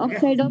खोज्नु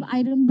अक्साइड अफ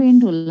आइरन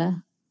पेन्ट होला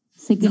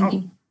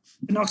secondly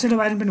oxide of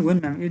iron pant हो नि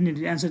म्याम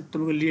यदि एन्सर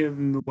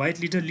तपाईँको व्हाइट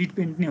लिड र लिड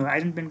पेन्ट नै हो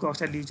आइरन पेन्टको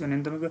अक्साइड लिड भने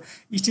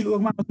तपाईँको स्टिल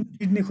वर्कमा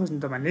लिड नै खोज्नु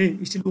तपाईँले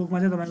स्टिल वर्कमा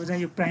चाहिँ तपाईँको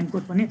चाहिँ यो प्राइम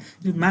कोड पनि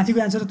माथिको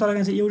एन्सर तर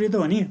एन्सर एउटै त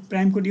हो नि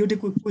प्राइम कोड एउटै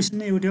क्वेसन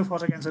नै एउटै हो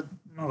फरक एन्सर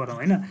नगरौँ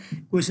होइन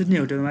क्वेसन नै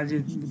एउटै हो माथि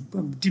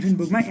डिफ्रेन्ट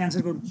बुकमा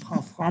एन्सरको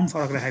फर्म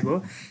फरक राखेको हो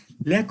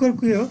ल्याकर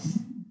के हो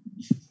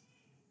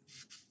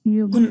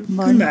कुन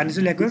भर्निस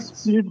हो ल्याकर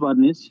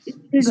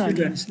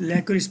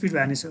ल्याकर स्पिड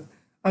भर्निस हो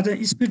अझ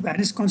स्पिड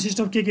भ्यानिस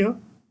कन्सिस्ट अफ के हो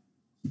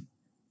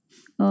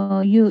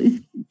यो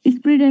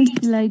स्प्रिड एन्ड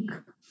लाइक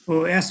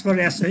हो एस पर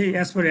एस है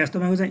एस पर एस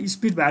तपाईँको चाहिँ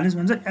स्पिड भ्यानिस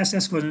भन्छ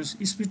एसएस खोज्नुहोस्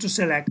speed to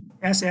सेलाक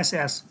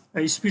SSS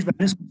speed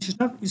भ्यानिस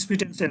consist of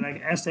speed and सेलाक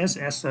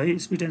SSS है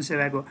स्पिड एन्ड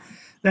सेलाक हो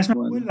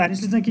लास्टमा ओइल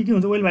भ्यानिसले चाहिँ के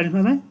हुन्छ ओइल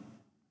भ्यानिसमा चाहिँ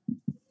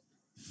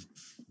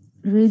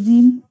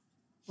resin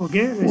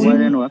okay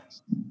Oil and wax.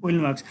 Oil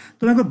works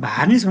तपाईँको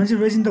भ्यानिस भनेपछि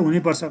रेजिन त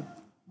हुनैपर्छ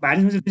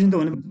भ्यानिस भनेपछि रेजिन त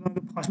हुनैपर्छ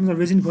तपाईँको फर्स्टमा छ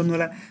रेजिन खोज्नु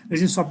होला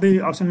रेजिन सबै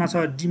अप्सनमा छ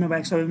डीमा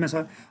बाहेक सबैमा छ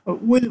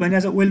ओइल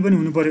भनिरहेको छ ओइल पनि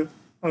हुनु पऱ्यो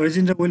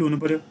रेजिन र ओइल हुनु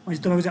पऱ्यो अनि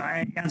तपाईँको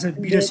चाहिँ एन्सर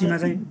बी र सीमा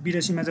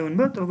चाहिँ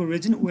हुनुभयो तपाईँको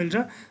रेजिन ओइल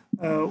र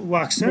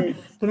वाक्स छ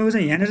तपाईँको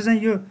चाहिँ यहाँनिर चाहिँ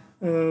यो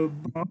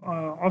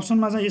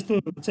अप्सनमा चाहिँ यस्तो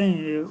चाहिँ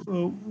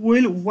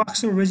ओइल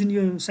वाक्स र रेजिन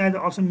यो सायद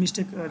अप्सन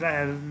मिस्टेक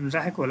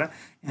राखेको होला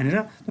यहाँनिर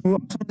तपाईँको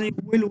अप्सनमा चाहिँ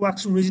ओइल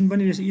वाक्स रेजिन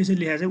पनि यसरी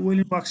लेखेको छ ओइल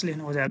एन्ड वाक्स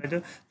लेख्नु खोजेको थियो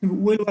तपाईँको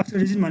ओइल वाक्स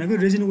रेजिन भनेको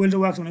रेजिन ओइल र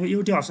वाक्स भनेको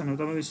एउटै अप्सन हो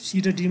तपाईँको सी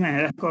र डीमा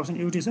हेरेको अप्सन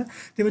एउटै छ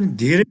त्यो पनि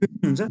धेरै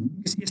रेजिन हुन्छ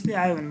यस्तै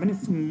आयो भने पनि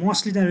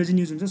मोस्टली चाहिँ रेजिन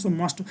युज हुन्छ सो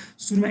मस्ट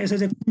सुरुमा यसरी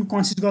चाहिँ कुन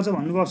कन्सिडर गर्छ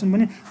भन्नुको अप्सन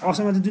पनि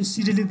अप्सनमा चाहिँ जुन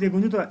सिरियली दिएको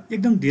हुन्छ त्यो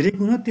एकदम धेरै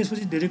गुण हो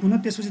त्यसपछि धेरै गुण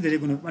त्यसपछि धेरै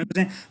गुण भनेको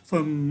चाहिँ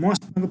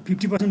मोस्ट तपाईँको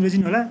 50%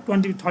 रेजिन होला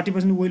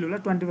 30% ओइल होला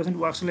 20%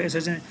 वाक्स होला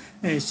यसरी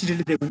चाहिँ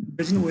सिरियली दिएको हुन्छ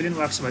रेजिन ओइल एन्ड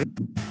वाक्स भयो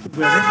त्यो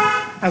कुरा चाहिँ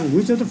अब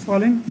which of the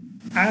following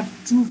are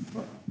true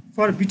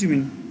for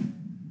bitumen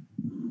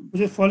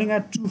following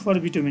are true for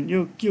bitumen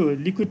यो के हो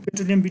लिक्विड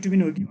पेट्रोलियम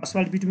बिटुमिन हो कि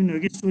अस्फाल्ट बिटुमिन हो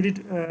कि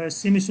सोलिड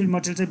सेमी सोलिड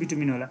मटेरियल चाहिँ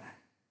बिटुमिन होला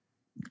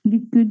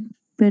लिक्विड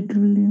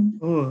पेट्रोलियम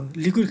हो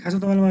लिक्विड खासमा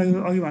तपाईँलाई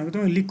अघि भनेको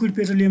तपाईँ लिक्विड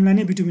पेट्रोलियमलाई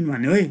नै बिटुमिन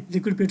भन्ने है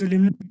लिक्विड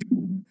पेट्रोलियमलाई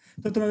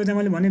तर तपाईँको चाहिँ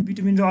मैले भने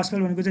बिटुमिन र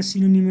अस्फाल्ट भनेको चाहिँ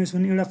सिनोनिमस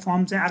भने एउटा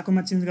फर्म चाहिँ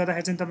अर्कोमा चेन्ज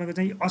गर्दाखेरि चाहिँ तपाईँको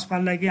चाहिँ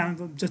अस्फाल्टलाई कि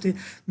हाम्रो जस्तै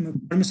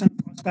formation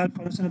Asphalt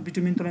formation of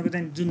bitumen तपाईँको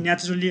चाहिँ जुन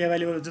नेचुरली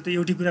एभाइलेबल हुन्छ त्यो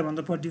एउटै कुरा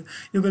भन्दा पर्थ्यो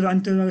यो कुरा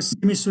अनि त्यो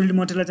सेमी सोलिड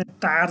मटेरियललाई चाहिँ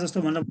टार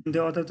जस्तो भनेर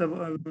भन्थ्यो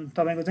अथवा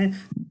तपाईँको चाहिँ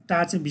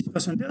टार चाहिँ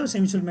भिस्कस हुन्थ्यो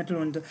सेमी सोलिड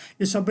मेटेरियल हुन्थ्यो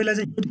यो सबैलाई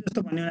चाहिँ एउटै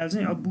जस्तो भन्ने हुनाले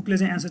चाहिँ अब बुकले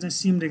चाहिँ एन्सर चाहिँ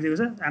सेम लेखिदिएको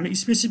छ हामीले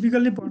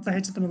स्पेसिफिकल्ली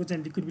पढ्दाखेरि चाहिँ तपाईँको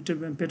चाहिँ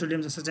लिक्विड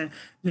पेट्रोलियम जस्तो चाहिँ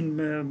जुन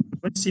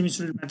सेमी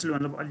सोलिड मेटेरियल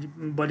भनेर अलिक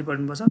बढी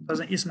पढ्नुपर्छ तर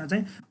चाहिँ यसमा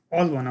चाहिँ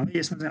अल भनौँ है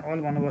यसमा चाहिँ अल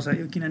भन्नुपर्छ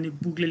यो किनभने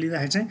बुकले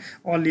लिँदाखेरि चाहिँ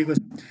अल लिएको छ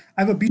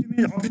अब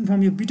बिटुमिन अप्टिन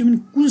फर्म यो बिटुमिन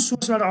कुन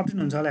सोर्सबाट अप्टिन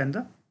हुन्छ होला हेर्नु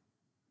त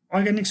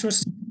organic source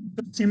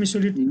semi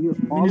solid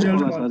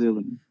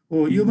mineral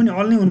हो यो पनि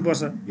अल नै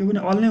हुनुपर्छ यो पनि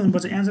अल नै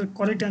हुनुपर्छ एन्सर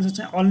करेक्ट एन्सर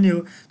चाहिँ अल नै हो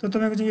तर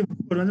तपाईँको चाहिँ यो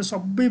बुकहरूमा चाहिँ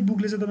सबै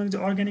बुकले चाहिँ तपाईँको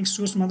चाहिँ अर्ग्यानिक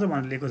सोर्स मात्र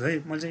भनेर लिएको छ है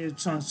मैले चाहिँ यो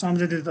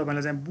सम्झाइदिएँ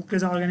तपाईँलाई चाहिँ बुकले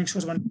चाहिँ अर्ग्यानिक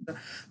सोर्स भनेर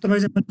तपाईँको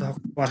चाहिँ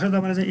भर्खर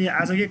तपाईँलाई चाहिँ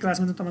आजकै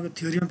क्लासमा चाहिँ तपाईँको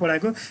थ्योरीमा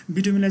पढाएको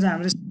बिटुमिनलाई चाहिँ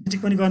हामीले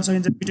सिन्थेटिक पनि गर्न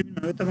सकिन्छ बिटुमिन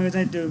भनेको तपाईँको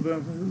चाहिँ त्यो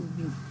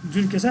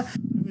जुन के छ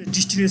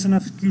डिस्टिलेसन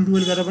अफ क्रुड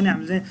ओइल गरेर पनि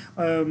हामीले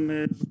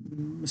चाहिँ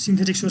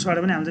सिन्थेटिक सोर्सबाट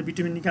पनि हामीले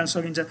बिटुमिन निकाल्न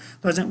सकिन्छ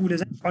तर चाहिँ उसले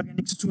चाहिँ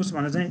अर्ग्यानिक सोर्स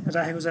भनेर चाहिँ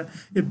राखेको छ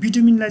यो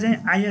बिटुमिनलाई चाहिँ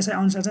आइएसआई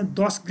अनुसार चाहिँ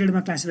 10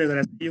 ग्रेडमा क्लासिफाई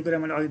गरेको छ यो कुरा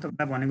मैले अघि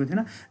तपाईँलाई भनेको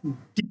थिइनँ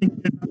 10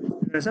 ग्रेडमा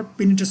गरेको छ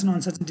पेनिट्रेसन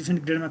अनुसार चाहिँ डिफ्रेन्ट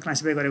ग्रेडमा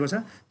क्लासिफाई गरेको छ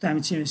त्यो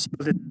हामी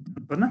सिम्पल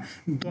पर्न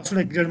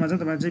 10वटा ग्रेडमा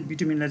चाहिँ तपाईँले चाहिँ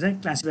बिटुमिनलाई चाहिँ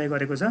क्लासिफाई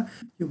गरेको छ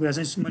यो कुरा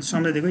चाहिँ मैले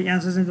सम्झाइदिएको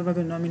एन्सर चाहिँ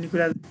तपाईँको नमिनी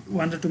कुरा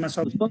 1 र 2 मा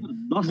सब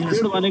 10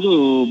 ग्रेड भनेको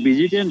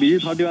भिजी 10 भिजी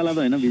 30 वाला त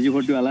हैन भिजी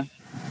 40 वाला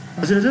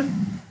हजुर हजुर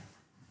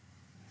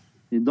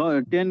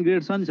 10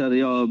 ग्रेड छ नि सर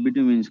यो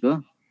बिटुमिन्सको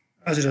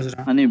हजुर हजुर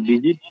अनि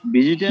भिजी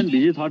 10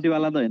 भिजी 30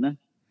 वाला त हैन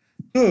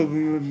त्यो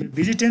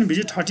भिजी 10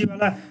 भिजी 30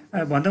 वाला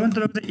भन्दा पनि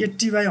तपाईँको चाहिँ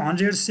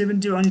 80/100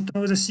 70 अनि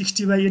तपाईँको चाहिँ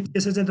 60/80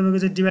 यसरी चाहिँ तपाईँको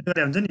चाहिँ डिभाइड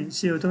गरेर हुन्छ नि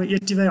त्यो तपाईँ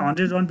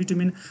 80/100 रन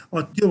बिटुमिन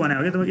त्यो भने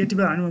हो कि तपाईँ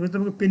 80/100 भनेको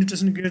तपाईँको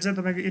पेनिट्रेसन ग्रेड चाहिँ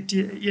तपाईँको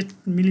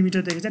 88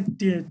 मिलिमिटरदेखि चाहिँ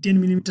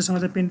 10 मिलिमिटरसम्म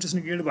चाहिँ पेनिट्रेसन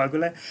ग्रेड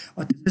भएकोलाई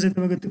त्यसले चाहिँ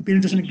तपाईँको त्यो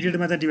पेनिट्रेसन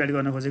ग्रेडमा चाहिँ डिभाइड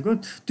गर्न खोजेको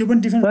त्यो पनि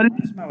डिफ्रेन्ट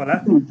होला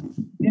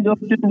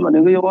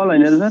भनेको यो अल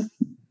हैन सर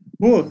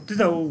हो त्यो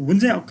त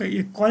हुन्छ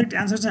करेक्ट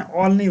एन्सर चाहिँ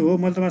अल नै हो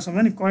मैले तपाईँलाई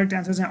सम्झाएँ नि करेक्ट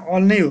एन्सर चाहिँ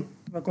अल नै हो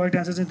करेक्ट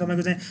एन्सर चाहिँ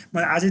तपाईँको चाहिँ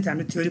मैले आजै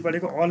हामीले थ्योरी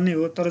पढेको अल नै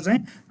हो तर चाहिँ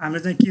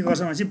हामीले चाहिँ के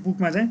गर्छौँ भनेपछि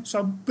बुकमा चाहिँ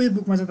सबै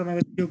बुकमा चाहिँ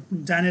तपाईँको यो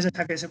जानेर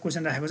ठ्याक्कै यसो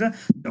क्वेसन राखेको छ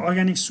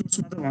अर्ग्यानिक सोर्स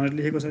मात्र भनेर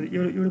लेखेको छ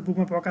एउटा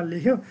बुकमा पक्का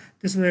लेख्यो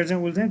त्यसपछि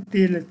चाहिँ उसले चाहिँ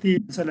त्यही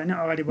एन्सरलाई नै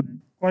अगाडि बढायो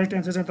करेक्ट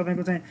एन्सर चाहिँ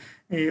तपाईँको चाहिँ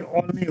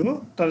अल नै हो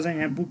तर चाहिँ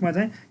यहाँ बुकमा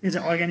चाहिँ यो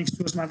चाहिँ अर्ग्यानिक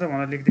सोर्स मात्र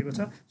भनेर लेखिदिएको छ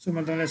सो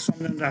मैले तपाईँलाई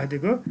सम्झाउन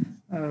राखिदिएको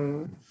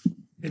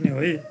यो नै हो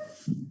है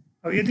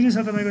अब यति नै छ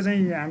तपाईँको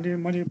चाहिँ हामीले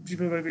मैले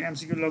प्रिपेयर गरेको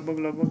एमसिक्यू लगभग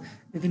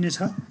यति नै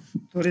छ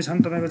थोरै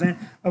छन् तपाईँको चाहिँ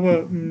अब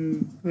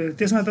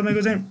त्यसमा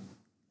तपाईँको चाहिँ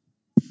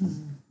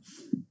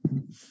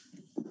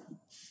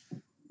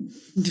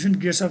डिफ्रेन्ट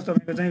ग्रेड्स अफ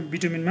तपाईँको चाहिँ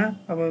बिटुमिनमा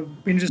अब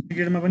पेनिट्रेसन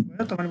ग्रेडमा पनि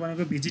भयो तपाईँले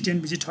भनेको भिजी 10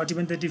 भिजी 30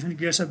 पनि त डिफ्रेन्ट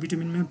ग्रेड्स अफ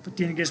बिटुमिनमा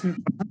 10 ग्रेड्स पनि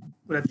पर्छ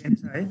कुरा त्यही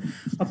छ है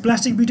अब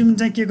प्लास्टिक बिटुमिन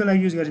चाहिँ के को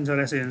लागि युज गरिन्छ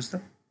होला यसो हेर्नुहोस् त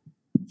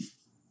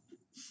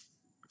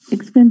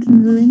एक्सपेन्सन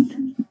जोइन्ट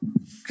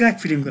क्र्याक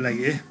फिलिङको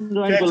लागि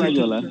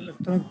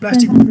तपाईँको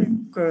प्लास्टिक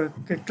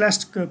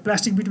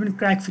बिटुमिन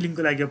क्र्याक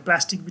फिलिङको लागि हो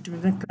प्लास्टिक बिटुमिन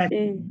चाहिँ क्र्याक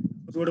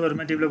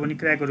रोडहरूमा डेभलप हुने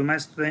क्र्याकहरूमा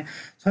चाहिँ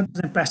छ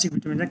प्लास्टिक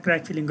बिटुमिन चाहिँ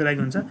क्र्याक फिलिङको लागि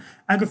हुन्छ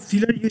अर्को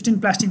filler use in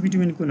plastic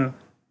bitumen कुन हो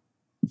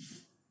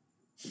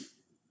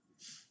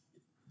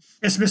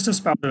एस्बेस्टस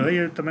पाउडर हो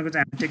यो तपाईँको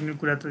चाहिँ हामी टेक्निकल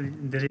कुरा त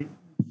धेरै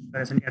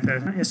गरेको छ नि याद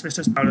गरेको छ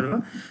एस्बेस्टस पाउडर हो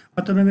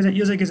अब तपाईँको चाहिँ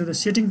यो चाहिँ के छ त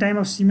सेटिङ टाइम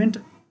अफ सिमेन्ट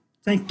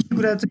चाहिँ के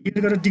कुरा चाहिँ एड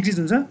गरेर डिक्रिज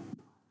हुन्छ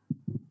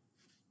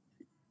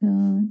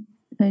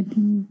I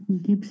think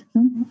gives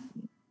some.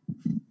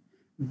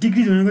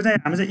 Decrease हुनुको चाहिँ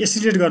हामी चाहिँ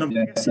एसिलेट गर्नु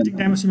पर्यो एसिटिक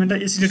टाइममा सिमेन्टलाई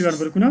एसिलेट गर्नु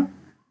पर्यो कुन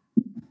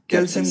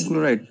Calcium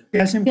chloride.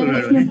 क्याल्सियम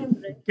क्लोराइड हो नि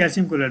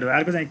क्याल्सियम क्लोराइड हो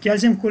अर्को चाहिँ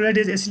calcium chloride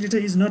is oscillator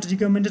is not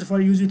recommended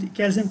for use with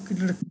calcium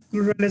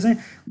क्लोराइडले चाहिँ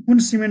कुन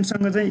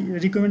सिमेन्टसँग चाहिँ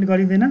रिकमेन्ड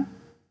गरिँदैन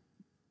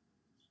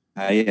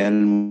High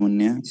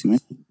alumina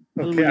cement.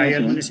 Okay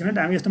हाइएल्युमिनियम cement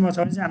हामी यस्तोमा छ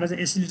भने चाहिँ हामीलाई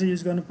चाहिँ एसिलेटर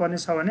युज गर्नुपर्ने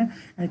छ भने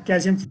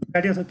क्याल्सियम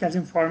फ्लोराइड अथवा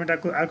क्याल्सियम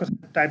फर्मेटाको अर्को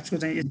टाइप्सको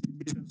चाहिँ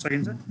एसिलेटर युज गर्न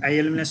सकिन्छ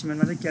हाइएल्युमिनियम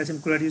सिमेन्टमा चाहिँ क्याल्सियम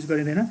क्लोराइड युज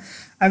गरिँदैन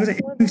अर्को चाहिँ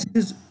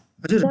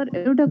हजुर सर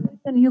एउटा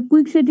क्वेशन यो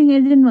क्विक सेटिङ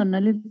एजेन्ट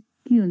भन्नाले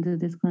के हुन्छ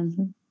त्यसको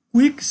आन्सर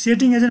क्विक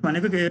सेटिङ एजेन्ट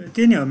भनेको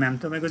त्यही नै हो म्याम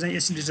तपाईँको चाहिँ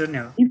एसिलेटर नै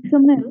हो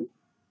इक्सम नै हो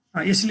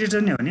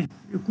एसिलेटर नै हो नि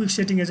यो क्विक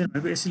सेटिङ एजेन्ट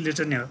भनेको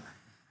एसिलेटर नै हो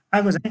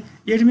अर्को चाहिँ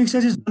add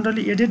mixture is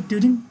generally added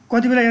during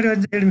कति बेला एड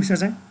गरिन्छ एड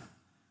मिक्सचर चाहिँ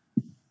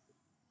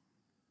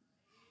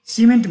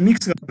सिमेन्ट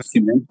मिक्स गर्नु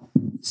Cement.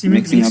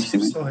 Cement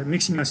Mixing of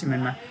mix mixing of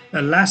सिमेन्टमा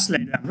last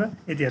slide हाम्रो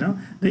यति हेरौँ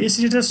द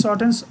एसिलेटर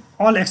सर्टन्स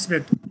अल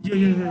एक्सपेक्ट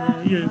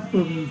यो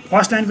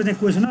फर्स्ट लाइनको चाहिँ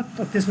क्वेसन हो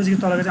त्यसपछि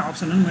तलको चाहिँ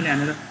अप्सन हो मैले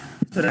हानेर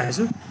यस्तो राखेको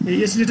छु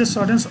एसिलेटर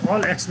सर्टन्स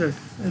अल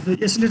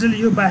एक्सपेक्ट एसिलेटरले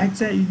यो बाहेक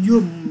चाहिँ यो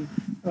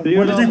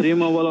Period of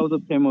removal of the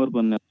framework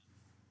भन्ने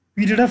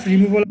period of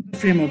removal of the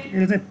framework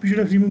यसले चाहिँ period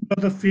of removal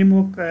of the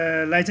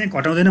फ्रेमवर्कलाई चाहिँ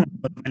घटाउँदैन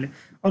भन्नु मैले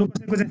अरू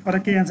कसैको चाहिँ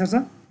फरक केही एन्सर छ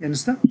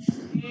हेर्नुहोस् त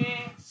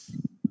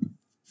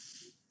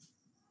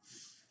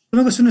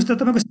तपाईँको सुन्नुहोस् त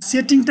तपाईँको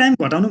सेटिङ टाइम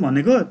घटाउनु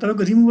भनेको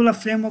तपाईँको रिमुभल अफ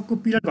फ्रेमवर्कको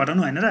पिरियड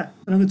घटाउनु होइन र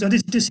तपाईँको जति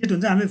छिटो सेट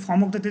हुन्छ हामीले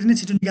फर्मवर्क त त्यति नै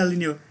छिटो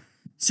निकालिदिने हो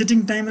सेटिङ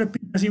टाइम र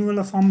रिमुभल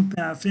अफ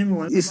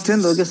फ्रेमवर्क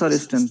Strength हो क्या सर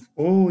strength?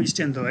 हो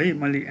स्ट्रेन्थ हो है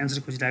मैले एन्सर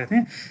खोजिरहेको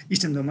थिएँ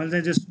स्ट्रेन्थ हो मैले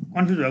चाहिँ जस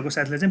कन्फ्युज भएको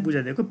साथीलाई चाहिँ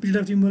बुझाइदिएको period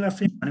of removal of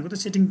frame भनेको त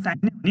सेटिङ टाइम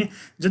नै हो नि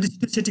जति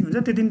छिटो सेटिङ हुन्छ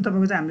त्यति नै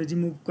तपाईँको चाहिँ हामीले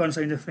रिमुभ गर्न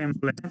सकिन्छ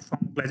फ्रेमवर्कलाई चाहिँ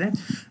फर्मवर्कलाई चाहिँ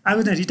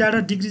अर्को चाहिँ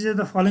retard decrease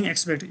the following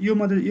expect यो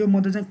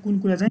मध्ये चाहिँ कुन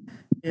कुरा चाहिँ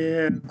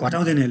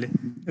घटाउँदैन यसले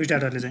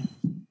रिटार्डरले चाहिँ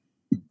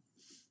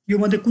यो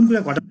मध्ये कुन कुरा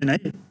घटाउँदैन है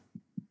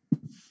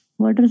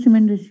water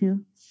cement ratio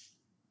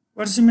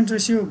water cement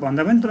ratio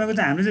भन्दा पनि तपाईँको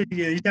चाहिँ हामीले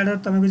चाहिँ रिटार्डर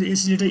तपाईँको चाहिँ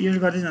एसिलेटर एड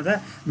गर्दै जाँदा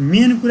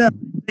मेन कुरा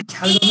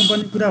ख्याल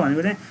गर्नुपर्ने कुरा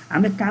भनेको चाहिँ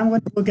हामीले काम गर्ने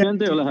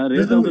strength होला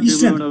rate of the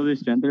development of the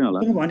strength नै होला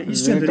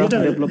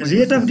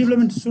रेट अफ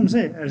डेभलपमेन्ट सुन्नुहोस्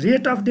है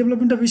rate of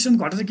development of strength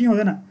घटेर के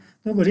हुँदैन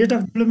तपाईँको रेट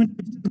अफ डेभलपमेन्ट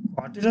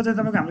घटेर चाहिँ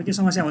तपाईँको हाम्रो के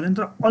समस्या हुँदैन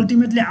तर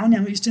अल्टिमेटली आउने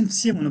हाम्रो स्ट्रेन्थ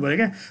सेम हुनु पऱ्यो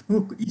क्या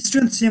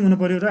स्ट्रेन्थ सेम हुनु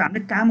पऱ्यो र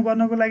हामीले काम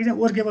गर्नको लागि चाहिँ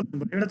वर्केबल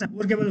हुनु पऱ्यो एउटा चाहिँ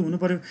वर्केबल हुनु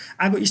पऱ्यो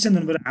आगो स्ट्रेन्थ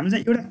हुनु पऱ्यो हामी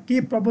चाहिँ एउटा के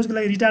पर्पजको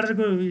लागि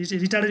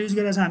रिटार्डर युज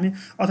गरिरहेको छौँ हामी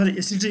अथवा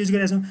एसिलेटर युज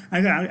गरिरहेको छौँ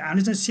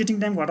हामीले चाहिँ सेटिङ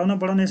टाइम घटाउन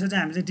बढाउने यसो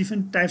चाहिँ हामी चाहिँ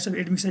different types of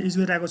admixture use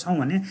गरिरहेको छौँ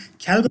भने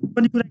ख्याल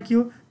गर्नुपर्ने कुरा के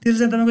हो त्यसले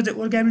चाहिँ तपाईँको चाहिँ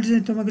वर्केबिलिटी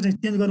चाहिँ तपाईँको चाहिँ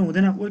चेन्ज गर्नु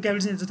हुँदैन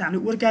वर्केबिलिटी चाहिँ जस्तै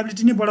हामीले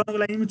वर्केबिलिटी नै बढाउनको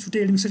लागि छुट्टै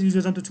एडमिक्सर युज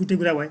गर्छौँ त्यो छुट्टै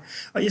कुरा भयो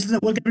यसले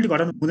चाहिँ वर्केबिलिटी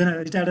घटाउनु हुँदैन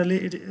रिटार्डरले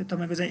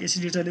तपाईँको चाहिँ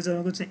एसिलेटरले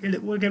तपाईँको चाहिँ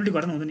वर्केबिलिटी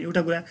घटाउनु हुँदैन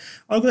एउटा कुरा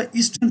अर्को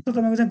स्ट्रेन्थ त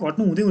तपाईँको चाहिँ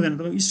घट्नु हुँदै हुँदैन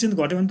तपाईँको स्ट्रेन्थ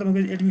घट्यो भने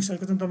तपाईँको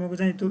एडमिक्सरको चाहिँ तपाईँको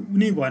चाहिँ त्यो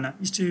उनी भएन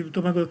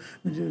तपाईँको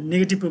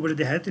नेगेटिभ प्रोपर्टी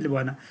देखायो त्यसले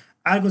भएन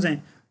अर्को चाहिँ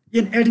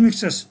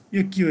एडमिक्सर्स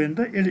यो के हो भने त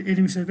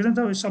एडमिक्सरको चाहिँ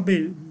तपाईँ सबै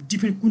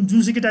डिफ्रेन्ट कुन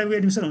जुनसुकै टाइपको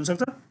एडमिक्सर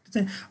हुनसक्छ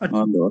चाहिँ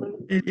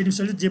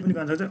एडमिक्सरले जे पनि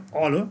गर्न सक्छ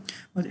अल हो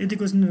यति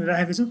क्वेसन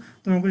राखेको छु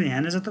तपाईँको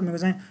यहाँनिर चाहिँ तपाईँको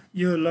चाहिँ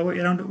यो लगभग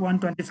एराउन्ड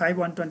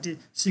 125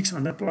 126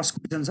 भन्दा प्लस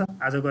क्वेसन छ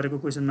आज गरेको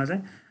क्वेसनमा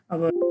चाहिँ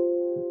अब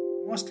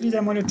मोस्टली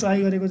चाहिँ मैले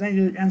ट्राई गरेको चाहिँ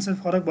यो एन्सर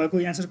फरक भएको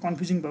एन्सर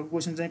कन्फ्युजिङ भएको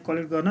क्वेसन चाहिँ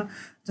कलेक्ट गर्न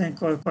चाहिँ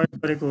कलेक्ट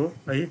गरेको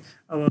हो है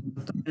अब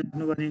तपाईँले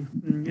आफ्नो गर्ने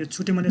यो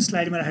छुट्टै मैले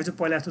स्लाइडमा राखेको छु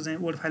पहिला जस्तो चाहिँ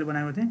वर्ड फाइल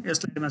बनाएको थिएँ यो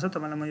स्लाइडमा छ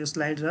तपाईँलाई म यो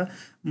स्लाइड र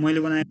मैले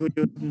बनाएको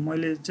यो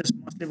मैले जस्ट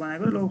मोस्टली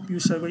बनाएको ल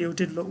पियुष सरको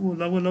एउटै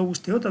लगभग उस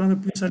थियो तपाईँको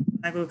पियुष सरले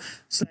बनाएको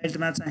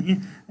स्लाइडमा चाहिँ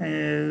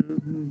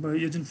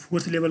यो जुन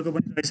 4th लेभलको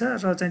पनि रहेछ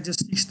र चाहिँ जो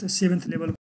 6th 7th लेभल